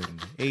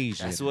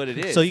 That's what it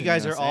is. So you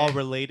guys know are what I'm all saying?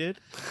 related?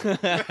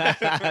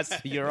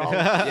 You're all.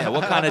 Yeah,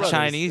 what kind of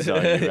Chinese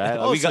are you, right?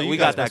 Oh, we so got you we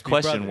guys got that must be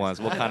question brothers. once.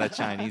 What kind of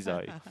Chinese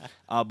are you?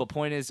 But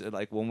point is,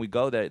 like when we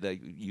go there,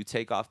 like you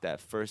take off that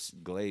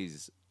first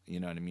glaze, you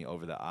know what I mean,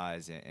 over the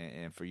eyes,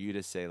 and for you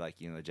to say like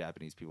the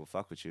Japanese people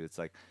fuck with you, it's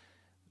like,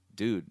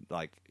 dude,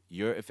 like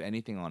you're if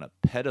anything on a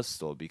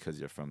pedestal because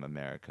you're from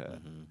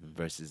America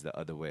versus the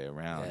other way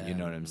around. Yeah. You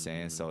know what I'm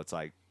saying? So it's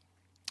like.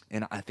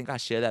 And I think I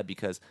share that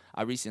because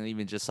I recently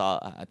even just saw,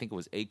 I think it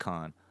was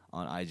Akon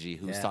on IG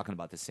who was Yeah. talking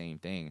about the same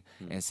thing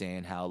and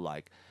saying how,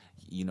 like,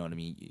 you know what I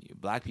mean,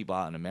 black people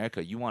out in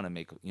America, you want to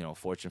make,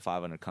 Fortune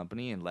 500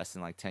 company in less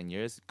than like 10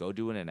 years, go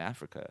do it in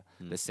Africa.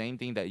 The same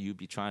thing that you'd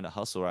be trying to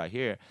hustle right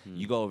here,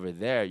 you go over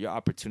there, your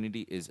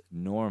opportunity is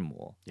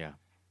normal. Yeah.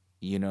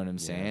 You know what I'm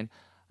saying?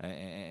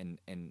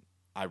 And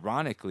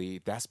ironically,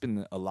 that's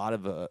been a lot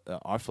of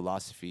our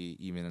philosophy,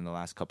 even in the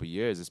last couple of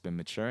years. It's been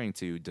maturing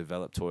to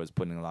develop towards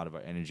putting a lot of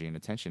our energy and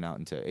attention out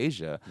into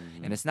Asia.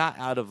 And it's not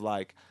out of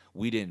like,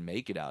 we didn't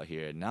make it out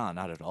here. No,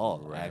 not at all.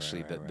 Right,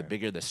 Actually, right, the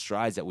bigger the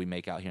strides that we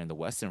make out here in the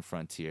Western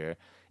frontier,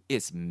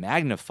 it's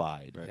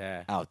magnified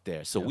Yeah. out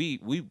there. So we've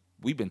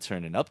been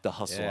turning up the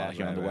hustle Yeah, out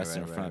here on the right,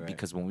 Western right, front right.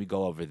 because when we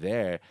go over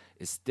there,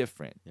 it's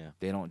different. Yeah.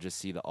 They don't just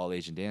see the all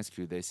Asian dance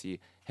crew. They see,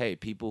 hey,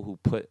 people who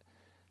put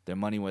their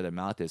money where their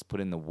mouth is,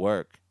 put in the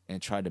work,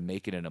 and try to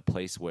make it in a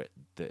place where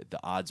the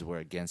odds were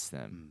against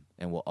them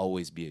and will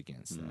always be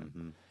against them.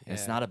 And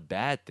it's Yeah. not a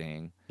bad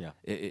thing. Yeah.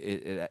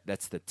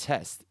 That's the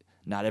test.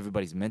 Not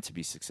everybody's meant to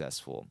be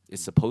successful.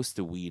 It's supposed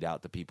to weed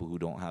out the people who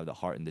don't have the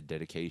heart and the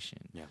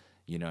dedication. Yeah.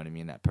 You know what I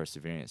mean? That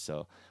perseverance.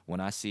 So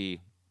when I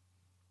see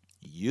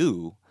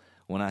you,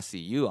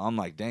 I'm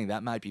like, dang,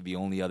 that might be the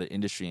only other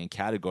industry and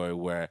category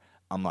where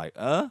I'm like,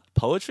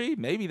 poetry?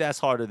 Maybe that's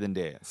harder than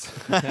dance.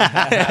 Maybe.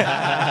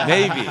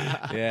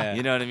 Yeah.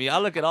 You know what I mean? I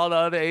look at all the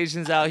other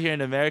Asians out here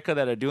in America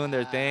that are doing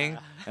their thing,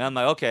 and I'm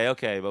like,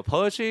 okay. But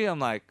poetry, I'm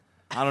like,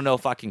 I don't know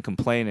if I can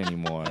complain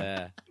anymore.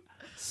 Yeah.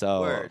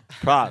 So Word.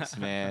 props,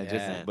 man.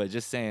 Yeah. But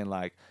just saying,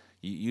 like,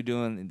 you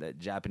doing the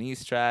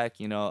Japanese track,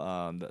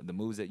 the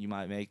moves that you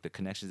might make, the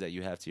connections that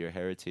you have to your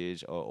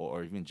heritage,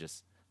 or even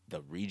just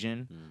the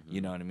region.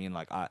 You know what I mean?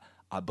 Like,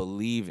 I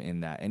believe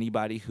in that.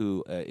 Anybody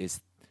who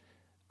is,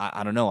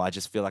 I don't know, I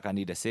just feel like I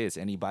need to say this.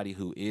 Anybody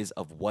who is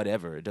of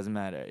whatever, it doesn't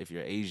matter if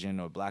you're Asian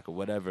or black or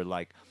whatever,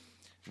 like,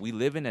 we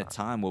live in a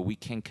time where we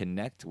can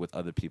connect with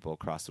other people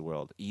across the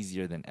world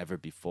easier than ever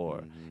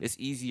before. It's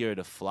easier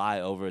to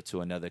fly over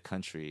to another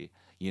country,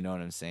 you know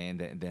what I'm saying,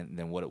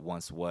 than what it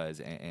once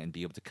was, and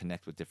be able to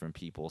connect with different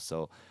people.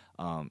 So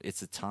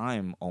it's a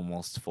time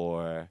almost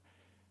for,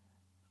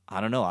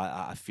 I don't know,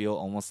 I feel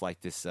almost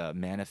like this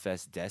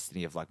manifest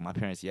destiny of like my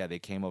parents, they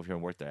came over here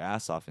and worked their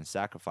ass off and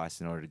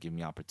sacrificed in order to give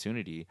me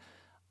opportunity.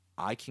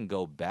 I can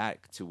go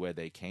back to where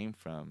they came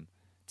from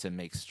to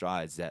make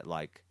strides that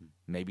like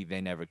maybe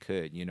they never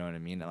could, you know what I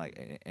mean?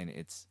 Like, and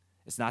it's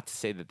not to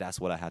say that that's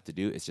what I have to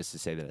do. It's just to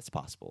say that it's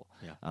possible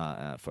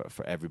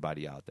for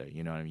everybody out there.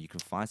 You know what I mean? You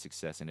can find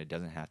success, and it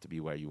doesn't have to be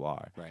where you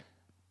are. Right.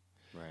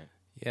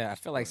 Yeah, I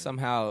feel like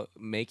somehow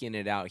making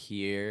it out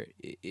here,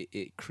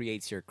 it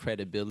creates your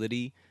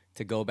credibility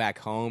to go back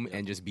home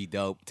and just be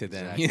dope to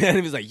them. Exactly. You know what I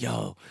mean? It's like,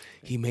 yo,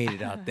 he made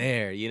it out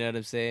there. You know what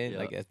I'm saying? Yeah.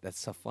 Like,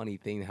 that's a funny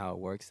thing how it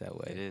works that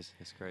way. It is.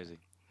 It's crazy.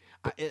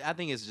 I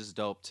think it's just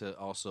dope to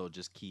also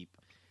just keep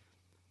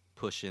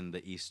pushing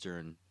the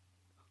Eastern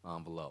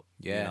envelope.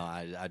 Yeah. You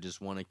know, I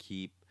just want to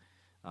keep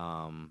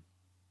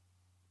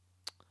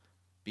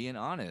Being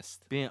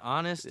honest. being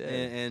honest Yeah.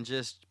 and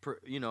just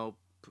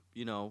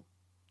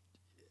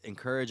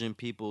encouraging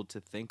people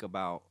to think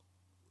about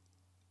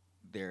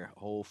their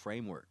whole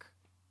framework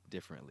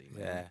differently.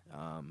 Man.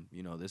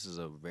 This is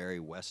a very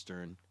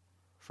Western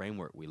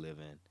framework we live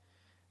in,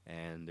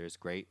 and there's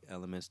great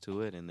elements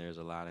to it, and there's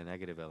a lot of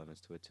negative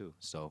elements to it too.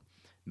 So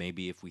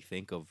maybe if we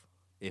think of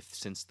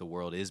since the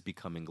world is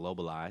becoming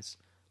globalized,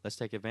 let's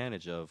take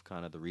advantage of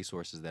kind of the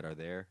resources that are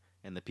there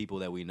and the people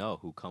that we know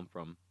who come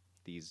from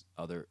these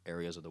other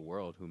areas of the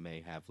world who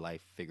may have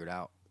life figured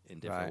out in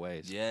different Right.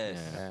 ways. Yes.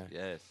 Yeah.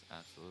 Yes.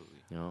 Absolutely.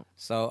 You know,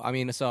 So I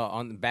mean,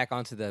 back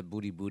onto the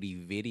booty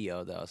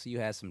video though. So you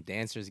had some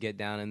dancers get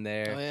down in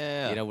there. Oh,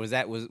 yeah. You know,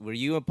 were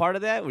you a part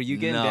of that? Were you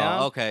getting No,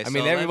 down? okay, I so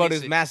mean, let everybody me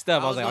was see. masked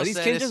up. I I was was like, are gonna these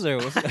say this-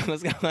 kinjas or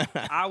what's going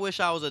on? I wish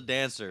I was a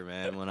dancer,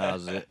 man. When I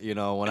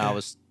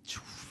was,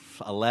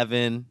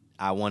 11,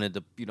 I wanted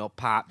to,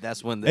 pop.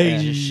 That's when the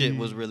action shit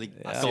was really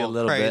I see going a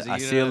little crazy. bit. I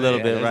you see know a what little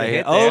mean? bit there's a right here.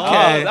 hit there.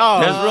 Okay. Oh,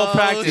 There's real oh,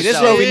 practice. See, this is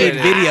show where we here.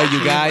 need video,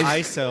 you guys.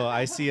 ISO.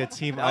 I see a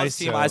team That was ISO.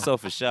 Team ISO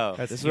for sure.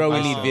 That's This is Team where we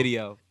ISO. need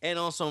video. And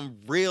on some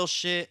real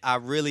shit, I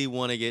really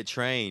want to get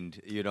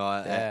trained.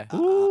 Yeah.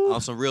 On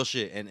some real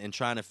shit, and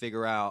trying to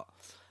figure out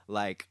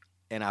like.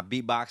 And I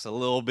beatbox a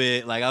little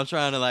bit. Like I'm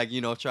trying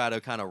to try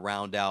to kind of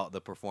round out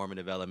the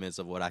performative elements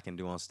of what I can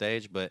do on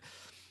stage. But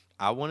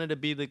I wanted to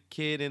be the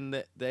kid in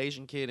the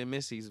Asian kid in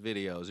Missy's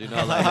videos. Like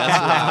that's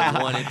who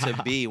I wanted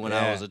to be when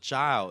I Yeah. was a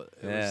child.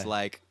 It Yeah. was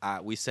like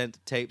we sent the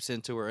tapes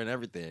into her and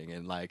everything,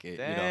 and like it,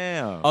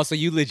 Damn. Oh, so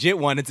you legit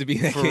wanted to be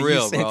that for kid.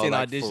 real, You sent bro. in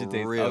Like, audition for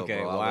tapes. real, Okay,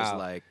 bro. wow.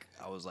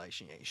 I was like,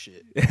 she ain't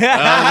shit.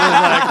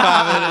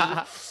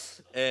 I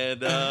was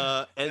like,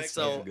 and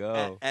so Let's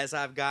go. as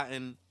I've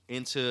gotten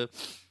into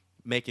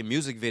making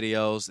music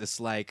videos, it's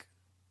like,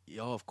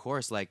 of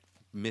course, like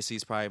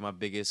Missy's probably my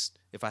biggest.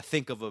 If I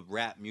think of a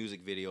rap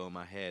music video in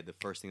my head, the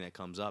first thing that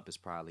comes up is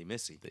probably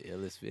Missy. The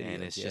illest video.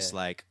 And it's just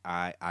like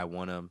I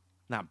want to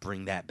not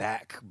bring that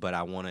back, but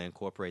I want to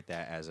incorporate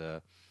that as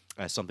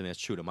something that's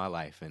true to my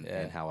life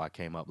and how I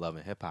came up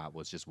loving hip hop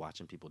was just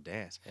watching people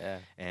dance. Yeah.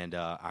 And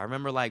I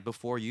remember like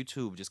before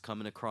YouTube, just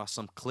coming across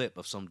some clip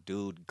of some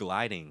dude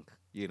gliding,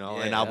 and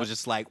I was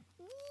just like,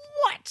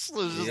 what? It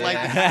was just like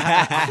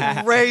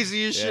the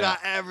craziest shit I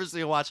ever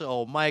seen. Watching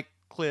old Mike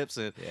clips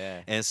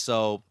and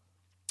so.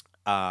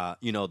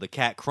 The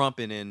Cat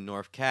Crumpin in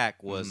North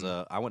Cac was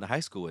I went to high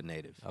school with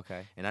Native.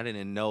 Okay. And I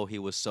didn't know he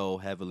was so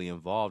heavily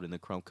involved in the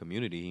crump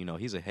community.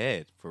 He's a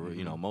head for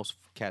most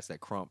cats that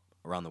crump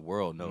around the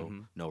world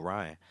know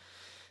Ryan.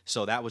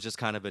 So that was just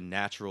kind of a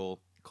natural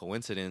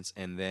coincidence.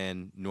 And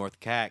then North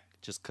Cac,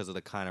 just because of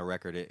the kind of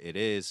record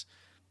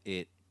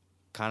it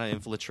kind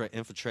of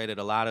infiltrated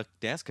a lot of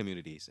dance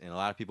communities, and a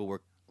lot of people were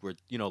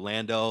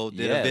Lando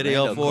did a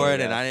video Lando for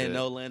it, and I choreographed didn't it.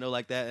 know Lando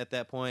like that at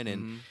that point,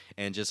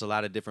 and just a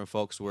lot of different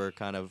folks were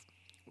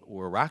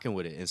rocking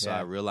with it, and so Yeah.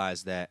 I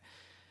realized that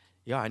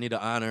I need to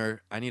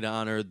honor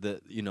the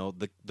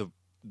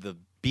the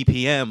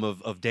BPM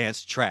of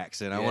dance tracks,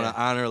 and I want to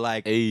honor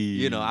I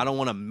don't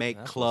want to make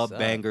That's club what's up.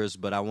 bangers,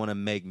 but I want to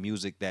make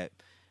music that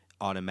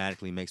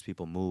automatically makes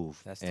people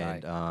move. That's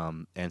and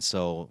tight. and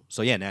so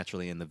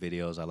naturally in the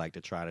videos I like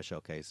to try to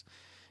showcase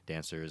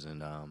dancers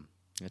and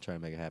try to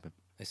make it happen.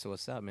 Hey, so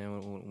what's up,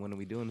 man? When are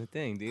we doing the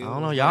thing, dude? I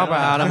don't know, y'all bro,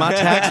 out of my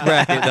tax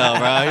bracket though,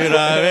 bro. You know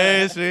what I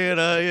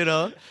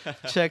mean?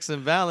 So, checks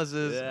and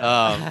balances.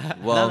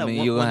 Well,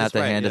 you're gonna have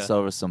to hand us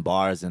over some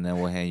bars, and then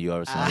we'll hand you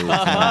over some moves.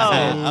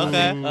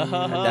 Okay.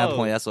 At that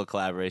point, that's what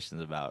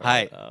collaboration's about,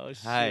 right? Hi. Oh,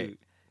 shoot. Hi.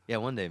 Yeah,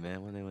 one day,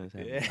 man. One day when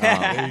it's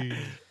happening. Yeah.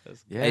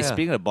 Yeah. Hey,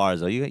 speaking of bars,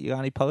 though, you got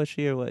any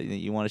poetry or what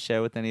you want to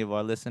share with any of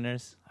our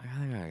listeners? I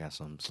think I got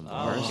some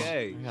bars.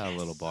 Okay. I got a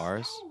little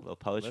bars. A little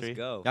poetry. Let's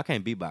go. Y'all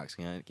can't beatbox,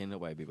 can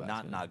nobody beatbox?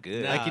 Not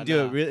good. Nah. I can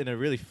do it in a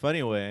really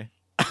funny way,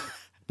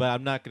 but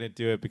I'm not gonna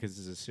do it because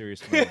it's a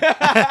serious moment.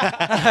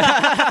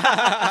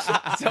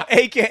 So,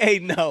 AKA,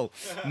 no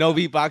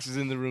beatboxers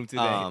in the room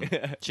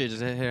today. Shit,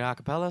 just hit a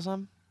cappella or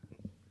something?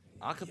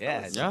 Acapella.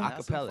 Yeah, Yeah.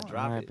 acapella,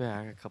 drop All right, it. bet.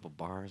 I got a couple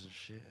bars and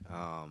shit.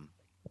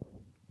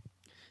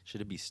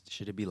 Should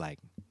it be like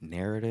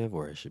narrative,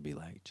 or it should be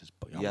like just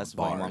Yes,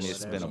 bars? you want me to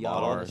spin a Y'all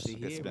bottle? wanna see You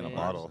can here, spin a man.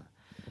 bottle.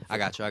 I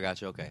got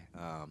you. Okay.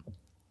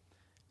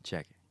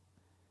 Check it.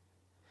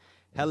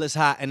 Hell is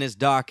hot and it's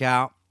dark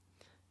out.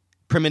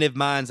 Primitive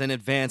minds and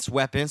advanced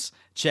weapons.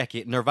 Check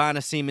it.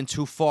 Nirvana seeming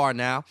too far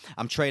now.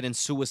 I'm trading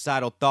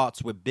suicidal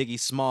thoughts with Biggie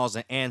Smalls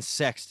and Ann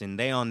Sexton.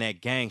 They on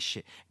that gang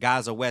shit.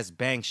 Gaza West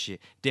Bank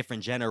shit.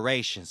 Different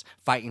generations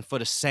fighting for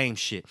the same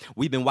shit.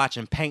 We've been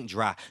watching paint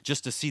dry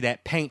just to see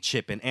that paint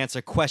chip and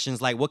answer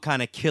questions like what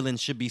kind of killing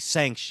should be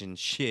sanctioned.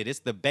 Shit, it's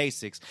the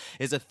basics.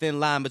 It's a thin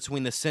line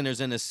between the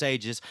sinners and the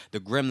sages, the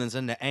gremlins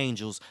and the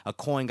angels. A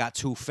coin got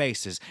two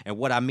faces. And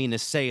what I mean to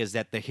say is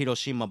that the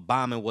Hiroshima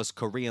bombing was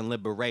Korean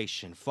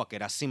liberation. Fuck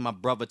it. I seen my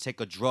brother take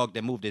a drug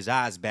that moved his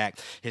eyes eyes back.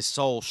 His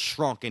soul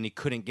shrunk and he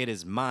couldn't get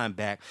his mind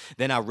back.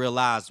 Then I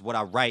realized what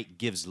I write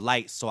gives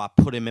light, so I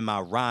put him in my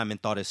rhyme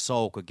and thought his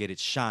soul could get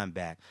its shine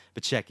back.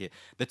 But check it,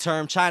 the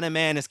term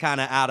Chinaman is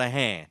kinda out of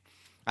hand.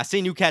 I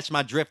seen you catch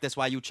my drift, that's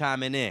why you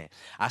chiming in.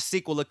 I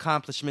sequel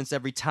accomplishments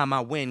every time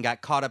I win.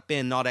 Got caught up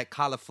in all that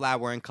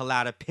cauliflower and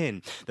colada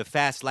pin. The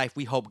fast life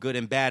we hope good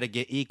and bad to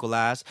get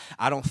equalized.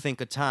 I don't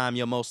think of time,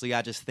 yo, mostly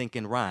I just think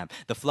in rhyme.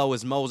 The flow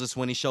is Moses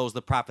when he shows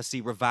the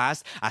prophecy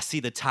revised. I see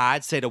the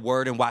tide, say the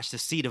word and watch the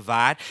sea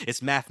divide.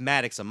 It's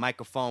mathematics, a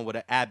microphone with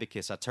an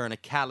abacus. I turn a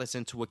callus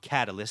into a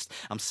catalyst.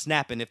 I'm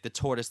snapping if the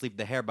tortoise leave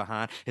the hair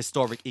behind.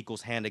 Historic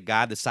equals hand of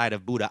God, the sight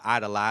of Buddha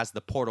idolized. The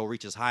portal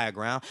reaches higher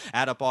ground.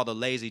 Add up all the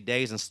lazy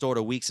days and store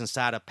the weeks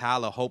inside a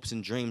pile of hopes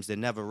and dreams that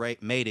never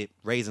made it.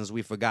 Raisins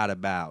we forgot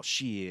about.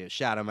 Shit,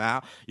 shout them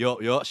out.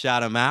 Yo,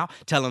 shout them out.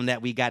 Tell them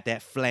that we got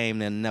that flame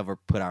that never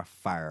put our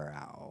fire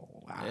out.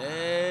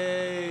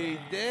 Hey,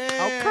 damn.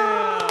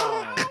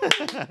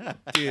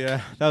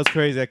 Yeah, that was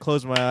crazy. I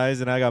closed my eyes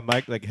and I got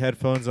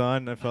headphones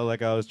on. I felt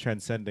like I was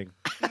transcending.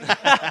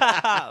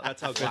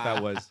 That's how good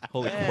that was.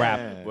 Holy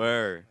crap.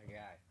 Word.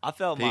 I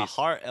felt my Peace.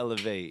 heart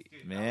elevate,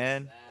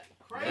 man.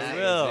 That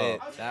real. was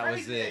it. That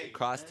was it.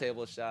 Cross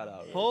table shout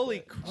out. real Holy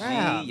quick.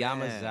 crap. G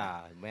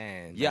Yamaza,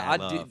 man. Yeah, Man, I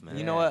love, do. man.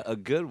 You know what? A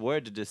good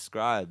word to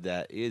describe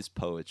that is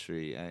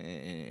poetry,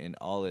 and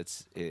all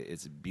its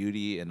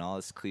beauty and all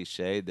its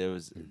cliche. There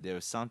was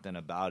something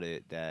about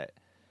it that,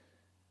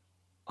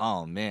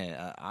 oh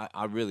man,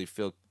 I really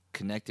feel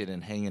connected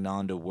and hanging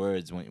on to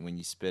words when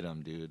you spit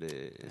them, dude.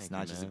 It's Thank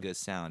not you, just a man. good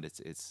sound.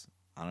 It's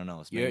I don't know.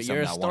 It's maybe You're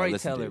something a I wanna listen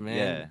storyteller, to.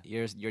 man.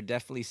 You're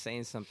definitely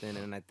saying something,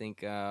 and I think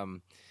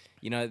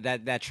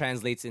that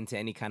translates into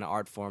any kind of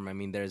art form. I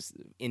mean, there's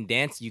in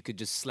dance you could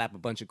just slap a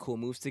bunch of cool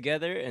moves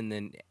together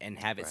and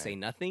have it say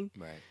nothing,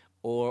 Right.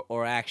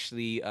 or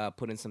actually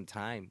put in some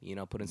time.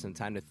 Put in some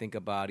time to think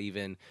about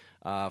even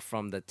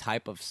from the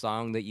type of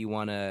song that you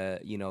want to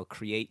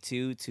create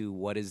to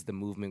what is the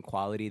movement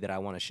quality that I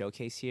want to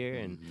showcase here.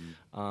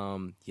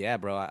 And yeah,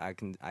 bro, I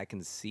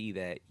can see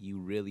that you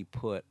really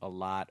put a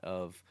lot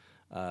of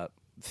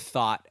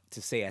thought,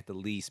 to say at the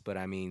least, but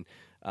I mean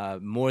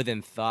more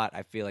than thought.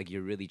 I feel like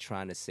you're really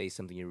trying to say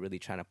something. You're really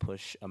trying to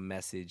push a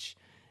message,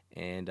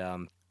 and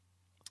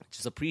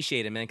just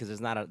appreciate it, man, because there's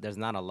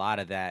not a lot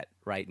of that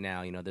right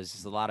now. There's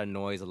just a lot of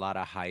noise, a lot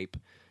of hype.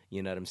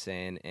 You know what I'm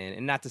saying?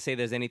 And not to say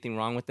there's anything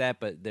wrong with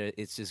that, but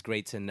it's just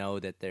great to know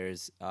that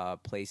there's a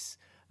place,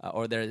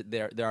 or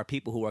there are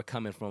people who are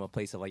coming from a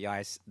place of like,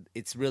 yeah,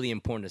 it's really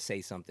important to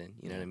say something.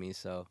 You know what I mean?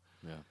 So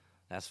Yeah.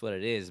 that's what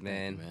it is,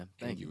 man. man.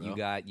 Thank you, You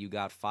bro.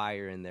 got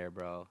fire in there,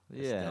 bro.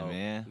 That's Yeah, dope.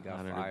 man. You got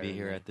Honored fire to be in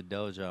here there. at the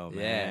dojo,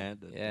 Yeah, man.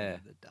 yeah.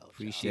 The dojo.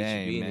 Appreciate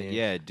Dang, you being man. here.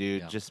 Yeah,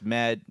 dude. Yeah. Just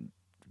mad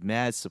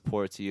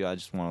support to you. I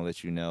just want to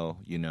let you know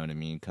what I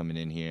mean, coming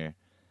in here.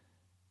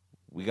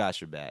 We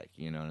got your back,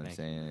 you know what I'm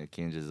saying?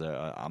 Kinjas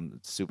I'm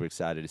super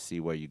excited to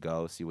see where you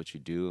go, see what you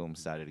do. I'm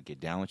excited to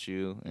get down with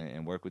you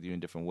and work with you in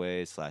different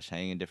ways, /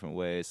 hang in different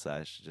ways,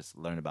 / just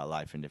learn about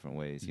life in different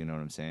ways, you know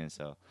what I'm saying?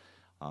 So,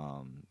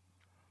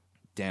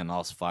 damn, I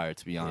was fired,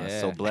 to be honest.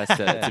 Yeah. So blessed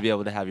to be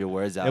able to have your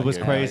words out It was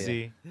here.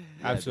 crazy. Yeah,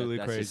 Absolutely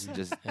that's crazy.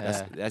 Just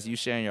that's you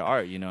sharing your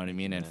art, you know what I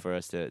mean? And for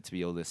us to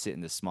be able to sit in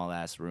this small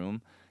ass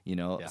room,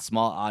 Yeah.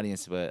 small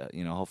audience, but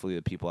hopefully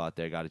the people out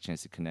there got a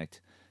chance to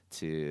connect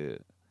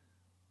to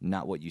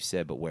not what you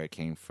said, but where it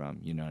came from.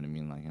 You know what I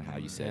mean, like, and how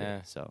you said Yeah.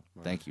 it. So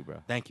thank you,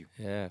 bro. Thank you.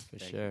 Yeah, for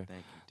Thank sure. You.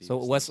 Thank you. So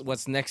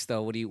what's next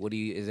though? What do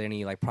you? Is there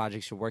any like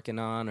projects you're working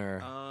on, or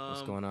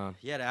what's going on?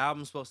 Yeah, the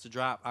album's supposed to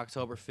drop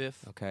October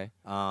 5th. Okay.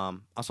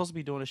 I'm supposed to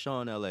be doing a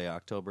show in LA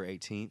October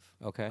 18th.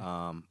 Okay.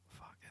 At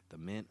the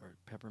Mint or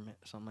Peppermint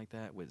or something like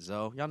that with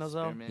Zoe. Y'all know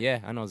Zoe? Spearmint? Yeah,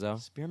 I know Zoe.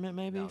 Spearmint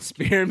maybe?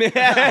 Spearmint.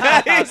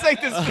 He's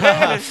like the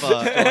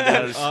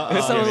spearmint. Is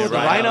someone with the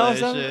rhino or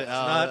something? Sorry,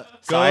 I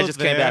Go just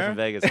came back there. from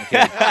Vegas. I'm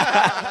kidding.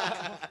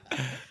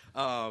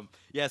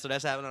 Yeah, so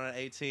that's happening on the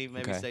 18th.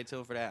 Maybe Okay. stay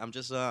tuned for that. I'm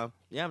just I'm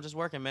just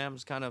working, man. I'm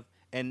just kind of,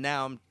 and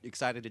now I'm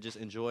excited to just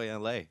enjoy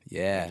LA.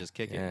 Yeah, And just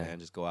kick it, yeah. man.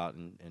 Just go out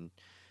and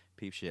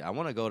peep shit. I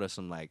want to go to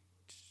some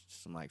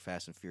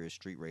Fast and Furious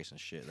street racing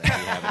shit that we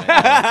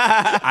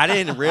have. I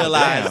didn't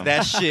realize Damn.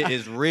 that shit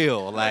is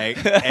real.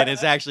 And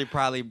it's actually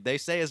probably, they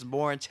say it's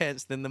more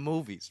intense than the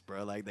movies,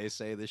 bro. Like they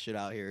say this shit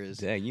out here is.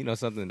 Dang, you know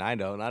something I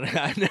don't.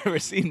 I've never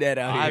seen that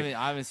out here.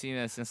 I haven't seen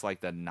that since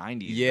like the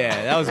 90s. Yeah,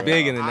 bro. that was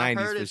big in the I 90s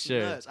heard for it's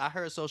sure. nuts. I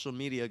heard social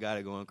media got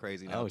it going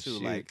crazy now Oh, too.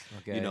 shoot. Like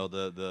Okay.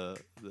 the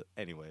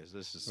anyways,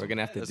 this is We're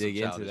gonna have to dig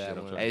into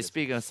that one. Hey,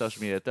 speaking of social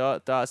media, throw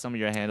out some of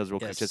your handles real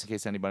quick, Yes. just in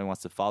case anybody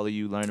wants to follow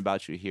you, learn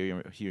about you,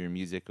 hear your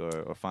music, or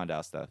find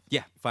out stuff.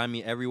 Yeah, find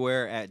me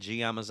everywhere at G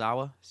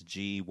Yamazawa. It's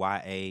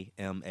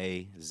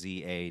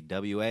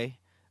GYAMAZAWA.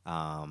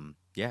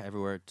 Yeah,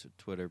 everywhere.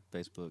 Twitter,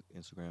 Facebook,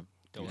 Instagram.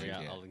 Don't worry,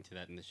 Yeah. I'll link to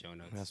that in the show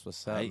notes. That's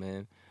what's up, Hey.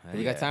 man. Hey.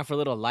 We got time for a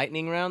little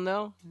lightning round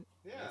though.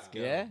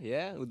 Yeah.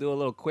 We'll do a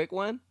little quick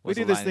one. We What's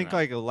do a this lightning thing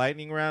like a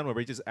lightning round where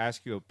we just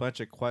ask you a bunch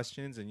of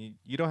questions and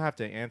you don't have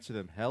to answer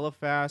them hella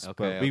fast,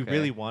 Okay, but we okay.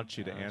 really want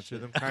you to Oh, answer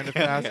shit. them kind of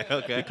fast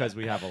Okay. because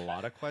we have a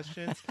lot of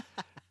questions.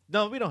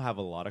 No, we don't have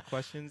a lot of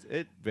questions.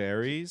 It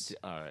varies.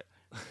 All right.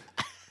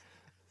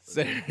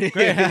 So, are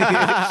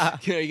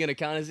you gonna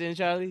count us in,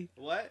 Charlie?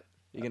 What?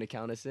 You gonna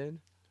count us in?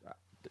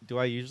 Do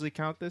I usually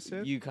count this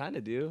in? You kind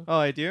of do. Oh,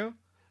 I do?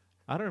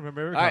 I don't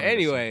remember ever All right. counting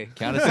this in. Anyway,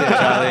 Count us in,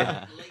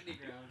 Charlie.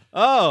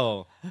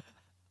 Oh.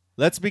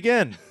 Let's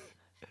begin.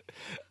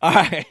 all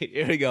right.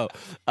 Here we go.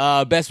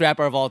 Best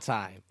rapper of all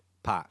time.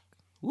 Pac.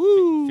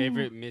 Woo.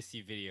 Favorite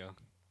Missy video.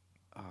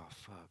 Oh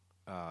fuck.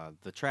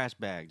 The trash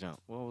bag jump.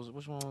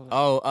 Which one was it?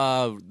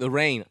 Oh, the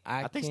rain.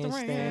 I think it's can't the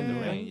rain. stand the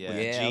Yeah, rain. yeah.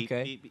 Yeah. Jeep,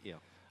 Okay. beep, beep,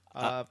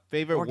 yeah.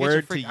 Favorite or get your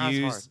word to freak eyes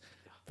use. hard.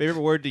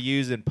 Favorite word to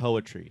use in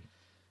poetry.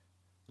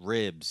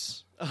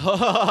 Ribs. or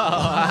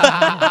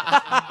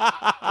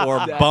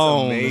That's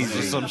bones amazing.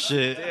 or some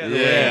shit. Damn,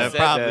 Yeah, said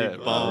probably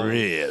that. bones.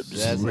 Ribs.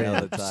 That's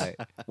hella tight.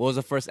 What was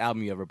the first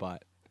album you ever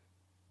bought?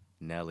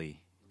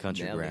 Nelly.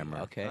 Country Nelly, Grammar.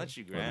 Okay.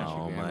 Country With my Grammar.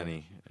 own Grammar.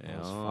 money. That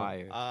was Yeah.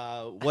 fire.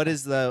 What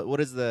is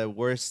the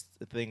worst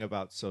thing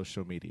about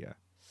social media?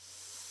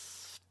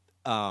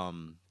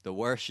 The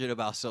worst shit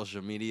about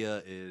social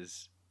media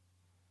is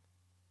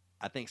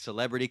I think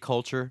celebrity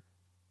culture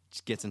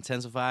just gets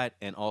intensified,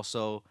 and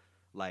also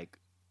like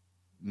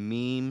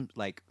meme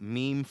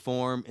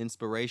form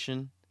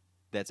inspiration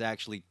that's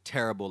actually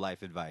terrible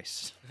life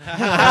advice. It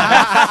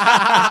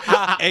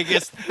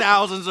gets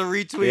thousands of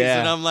retweets, Yeah.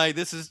 and I'm like,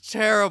 this is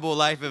terrible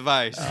life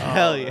advice.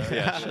 Hell yeah.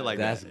 Yeah, shit like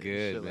That's that.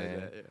 good, Shit like man.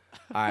 that, yeah.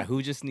 All right.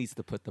 Who just needs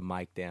to put the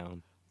mic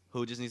down?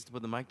 Who just needs to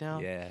put the mic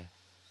down? Yeah.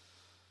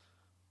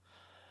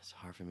 It's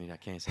hard for me. I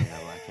can't say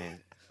that.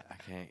 I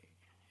can't.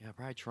 Yeah,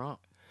 probably Trump.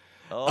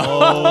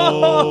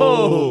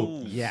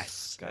 Oh.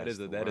 Yes. That is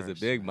a worst,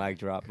 big man. mic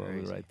drop moment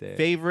Crazy. right there.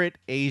 Favorite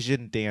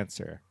Asian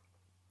dancer.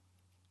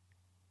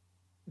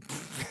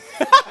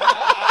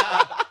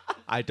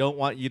 I don't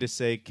want you to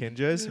say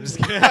Kinjas. I'm just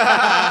kidding.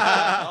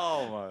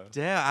 Oh my.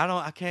 Damn,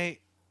 I can't.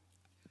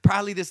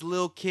 Probably this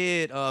little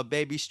kid,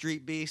 Baby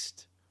Street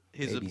Beast.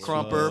 He's Baby a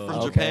crumper Street- from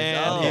Okay.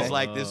 Japan. Oh. He's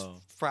like this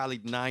probably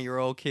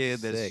 9-year-old kid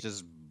that's Sick.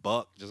 just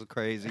buck, just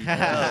crazy.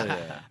 Hell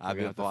yeah. I've gonna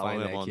been have to following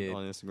find him that on kid.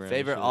 Instagram. and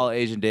Favorite shit. all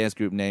Asian dance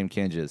group named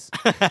Kinjas.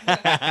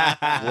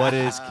 What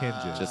is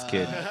Kinjas? Just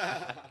kidding.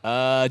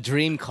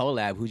 Dream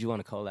collab. Who'd you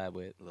want to collab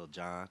with? Lil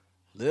Jon.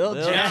 Lil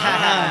Lil Jon.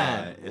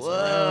 Jon. It's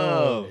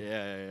Whoa.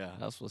 Yeah.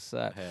 That's what's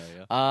up. Hell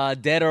yeah.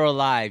 Dead or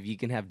alive, you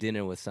can have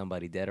dinner with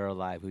somebody. Dead or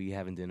alive, who you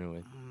having dinner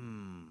with?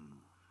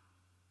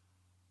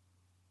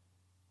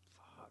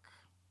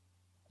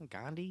 Fuck.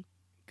 Gandhi?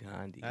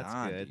 Gandhi. That's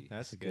Gandhi. good.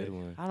 That's a good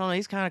one. I don't know.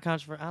 He's kind of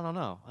controversial. I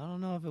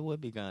don't know if it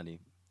would be Gandhi.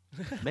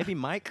 Maybe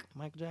Michael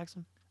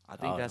Jackson. I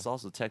think Oh, that's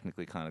also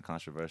technically kind of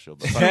controversial.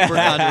 But Super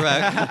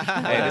controversial.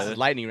 Hey, this is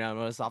lightning round.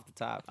 It's off the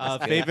top. That's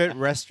good. Favorite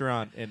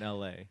restaurant in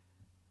LA.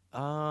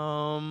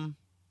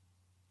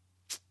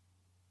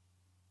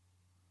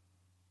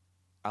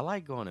 I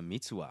like going to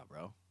Mitsuwa,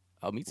 bro.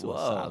 Oh, me too. Whoa.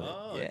 Solid.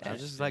 Oh, Yeah. I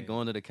just like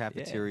going to the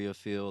cafeteria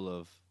feel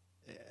of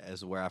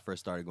as where I first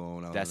started going.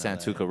 When I was that's in LA.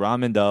 Santuka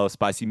ramen though.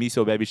 Spicy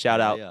miso, baby.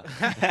 Shout out.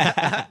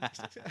 Yeah.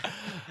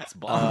 It's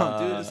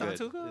bomb, dude. It's It's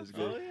good. Santuka. It's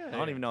good. I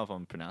don't even know if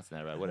I'm pronouncing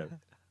that right. Whatever.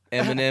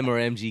 Eminem or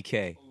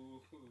MGK?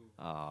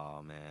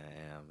 Oh man,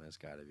 it's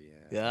gotta be.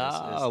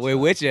 Yeah, wait,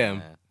 which M?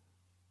 man.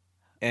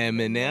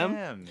 Eminem.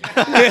 Eminem.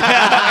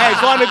 I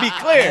just want to be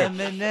clear.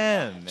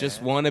 Eminem.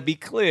 Just want to be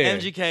clear.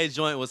 MGK's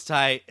joint was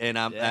tight, and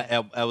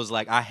Yeah. I was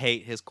like, I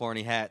hate his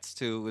corny hats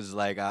too. It was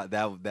like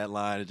that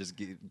line. It just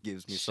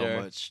gives me Sure.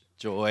 so much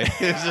joy.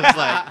 It's just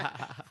like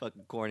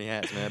fucking corny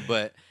hats, man.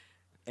 But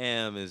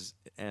M is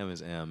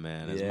M,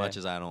 man. As Yeah. much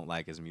as I don't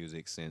like his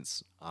music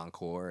since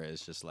Encore,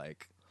 it's just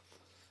like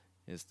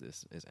it's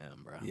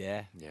M, bro.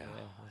 Yeah. Yeah.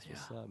 That's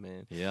what's up,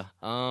 man. Yeah.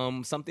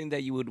 Something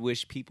that you would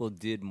wish people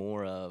did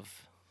more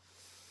of.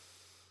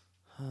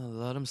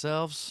 Love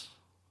themselves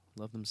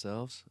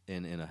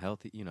in a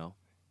healthy, in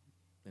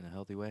a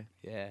healthy way,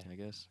 Yeah. I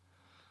guess.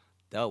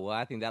 Oh, well,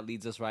 I think that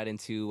leads us right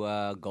into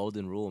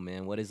golden rule,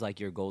 man. What is like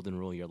your golden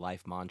rule, your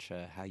life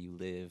mantra, how you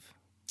live?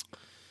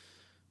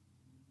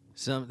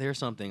 There's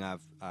something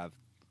I've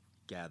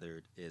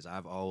gathered is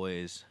I've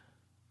always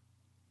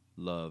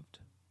loved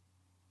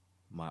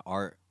my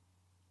art,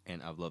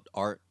 and I've loved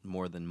art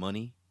more than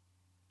money,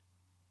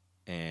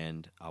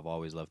 and I've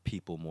always loved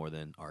people more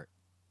than art.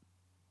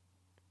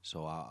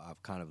 So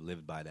I've kind of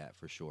lived by that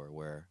for sure,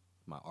 where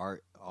my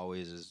art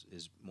always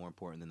is more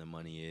important than the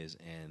money is,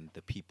 and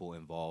the people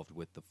involved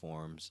with the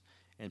forms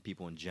and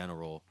people in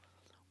general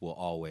will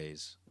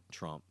always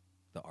trump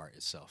the art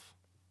itself.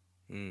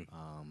 Mm.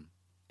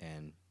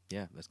 And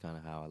yeah, that's kind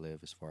of how I live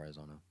as far as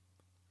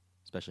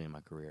especially in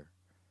my career.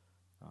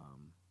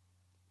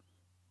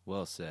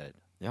 Well said.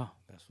 Yeah.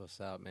 That's what's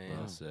up, man.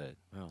 Well said.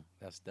 Yeah.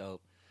 That's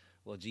dope.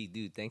 Well, gee,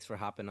 dude, thanks for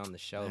hopping on the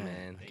show,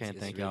 man. I can't It's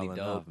thank really y'all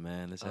dope. enough,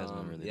 man. This has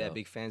been really yeah, dope.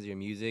 big fans of your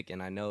music,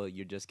 and I know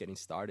you're just getting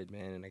started,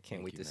 man. And I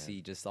can't Thank wait you, to man.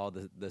 see just all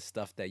the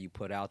stuff that you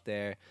put out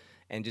there,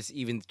 and just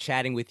even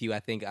chatting with you. I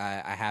think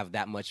I have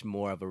that much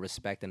more of a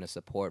respect and a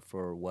support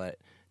for what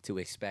to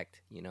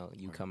expect.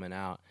 You coming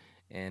out,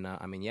 And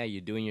I mean, yeah,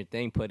 you're doing your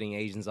thing, putting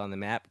Asians on the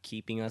map,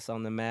 keeping us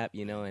on the map,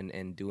 you know,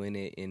 and doing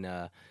it in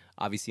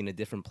obviously in a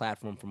different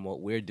platform from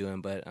what we're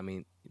doing. But I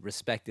mean,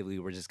 respectively,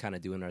 we're just kind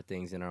of doing our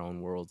things in our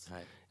own worlds.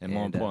 Right. And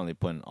more importantly,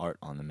 putting art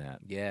on the map.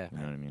 Yeah, You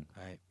know what I mean?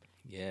 Right.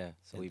 yeah.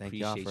 So And we thank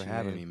appreciate y'all for you,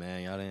 having man. me,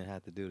 man. Y'all didn't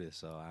have to do this,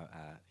 so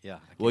yeah. I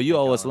can't Well, you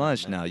thank owe y'all us enough,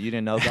 lunch man. now. You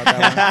didn't know about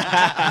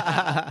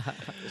that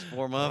one? There's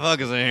 4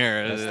 motherfuckers in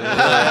here.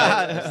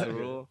 That's the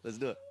rule. Let's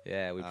do it.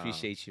 Yeah, we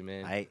appreciate you,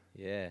 man. All right.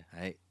 Yeah.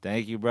 All right.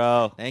 Thank you,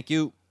 bro. Thank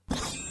you.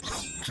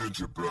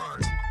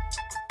 Gingerbread.